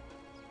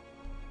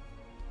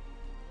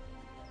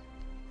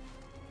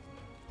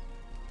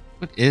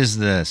 What is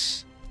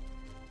this?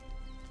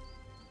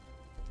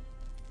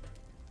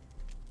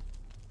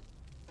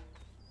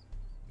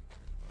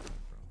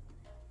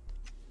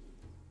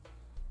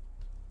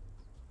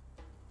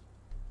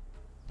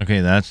 Okay,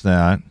 that's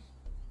that.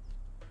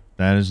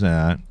 That is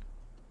that.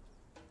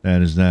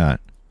 That is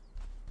that.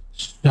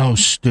 So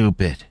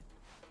stupid.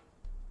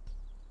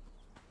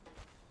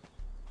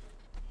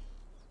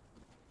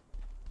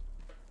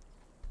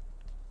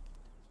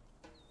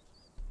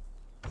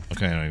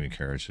 Okay, I don't even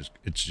care. It's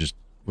just,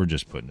 we're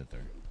just putting it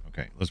there.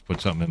 Okay, let's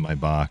put something in my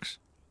box.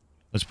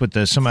 Let's put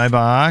this in my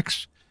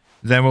box.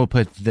 Then we'll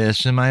put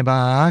this in my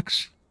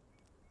box.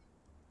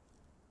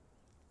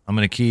 I'm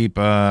gonna keep,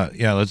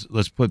 yeah,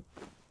 let's put,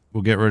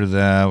 we'll get rid of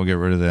that. We'll get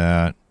rid of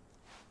that.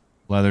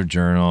 Leather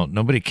journal.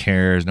 Nobody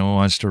cares. No one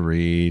wants to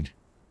read.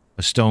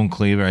 A stone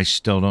cleaver. I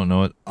still don't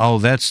know it. Oh,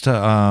 that's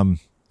to,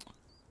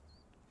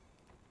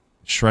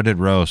 shredded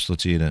roast.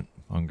 Let's eat it.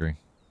 I'm hungry.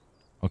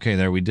 Okay,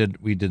 there, we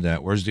did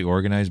that. Where's the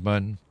organize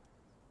button?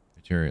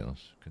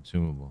 Materials.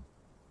 Consumable.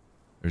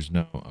 There's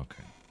no,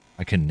 okay.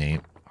 I can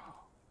name.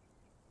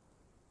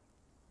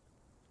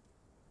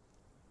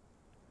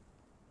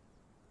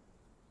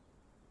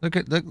 Look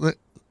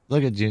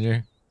at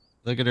Junior.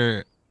 Look at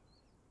her.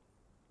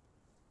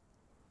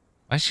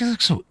 Why does she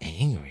look so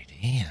angry?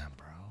 Damn,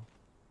 bro.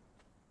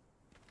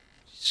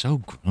 She's so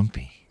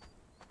grumpy.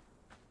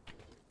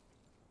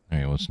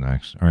 Alright, what's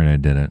next? Alright, I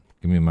did it.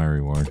 Give me my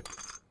reward.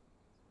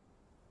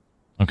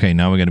 Okay,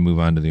 now we gotta move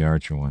on to the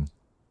archer one.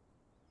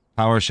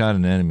 Power shot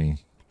an enemy.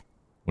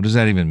 What does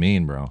that even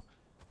mean, bro?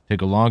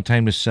 Take a long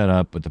time to set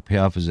up, but the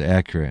payoff is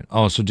accurate.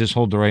 Oh, so just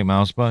hold the right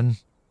mouse button?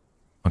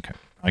 Okay,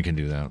 I can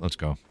do that. Let's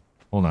go.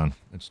 Hold on.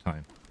 It's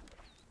time.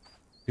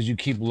 Because you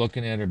keep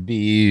looking at her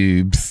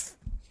boobs.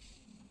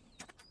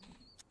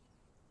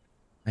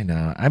 I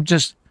know. I'm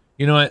just...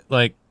 You know what?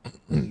 Like...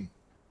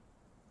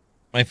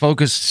 my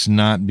focus is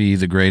not be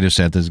the greatest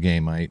at this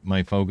game.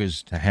 My focus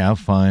is to have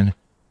fun.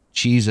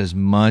 Cheese as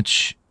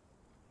many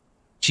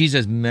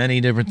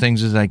different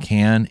things as I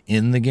can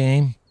in the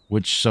game.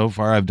 Which so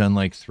far I've done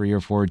like 3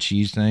 or 4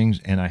 cheese things.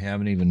 And I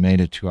haven't even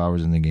made it 2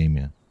 hours in the game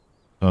yet.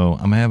 So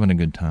I'm having a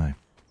good time.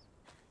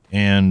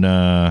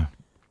 And...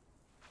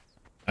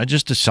 I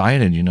just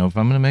decided, you know, if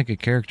I'm going to make a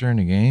character in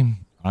a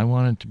game, I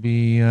want it to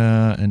be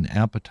an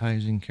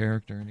appetizing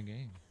character in a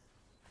game.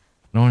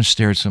 I don't want to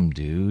stare at some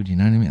dude, you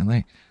know what I mean?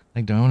 Like,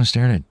 do I want to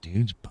stare at a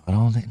dude's butt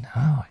all day? No,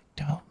 I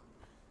don't.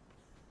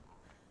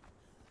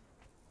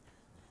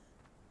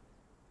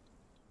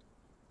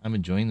 I'm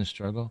enjoying the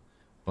struggle,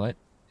 but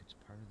it's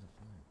part of the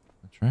fun.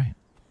 That's right.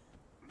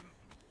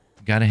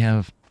 You got to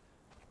have...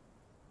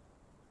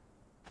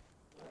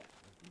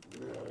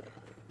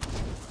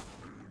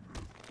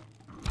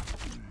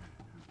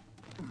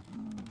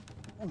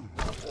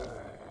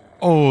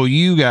 Oh,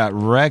 you got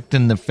wrecked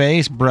in the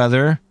face,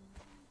 brother.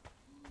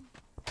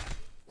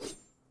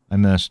 I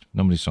missed.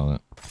 Nobody saw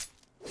that.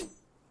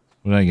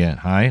 What did I get?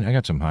 Hide? I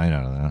got some hide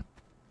out of that.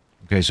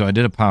 Okay, so I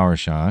did a power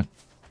shot.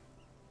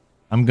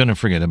 I'm gonna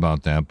forget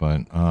about that,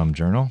 but,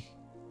 journal?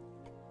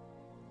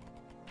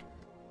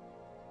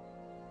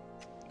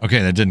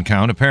 Okay, that didn't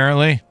count,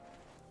 apparently.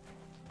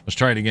 Let's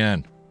try it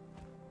again.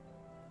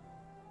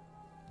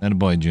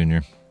 Attaboy,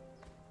 Junior.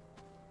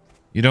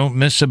 You don't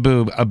miss a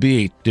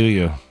beat, do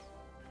you?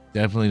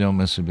 Definitely don't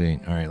miss a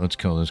beat. Alright, let's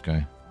kill this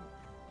guy.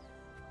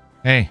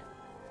 Hey.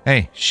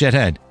 Hey,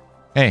 shithead.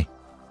 Hey.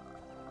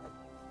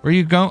 Where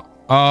you going?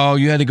 Oh,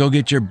 you had to go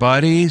get your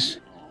buddies?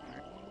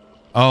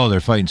 Oh, they're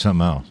fighting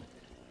something else.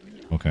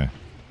 Okay.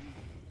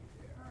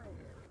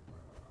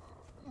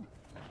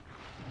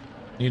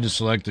 You need to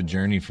select the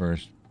journey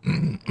first.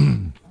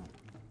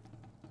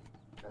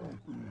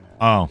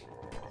 Oh.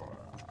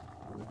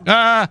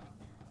 Ah!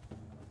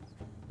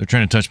 They're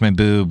trying to touch my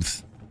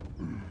boobs.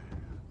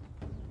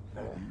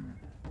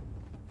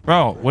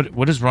 Bro,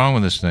 what is wrong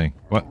with this thing?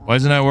 Why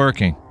isn't that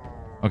working?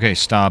 Okay,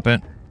 stop it.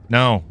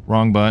 No,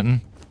 wrong button.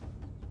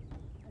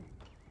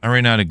 I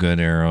ran out of good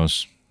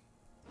arrows.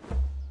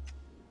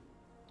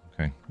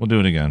 Okay, we'll do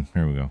it again.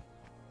 Here we go.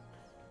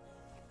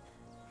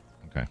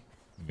 Okay,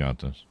 we got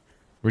this.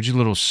 Where'd you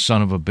little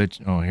son of a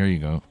bitch? Oh, here you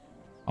go.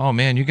 Oh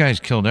man, you guys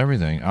killed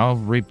everything. I'll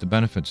reap the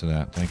benefits of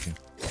that. Thank you.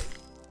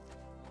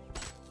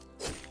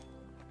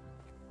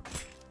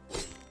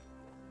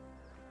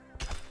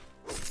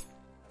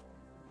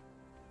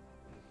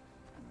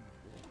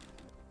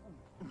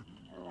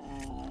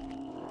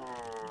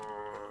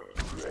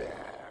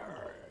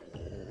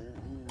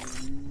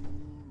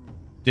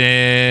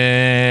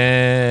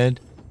 Dead.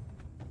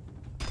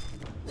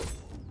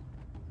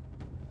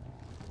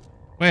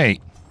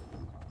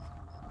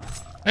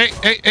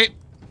 Hey, hey!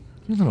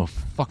 You little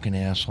fucking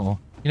asshole.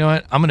 You know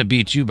what? I'm gonna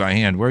beat you by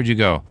hand. Where'd you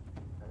go?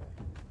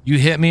 You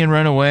hit me and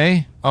run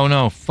away? Oh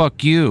no,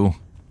 fuck you.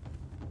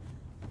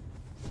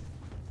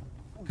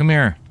 Come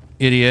here,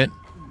 idiot.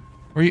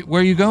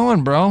 Where you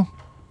going, bro?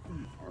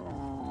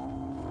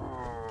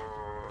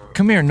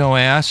 Come here, no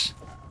ass.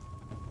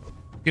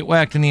 Get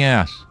whacked in the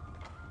ass.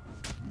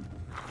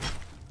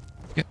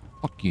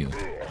 Fuck you.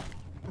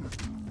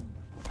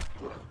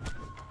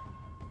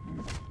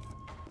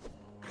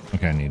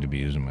 Okay, I need to be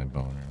using my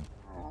bow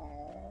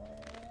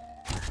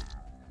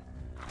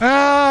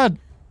now.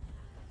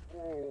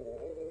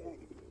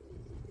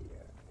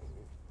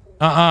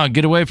 Ah!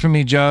 Get away from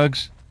me,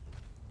 Jugs.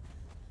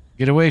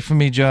 Get away from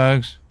me,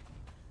 Jugs.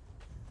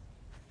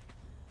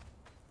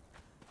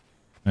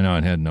 I know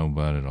it had no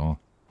butt at all.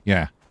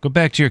 Yeah, go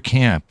back to your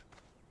camp.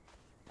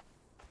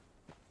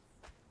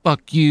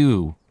 Fuck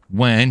you,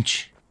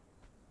 wench.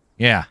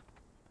 Yeah.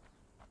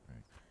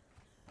 Right.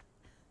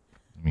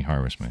 Let me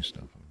harvest my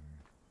stuff over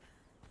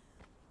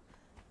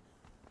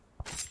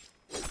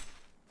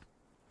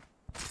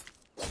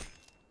here.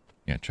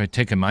 Yeah, try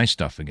taking my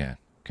stuff again,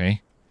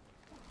 okay?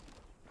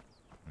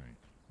 Alright,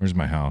 where's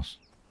my house?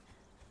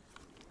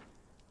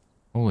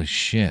 Holy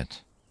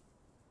shit.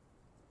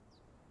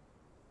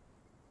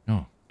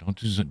 No, don't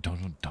do it,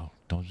 don't do it.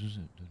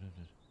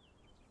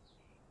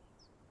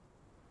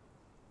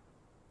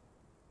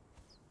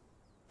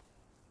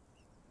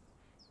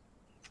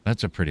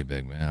 That's a pretty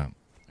big map.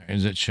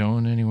 Is it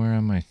showing anywhere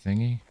on my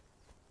thingy?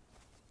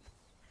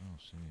 I don't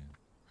see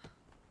it.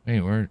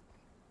 Wait, where?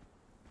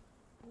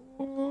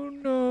 Oh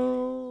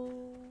no.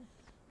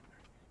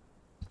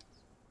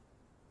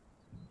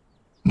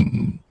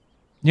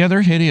 Yeah,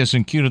 they're hideous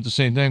and cute at the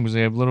same time because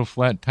they have little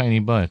flat tiny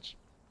butts.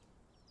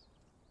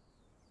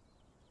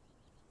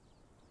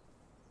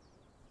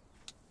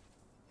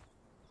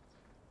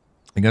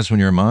 I guess when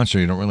you're a monster,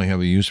 you don't really have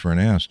a use for an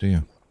ass, do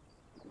you?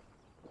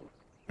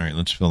 Alright,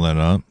 let's fill that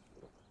up.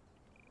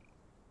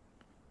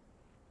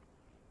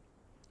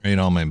 I ate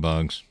all my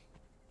bugs.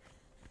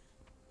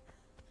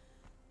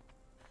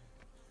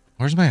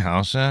 Where's my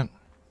house at?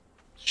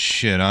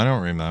 Shit, I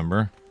don't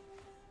remember.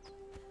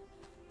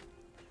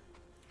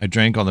 I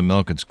drank all the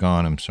milk, it's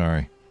gone, I'm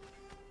sorry.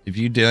 If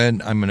you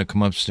did, I'm gonna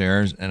come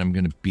upstairs and I'm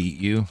gonna beat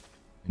you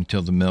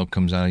until the milk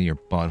comes out of your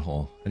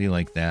butthole. How do you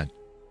like that,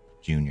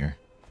 Junior?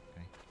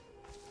 Okay.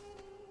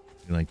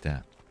 You like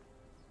that?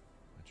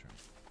 That's right.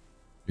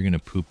 You're gonna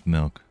poop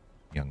milk,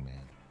 young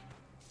man.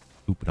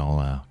 Poop it all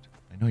out.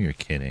 I know you're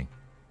kidding.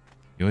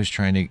 You're always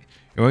trying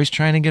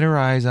to get a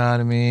rise out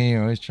of me.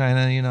 You're always trying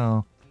to, you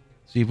know,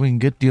 see if we can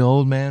get the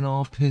old man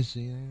all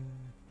pissy.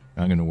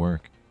 Not gonna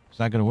work. It's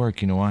not gonna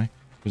work, you know why?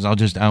 Because I'll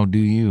just outdo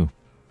you.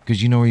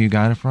 Because you know where you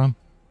got it from?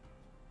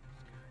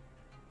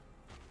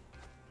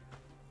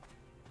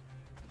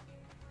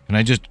 Can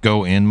I just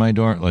go in my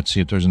door? Let's see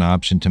if there's an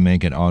option to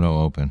make it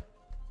auto-open.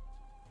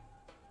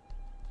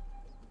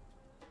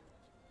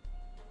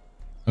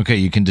 Okay,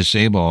 you can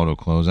disable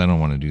auto-close. I don't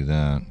want to do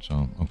that.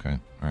 So, okay.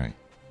 Alright.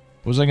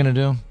 What was I going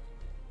to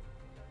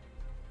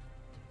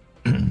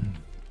do?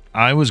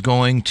 I was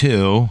going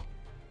to...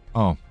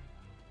 Oh.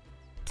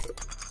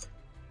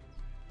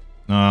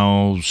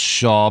 Now,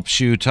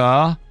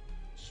 sharpshooter.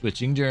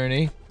 Switching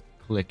journey.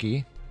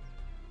 Clicky.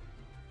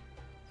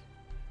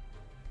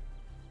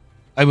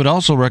 I would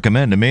also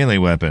recommend a melee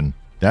weapon.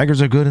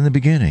 Daggers are good in the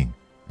beginning,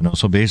 and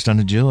also based on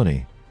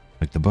agility,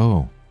 like the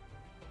bow.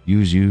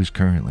 Use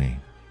currently.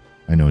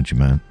 I know what you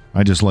meant.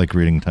 I just like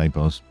reading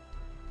typos.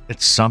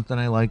 It's something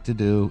I like to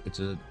do. It's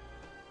an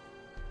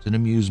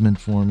amusement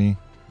for me.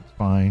 It's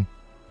fine.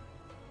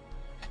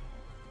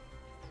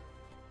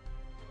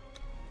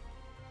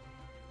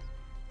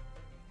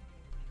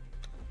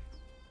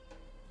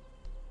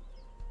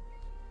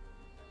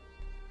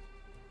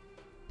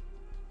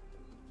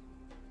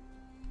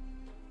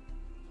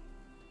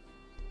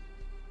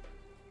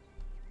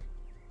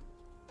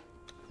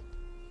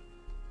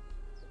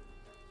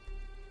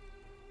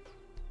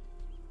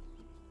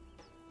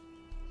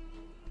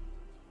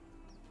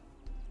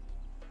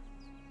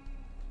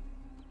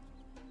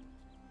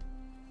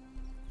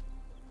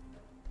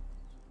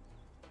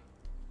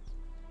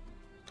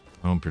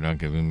 I hope you're not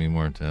giving me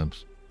more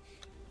tips.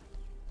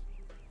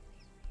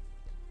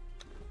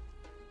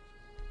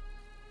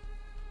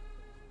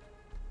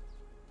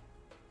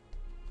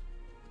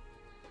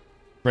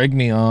 Break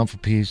me off a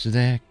piece of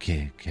that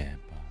Kit Kat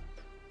bar.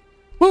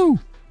 Woo!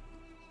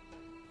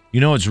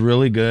 You know what's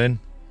really good?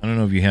 I don't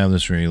know if you have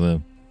this where you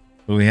live,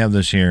 but we have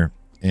this here,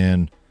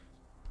 and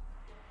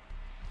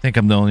I think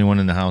I'm the only one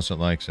in the house that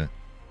likes it.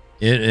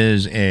 It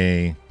is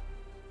a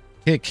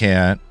Kit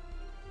Kat,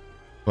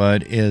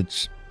 but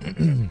it's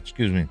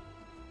excuse me.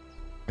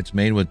 It's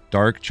made with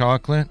dark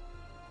chocolate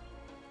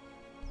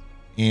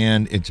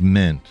and it's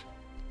mint.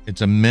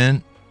 It's a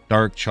mint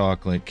dark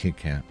chocolate Kit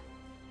Kat.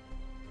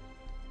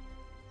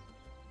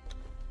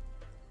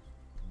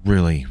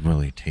 Really,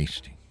 really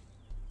tasty.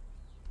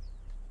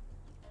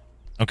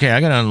 Okay, I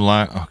gotta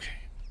unlock.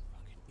 Okay.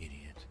 Fucking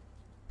idiot.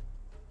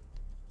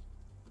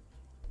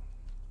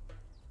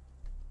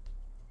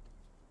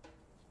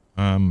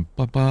 Ba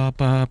ba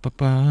ba ba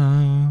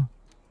ba.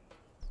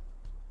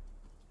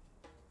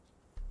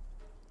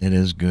 It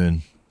is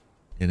good.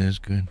 It is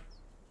good.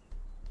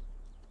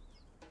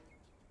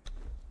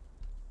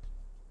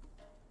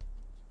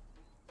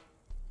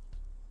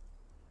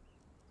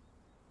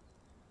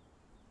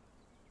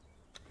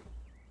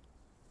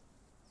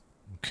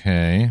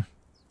 Okay.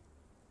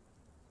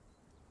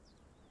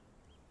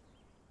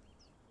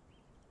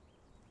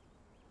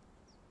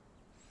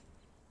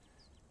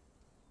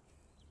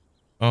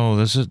 Oh,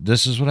 this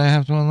is what I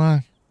have to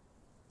unlock.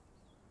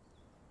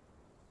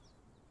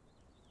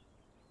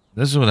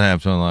 This is what I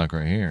have to unlock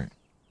right here.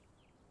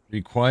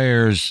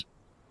 Requires.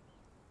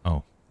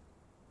 Oh.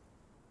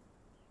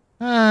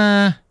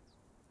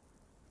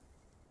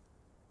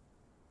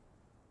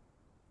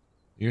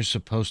 You're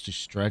supposed to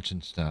stretch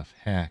and stuff.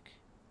 Heck.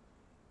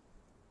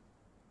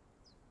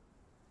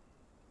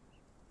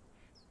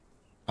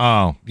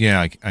 Oh,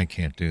 yeah, I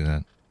can't do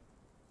that.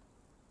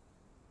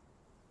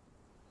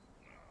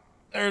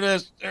 There it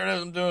is. There it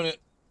is. I'm doing it.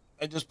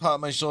 I just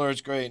popped my shoulder. It's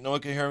great. No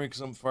one can hear me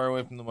because I'm far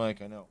away from the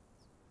mic. I know.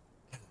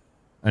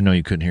 I know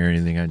you couldn't hear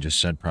anything I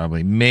just said,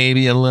 probably.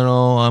 Maybe a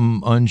little.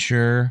 I'm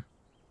unsure.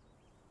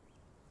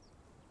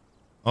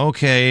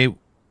 Okay.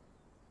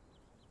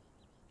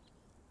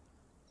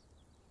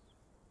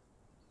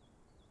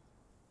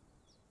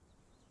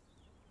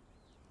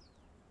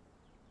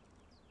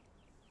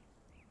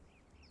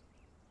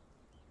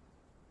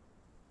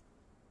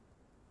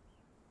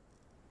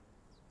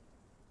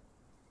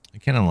 I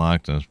can't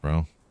unlock this,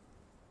 bro.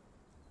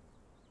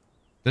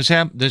 This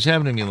happened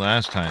to me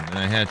last time, and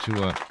I had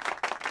to.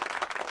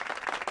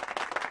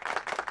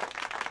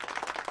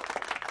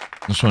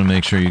 Just want to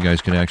make sure you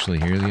guys could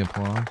actually hear the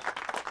applause.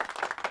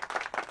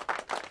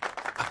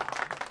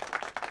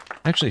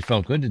 Actually,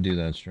 felt good to do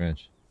that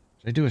stretch.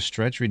 Did I do a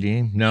stretch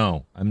redeem?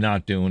 No, I'm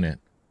not doing it.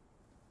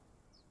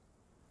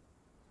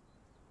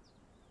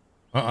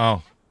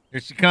 Uh-oh. Here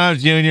she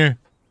comes, Junior.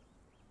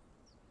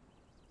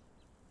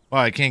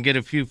 Why, I can't get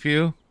a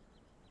few?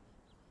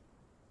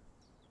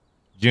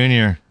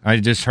 Junior, I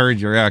just heard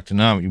you're acting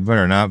up. You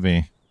better not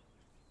be.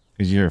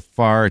 Because you're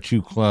far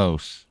too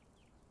close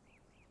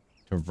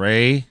to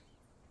Ray and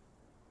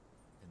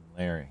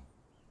Larry.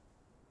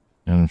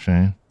 You know what I'm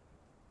saying?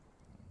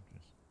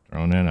 Just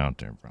throwing that out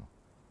there, bro.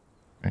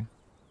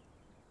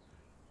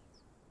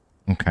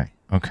 Okay.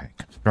 Okay.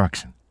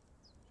 Construction.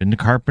 Didn't the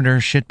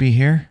carpenter shit be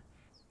here?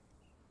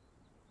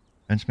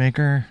 Fence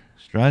maker?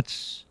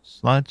 Struts?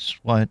 Sluts?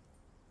 What?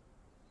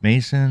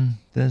 Mason?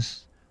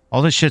 This?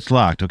 All this shit's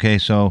locked, okay?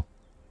 So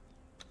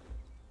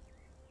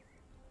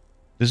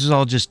this is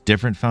all just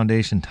different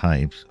foundation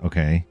types,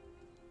 okay?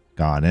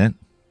 Got it.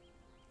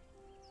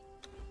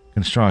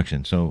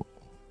 Construction. So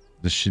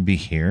this should be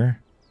here.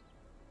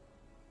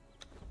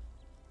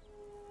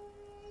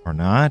 Or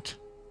not?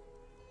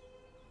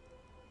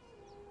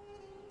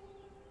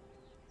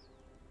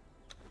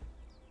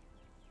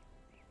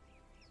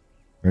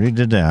 Already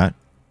did that.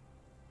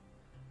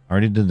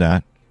 Already did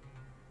that.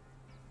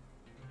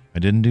 I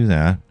didn't do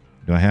that.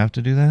 Do I have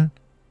to do that?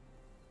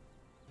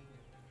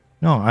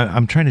 No,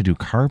 I'm trying to do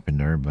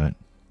carpenter, but...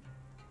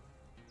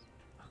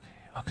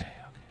 Okay.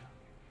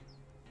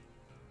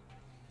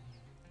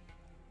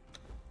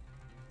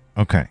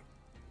 Okay.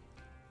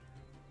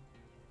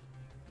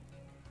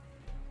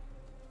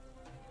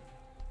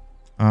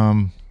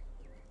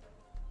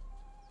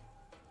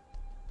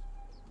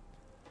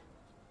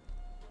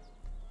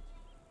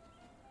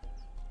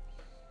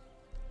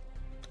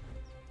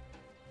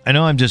 I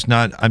know I'm just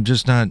not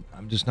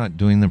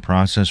doing the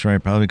process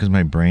right, probably because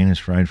my brain is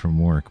fried from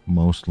work,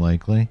 most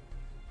likely.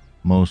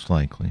 Most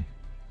likely,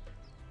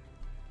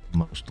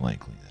 that's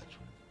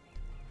what.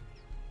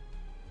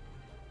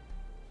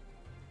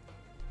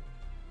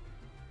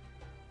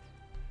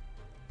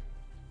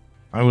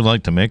 I would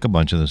like to make a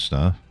bunch of this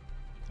stuff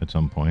at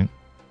some point.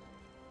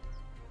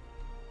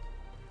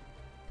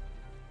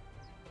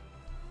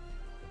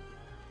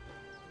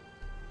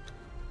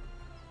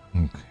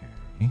 Okay.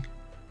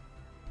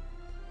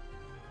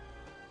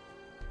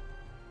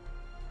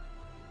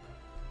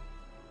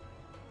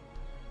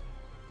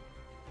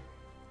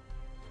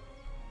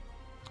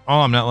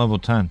 Oh, I'm not level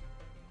 10.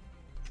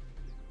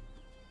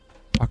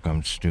 Fuck,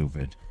 I'm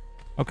stupid.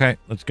 Okay,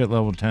 let's get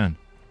level 10.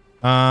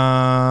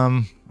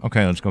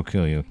 Okay, let's go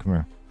kill you. Come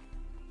here.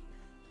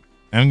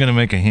 I'm gonna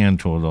make a hand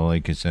tool, though,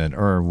 like you said.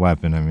 Or a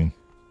weapon, I mean.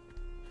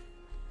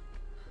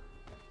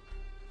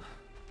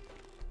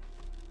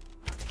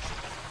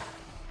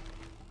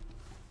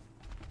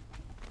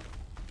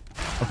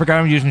 I forgot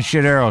I'm using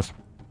shit arrows.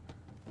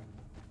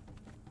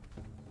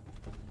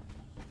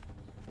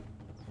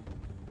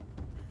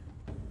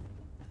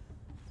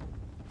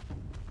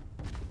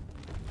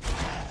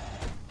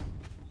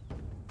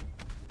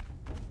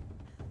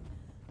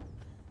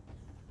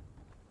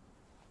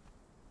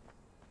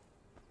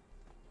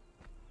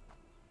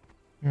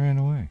 He ran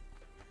away.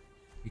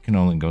 He can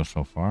only go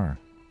so far.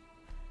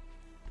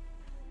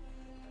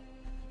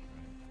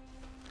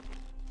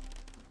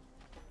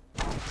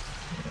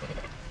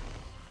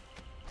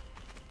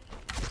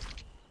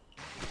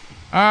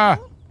 Ah!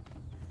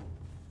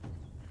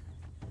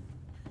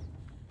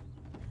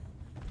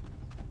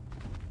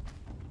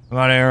 I'm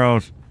out of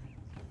arrows.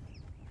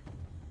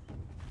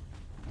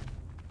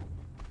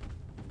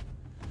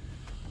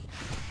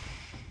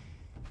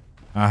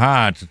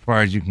 Aha, it's as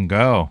far as you can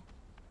go.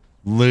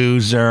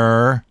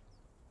 Loser.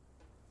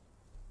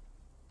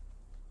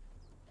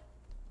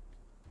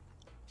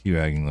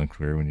 Teabagging looks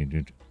weird when you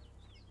do.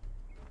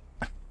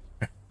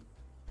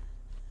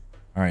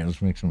 Alright,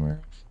 let's make some arrows.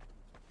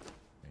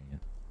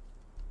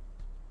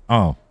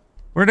 Oh.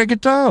 Where'd I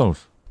get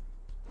those?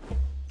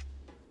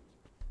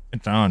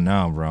 It's on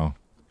now, bro.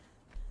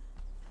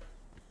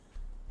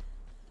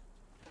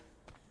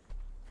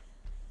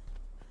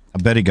 I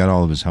bet he got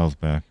all of his health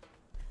back.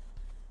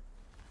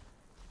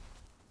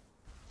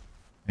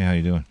 Hey, how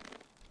you doing?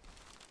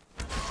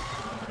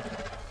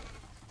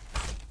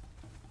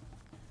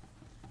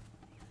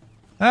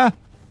 Ah!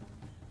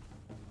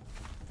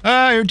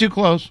 Ah, you're too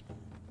close.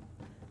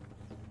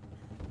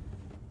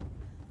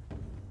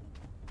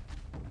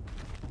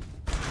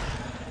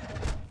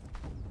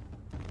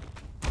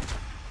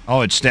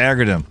 Oh, it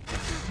staggered him.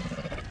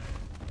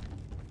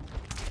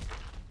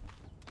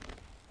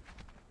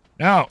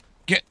 No,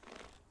 get...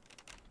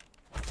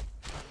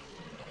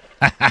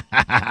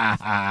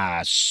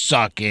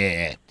 Suck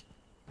it.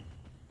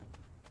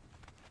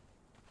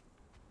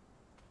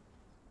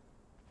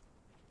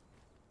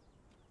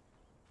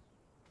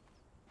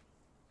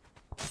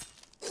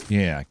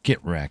 Yeah,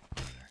 get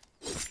wrecked.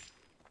 Give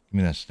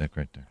me that stick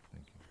right there.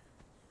 Thank you.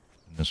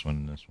 And this one,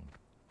 and this one.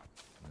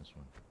 And this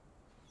one.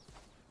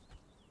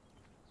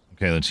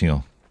 Okay, let's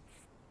heal.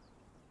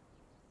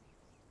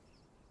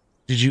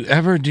 Did you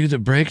ever do the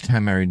break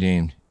time I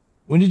redeemed?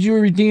 When did you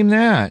redeem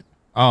that?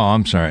 Oh,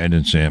 I'm sorry. I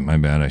didn't say it. My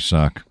bad. I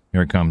suck.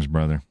 Here it comes,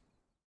 brother.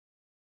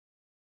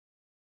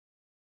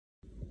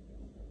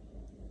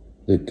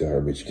 The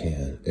garbage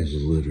can is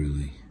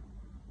literally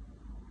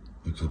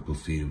a couple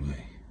feet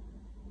away.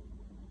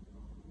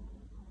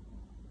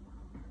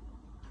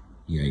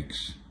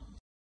 Yikes.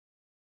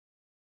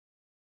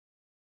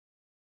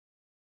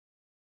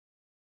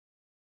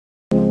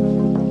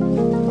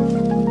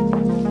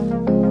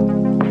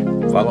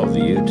 Follow the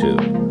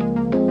YouTube.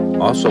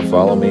 Also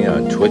follow me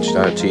on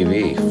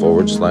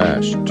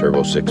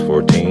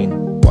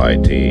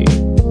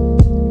twitch.tv/Turbo614YT.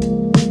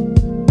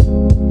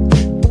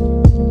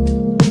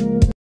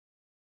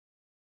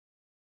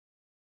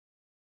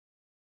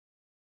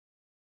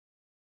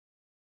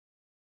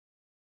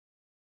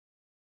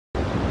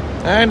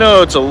 I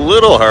know it's a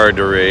little hard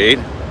to read,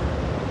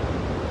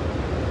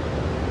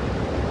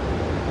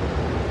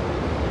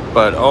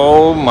 but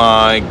oh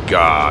my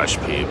gosh,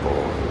 people.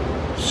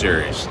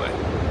 Seriously.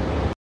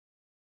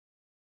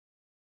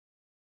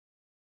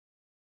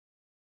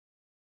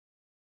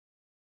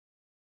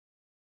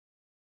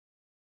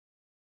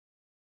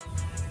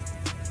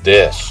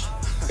 This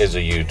is a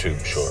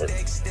YouTube short.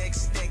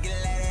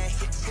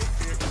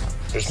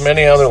 There's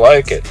many other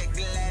like it,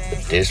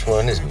 but this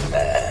one is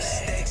mine.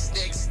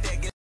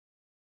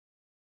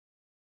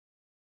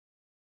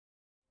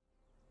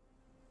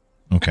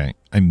 Okay,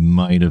 I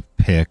might have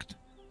picked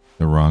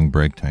the wrong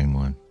break time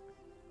one.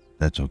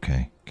 That's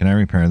okay. Can I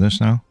repair this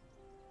now?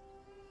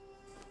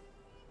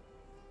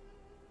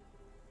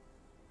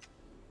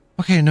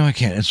 Okay, no I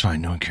can't. It's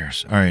fine. No one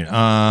cares. Alright,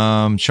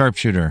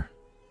 sharpshooter.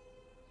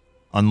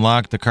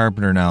 Unlock the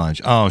carpenter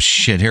knowledge. Oh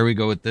shit, here we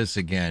go with this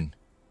again.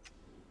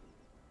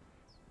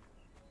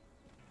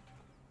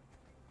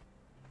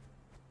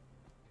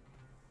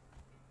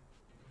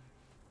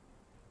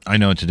 I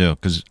know what to do,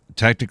 because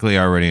technically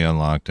I already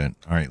unlocked it.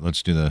 Alright,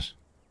 let's do this.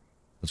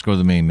 Let's go to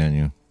the main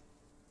menu.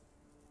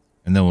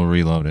 And then we'll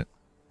reload it.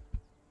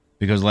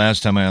 Because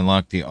last time I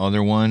unlocked the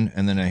other one,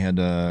 and then I had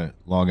to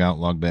log out,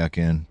 log back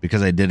in.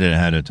 Because I did it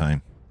ahead of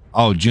time.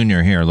 Oh,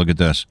 Junior, here, look at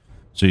this.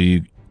 So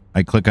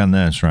I click on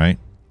this, right?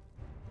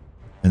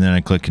 And then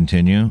I click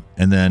continue.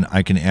 And then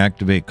I can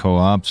activate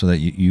co-op so that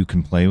you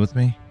can play with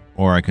me.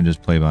 Or I can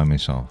just play by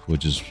myself,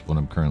 which is what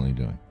I'm currently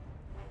doing.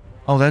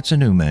 Oh, that's a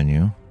new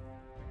menu.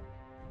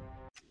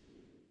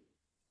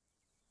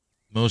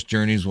 Most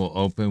journeys will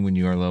open when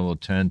you are level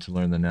 10 to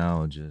learn the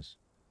knowledges.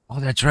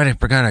 Oh, that's right. I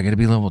forgot. I got to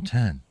be level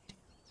 10.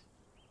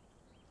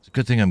 It's a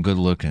good thing I'm good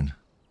looking.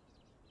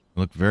 I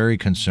look very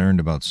concerned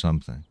about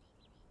something.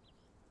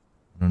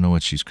 I don't know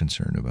what she's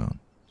concerned about.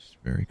 She's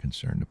very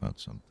concerned about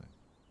something.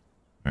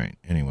 All right.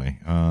 Anyway.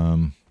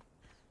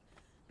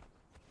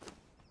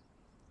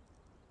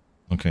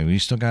 Okay. We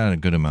still got a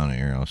good amount of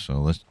arrows.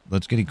 So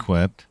let's get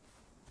equipped.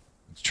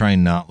 Let's try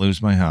and not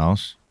lose my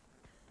house.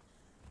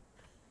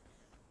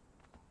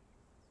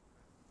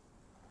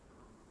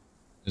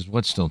 Is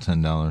what's still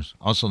 $10.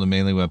 Also, the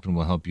melee weapon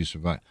will help you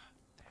survive.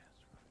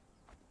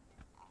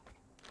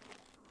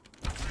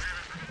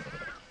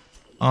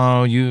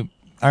 Oh, I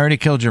already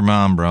killed your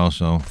mom, bro,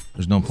 so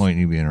there's no point in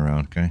you being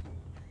around, okay?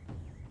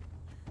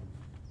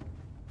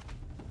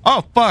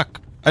 Oh, fuck!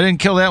 I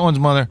didn't kill that one's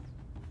mother.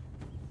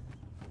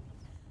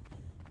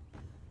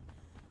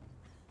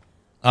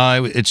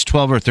 It's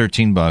 12 or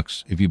 13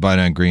 bucks if you buy it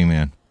on Green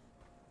Man.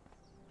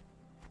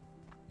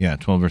 Yeah,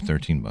 12 or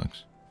 13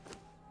 bucks.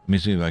 Let me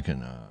see if I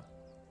can,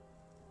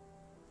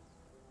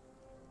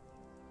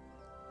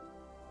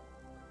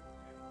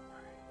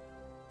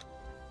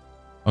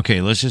 Okay,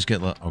 let's just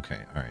get... Okay, all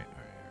right.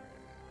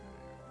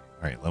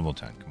 All right, level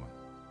 10, come on.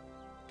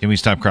 Can we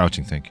stop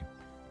crouching? Thank you.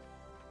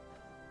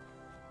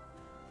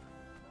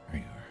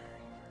 There you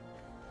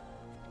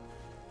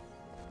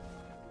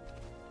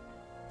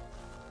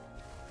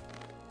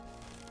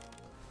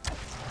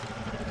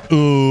are.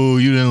 Ooh,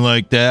 you didn't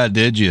like that,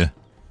 did you?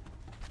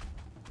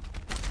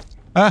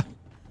 Ah!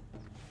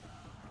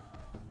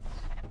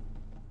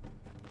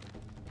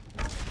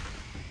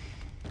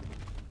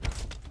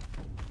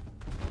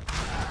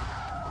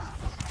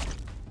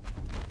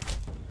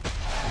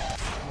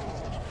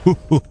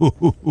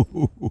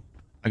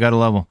 I got a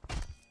level.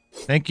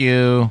 Thank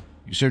you.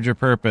 You served your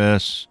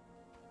purpose.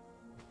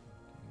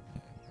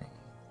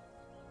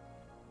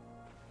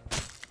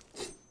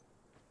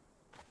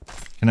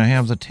 Can I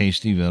have the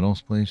tasty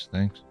vittles, please?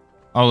 Thanks.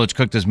 Oh, let's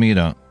cook this meat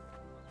up.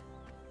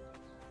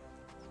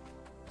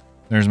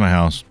 There's my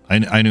house.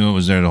 I knew it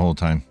was there the whole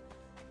time.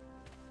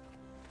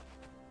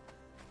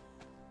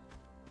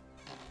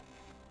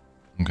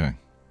 Okay.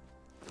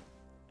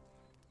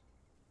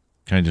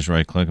 Can I just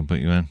right click and put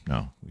you in?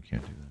 No, we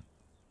can't do that.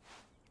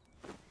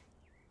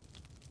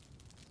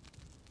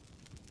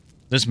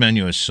 This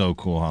menu is so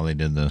cool how they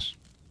did this.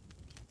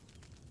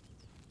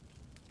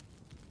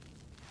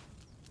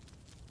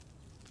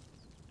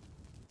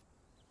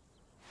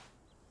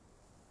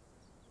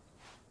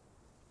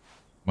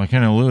 Why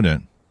can't I loot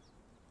it?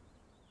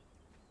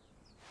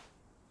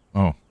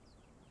 Oh,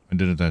 I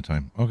did it that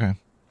time. Okay.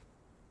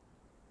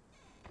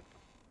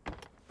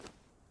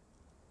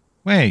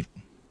 Wait.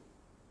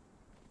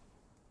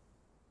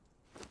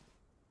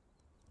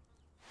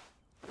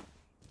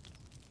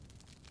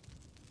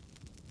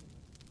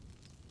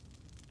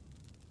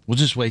 We'll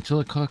just wait till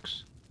it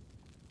cooks.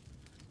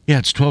 Yeah,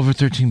 it's 12 or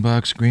 13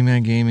 bucks. Green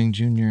Man Gaming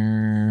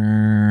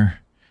Jr.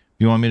 If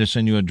you want me to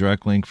send you a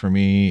direct link for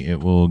me,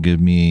 it will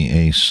give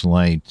me a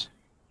slight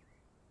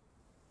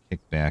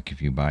kickback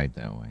if you buy it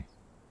that way.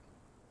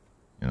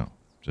 You know,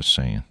 just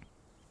saying.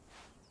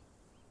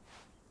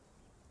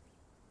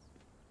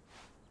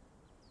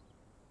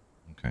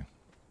 Okay.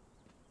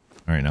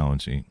 All right, now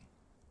let's eat.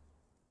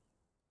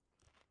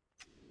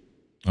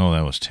 Oh,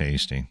 that was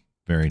tasty.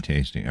 Very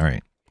tasty. All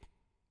right.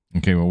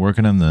 Okay, we're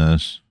working on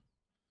this.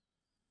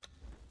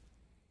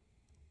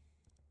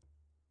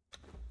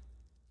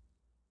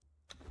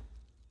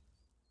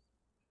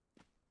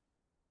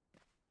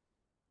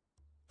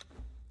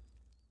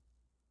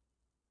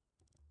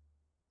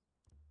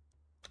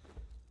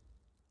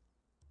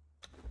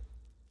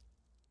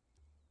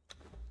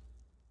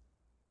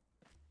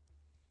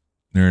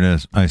 There it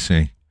is. I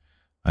see.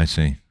 I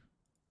see.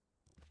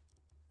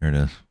 There it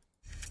is.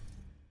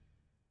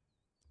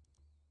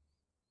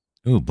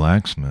 Ooh,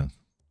 blacksmith.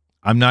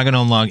 I'm not going to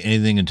unlock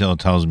anything until it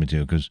tells me to,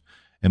 because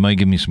it might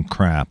give me some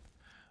crap.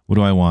 What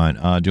do I want?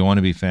 Do I want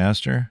to be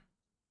faster?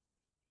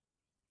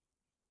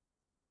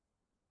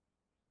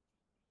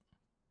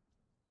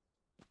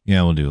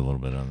 Yeah, we'll do a little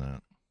bit on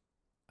that.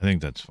 I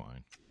think that's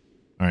fine.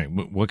 All right,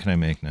 what can I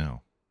make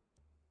now?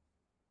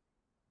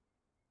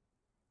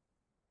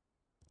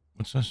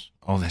 What's this?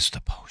 Oh, that's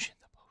the potion.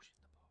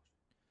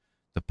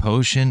 The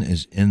potion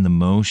is in the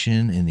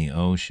motion in the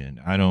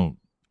ocean. I don't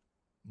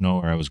know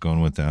where I was going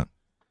with that.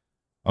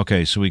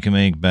 Okay, so we can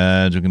make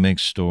beds. We can make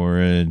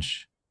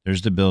storage.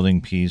 There's the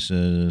building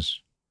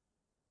pieces.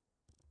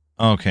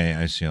 Okay,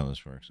 I see how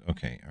this works.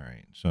 Okay, all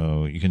right.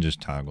 So you can just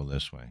toggle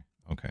this way.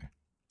 Okay.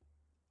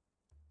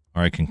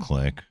 Or I can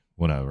click.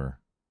 Whatever.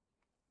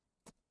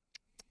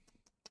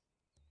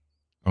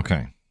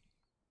 Okay.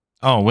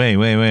 Oh,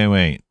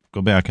 wait.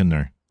 Go back in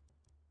there.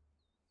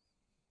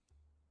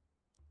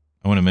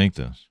 I want to make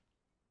this.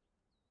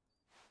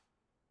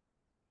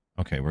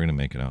 Okay, we're going to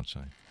make it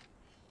outside.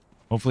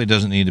 Hopefully it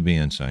doesn't need to be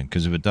inside,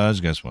 because if it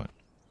does, guess what?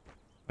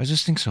 Why is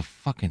this thing so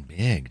fucking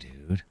big,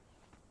 dude?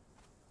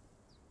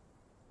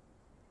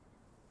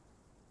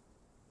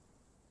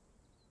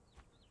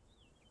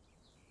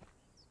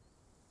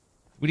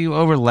 What are you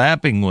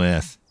overlapping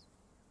with?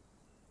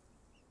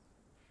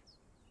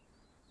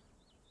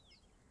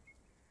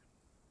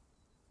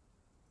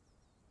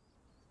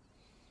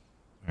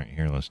 All right,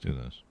 here, let's do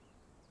this.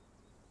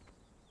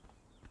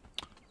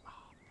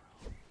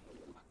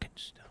 Fucking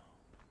stone.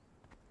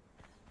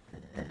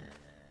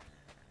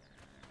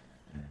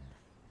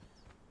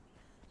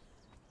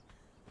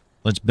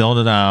 Let's build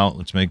it out.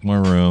 Let's make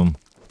more room.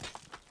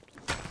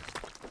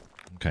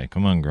 Okay,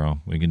 come on, girl.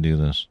 We can do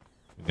this.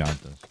 We got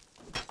this.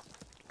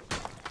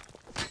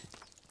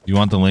 You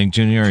want the link,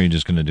 Junior, or are you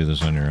just going to do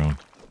this on your own?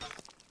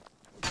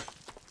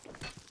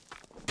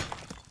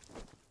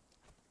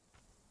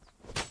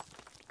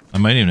 I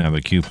might even have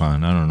a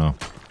coupon. I don't know.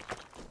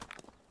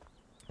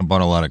 I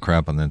bought a lot of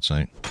crap on that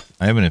site.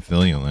 I have an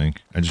affiliate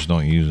link. I just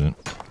don't use it.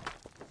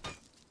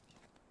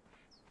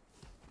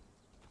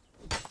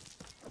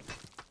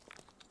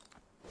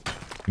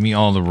 Give me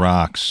all the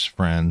rocks,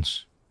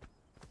 friends.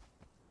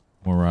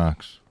 More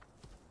rocks.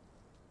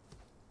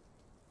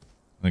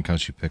 I like how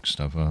she picks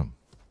stuff up.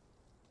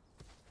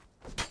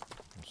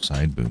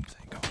 Side boob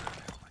thing going on.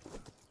 I don't like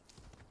that.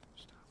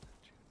 Stop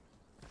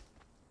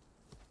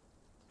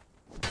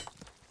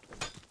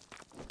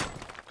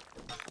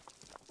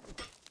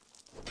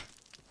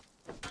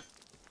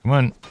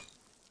Come on.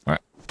 All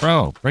right.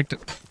 Bro, break the...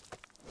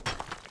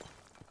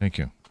 Thank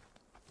you.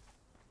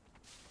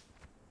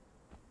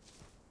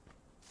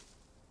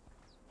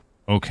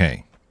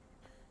 Okay.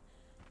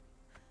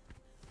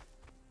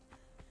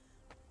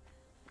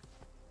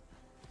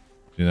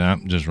 See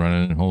that? Just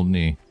running and holding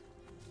E.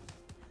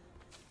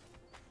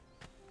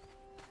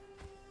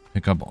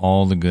 Pick up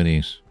all the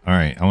goodies. All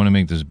right, I want to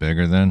make this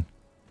bigger then.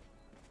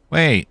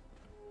 Wait.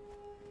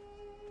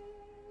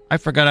 I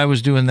forgot I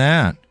was doing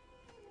that.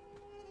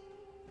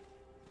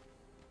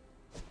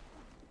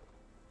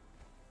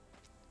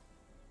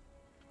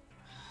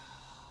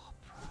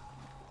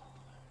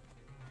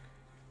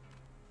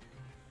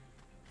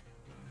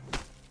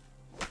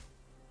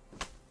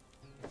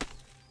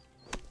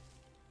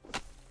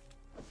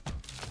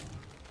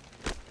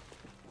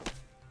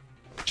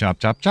 Chop,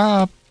 chop,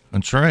 chop.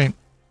 That's right.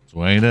 That's the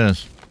way it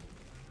is.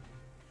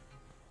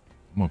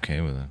 I'm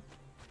okay with it.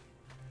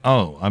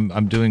 Oh,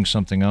 I'm doing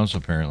something else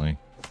apparently.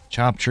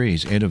 Chop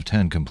trees, 8 of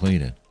 10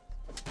 completed.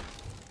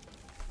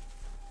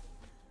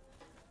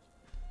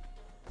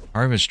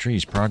 Harvest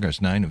trees, progress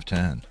 9 of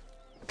 10.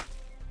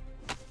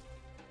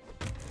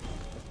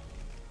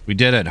 We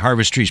did it.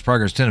 Harvest trees,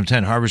 progress 10 of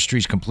 10. Harvest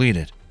trees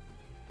completed.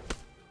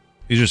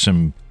 These are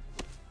some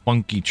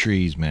funky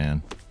trees,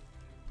 man.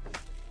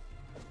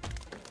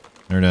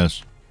 There it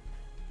is.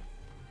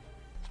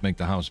 Let's make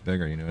the house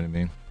bigger, you know what I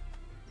mean?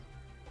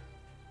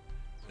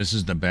 This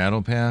is the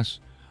battle pass?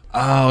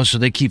 Oh, so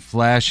they keep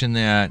flashing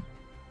that.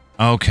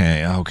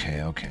 Okay.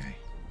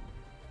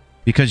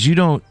 Because you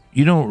don't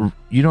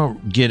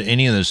get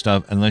any of this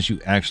stuff unless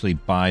you actually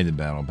buy the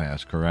battle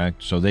pass,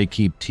 correct? So they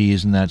keep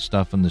teasing that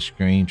stuff on the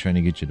screen trying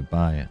to get you to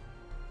buy it.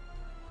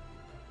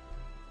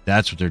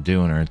 That's what they're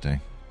doing, aren't they?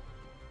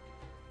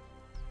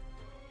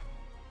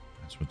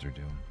 That's what they're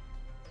doing.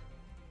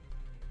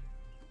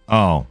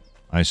 Oh,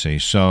 I see.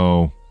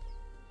 So,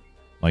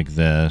 like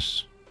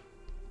this.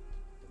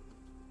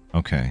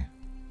 Okay.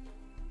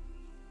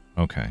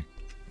 Okay.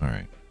 All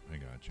right. I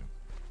got you.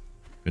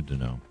 Good to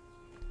know.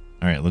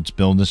 All right, let's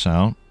build this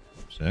out.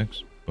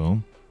 6.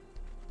 Boom.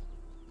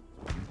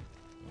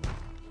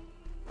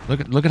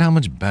 Look at how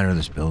much better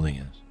this building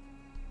is.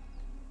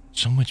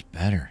 So much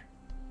better.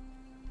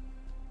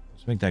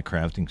 Let's make that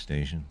crafting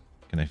station.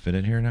 Can I fit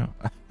it here now?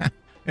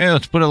 Hey,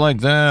 let's put it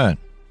like that.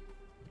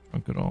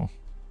 Look at all.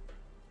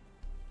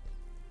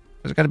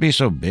 It's got to be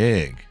so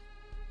big.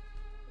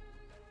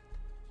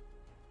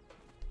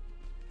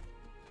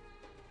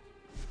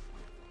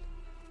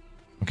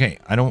 Okay,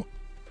 I don't...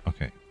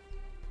 Okay.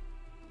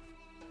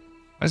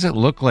 Why does it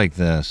look like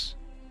this?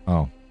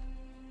 Oh.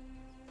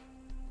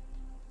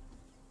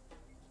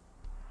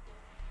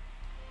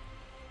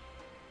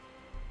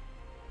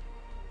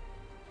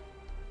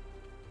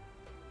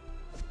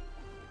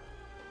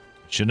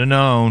 Should have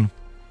known.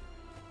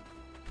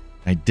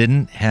 I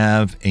didn't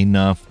have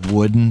enough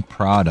wooden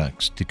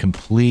products to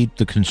complete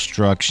the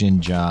construction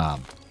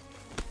job.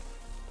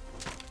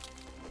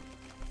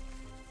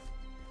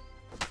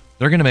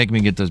 They're going to make me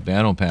get this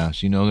battle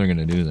pass. You know they're going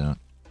to do that.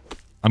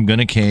 I'm going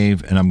to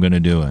cave and I'm going to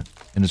do it.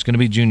 And it's going to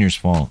be Junior's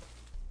fault.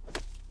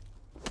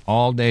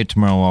 All day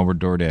tomorrow while we're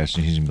door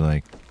dashing, he's going to be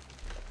like,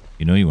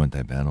 you know you want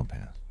that battle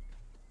pass.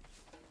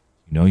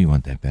 You know you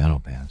want that battle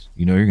pass.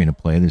 You know you're going to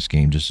play this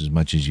game just as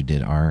much as you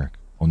did Ark.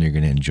 Only you're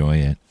going to enjoy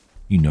it.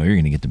 You know you're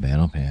going to get the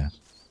battle pass.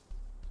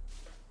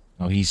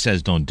 Oh, he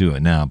says don't do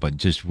it now, but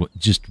just...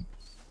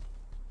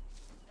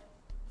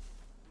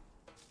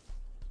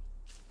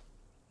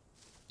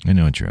 I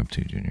know what you're up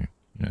to, Junior.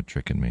 You're not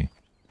tricking me.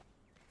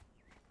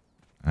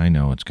 I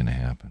know what's going to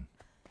happen.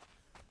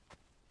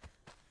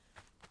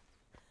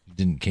 You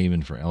didn't cave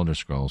in for Elder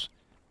Scrolls.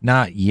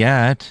 Not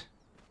yet.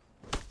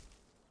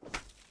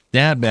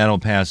 That battle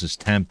pass is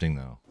tempting,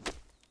 though.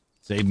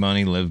 Save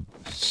money, live...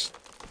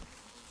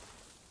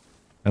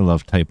 I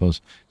love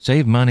typos.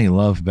 Save money,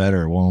 love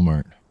better,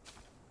 Walmart.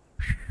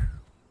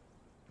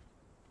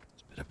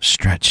 It's a bit of a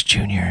stretch,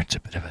 Junior. It's a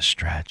bit of a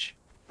stretch.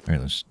 All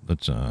right, let's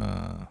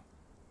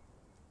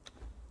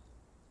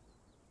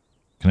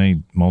can I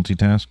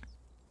multitask?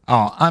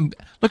 Oh, I'm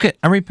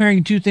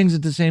repairing 2 things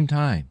at the same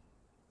time.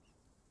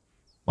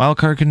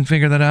 Wildcard couldn't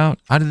figure that out.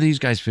 How did these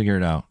guys figure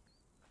it out?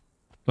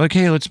 Like,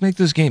 hey, let's make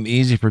this game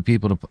easy for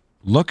people to...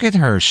 Look at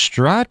her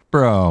strut,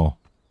 bro.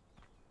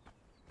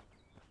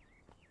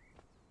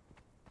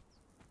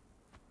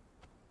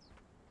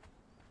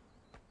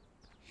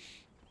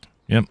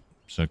 Yep,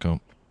 sicko.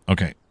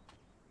 Okay.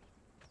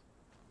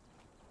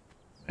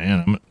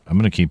 Man, I'm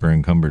gonna keep her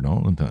encumbered all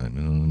the time.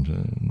 You know what I'm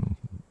saying?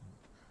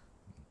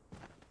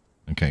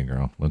 Okay,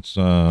 girl. Let's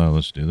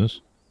do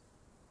this.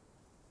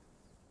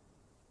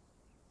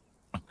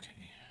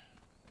 Okay.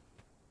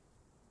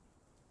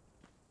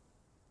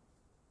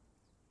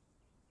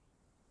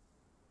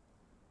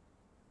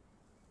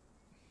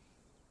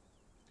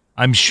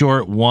 I'm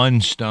short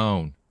 1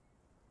 stone.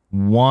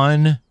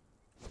 1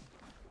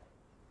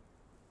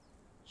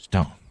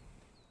 stone.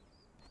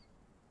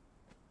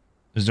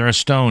 Is there a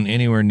stone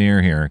anywhere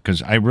near here?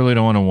 Because I really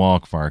don't want to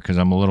walk far because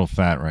I'm a little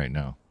fat right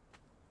now.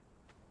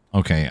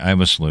 Okay, I have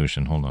a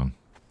solution. Hold on.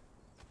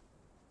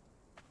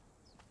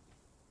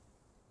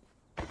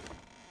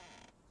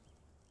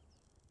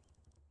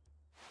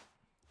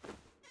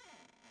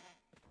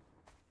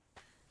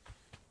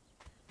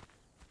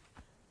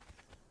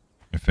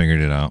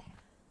 figured it out.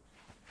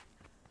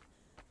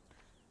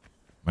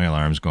 My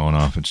alarm's going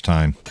off. It's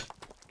time.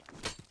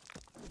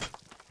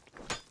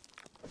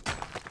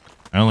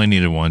 I only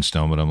needed 1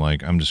 stone, but I'm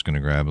like, I'm just going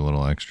to grab a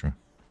little extra.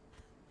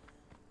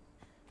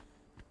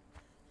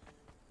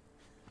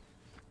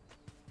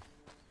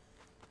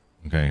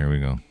 Okay, here we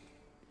go.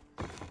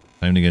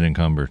 Time to get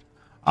encumbered.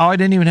 Oh, I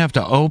didn't even have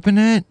to open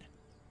it?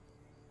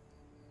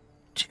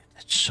 Dude,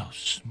 that's so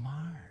smart.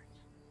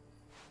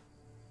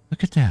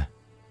 Look at that.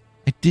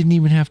 I didn't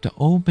even have to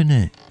open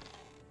it.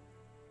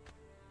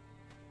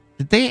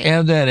 Did they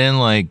add that in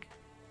like...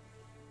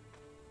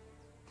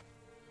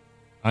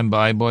 I'm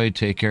bye, boy.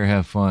 Take care.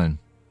 Have fun.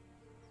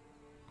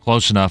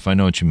 Close enough. I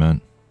know what you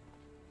meant.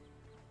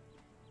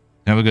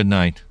 Have a good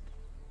night.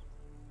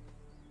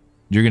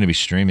 You're going to be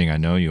streaming. I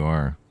know you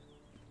are.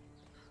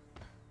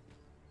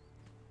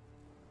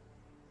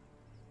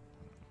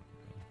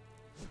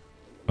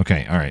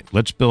 Okay, all right.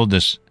 Let's build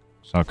this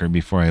sucker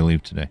before I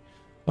leave today.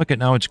 Look at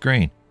now it's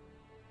green.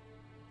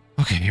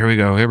 Okay, here we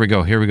go. Here we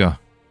go. Here we go.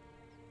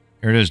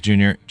 Here it is,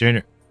 Junior.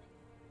 Junior.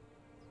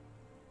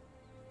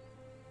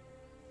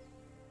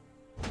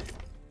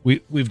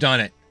 We've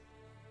done it.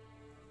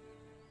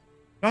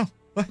 Oh,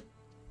 what?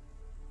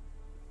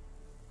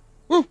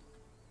 Woo.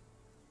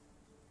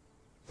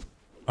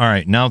 All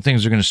right, now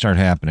things are going to start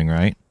happening,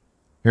 right?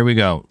 Here we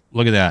go.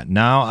 Look at that.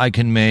 Now I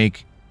can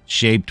make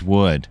shaped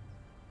wood.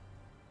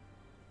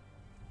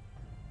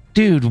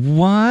 Dude,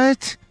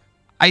 what?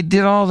 I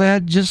did all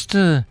that just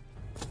to...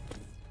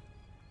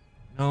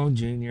 No,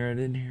 Junior, I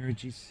didn't hear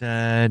what you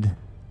said.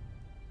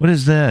 What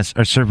is this?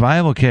 A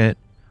survival kit?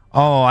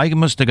 Oh, I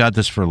must have got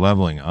this for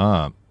leveling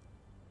up.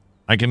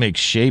 I can make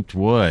shaped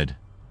wood.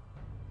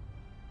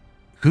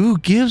 Who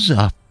gives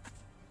a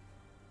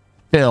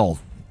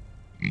filth?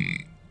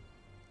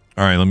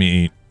 All right, let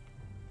me eat.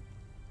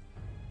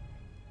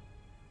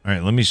 All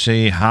right, let me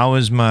see. How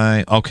is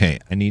my... Okay,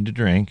 I need to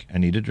drink. I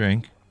need a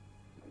drink.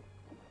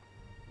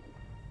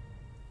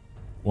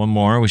 One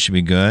more. We should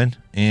be good.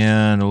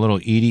 And a little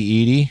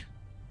eaty.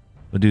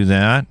 We'll do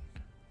that.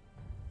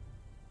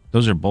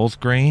 Those are both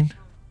green.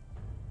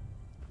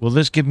 Will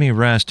this give me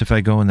rest if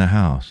I go in the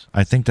house?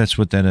 I think that's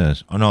what that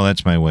is. Oh, no,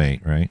 that's my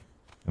weight, right?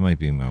 That might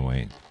be my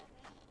weight.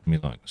 Let me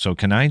look. So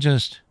can I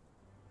just...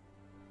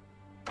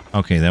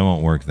 Okay, that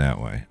won't work that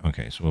way.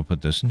 Okay, so we'll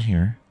put this in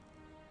here.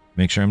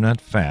 Make sure I'm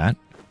not fat.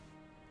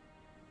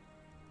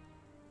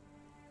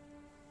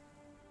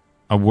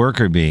 A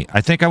worker bee.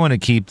 I think I want to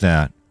keep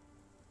that.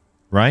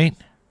 Right?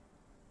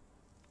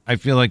 I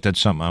feel like that's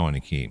something I want to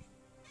keep.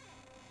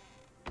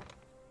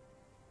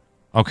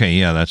 Okay,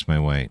 yeah, that's my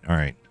weight. All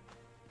right.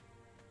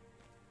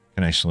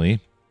 Can I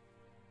sleep?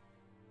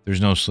 There's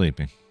no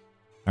sleeping.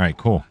 All right,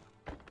 cool.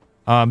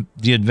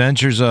 The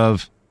Adventures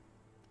of...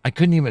 I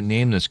couldn't even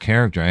name this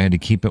character. I had to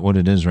keep it what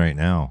it is right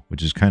now,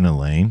 which is kind of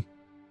lame.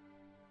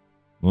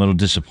 I'm a little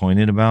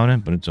disappointed about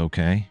it, but it's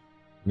okay.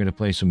 We're going to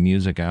play some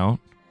music out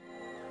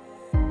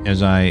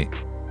as I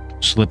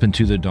slip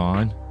into the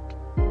dawn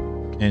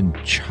and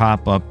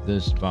chop up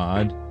this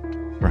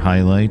VOD for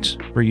highlights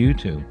for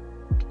YouTube.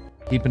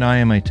 Keep an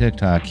eye on my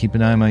TikTok. Keep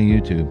an eye on my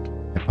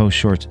YouTube. I post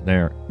shorts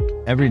there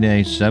every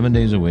day, 7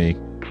 days a week.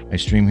 I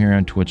stream here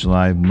on Twitch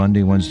Live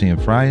Monday, Wednesday,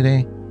 and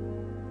Friday,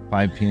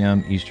 5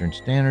 p.m. Eastern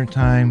Standard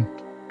Time,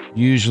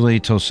 usually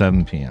till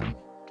 7 p.m.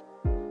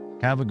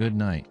 Have a good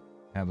night.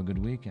 Have a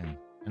good weekend.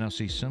 And I'll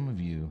see some of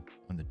you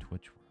on the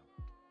Twitch.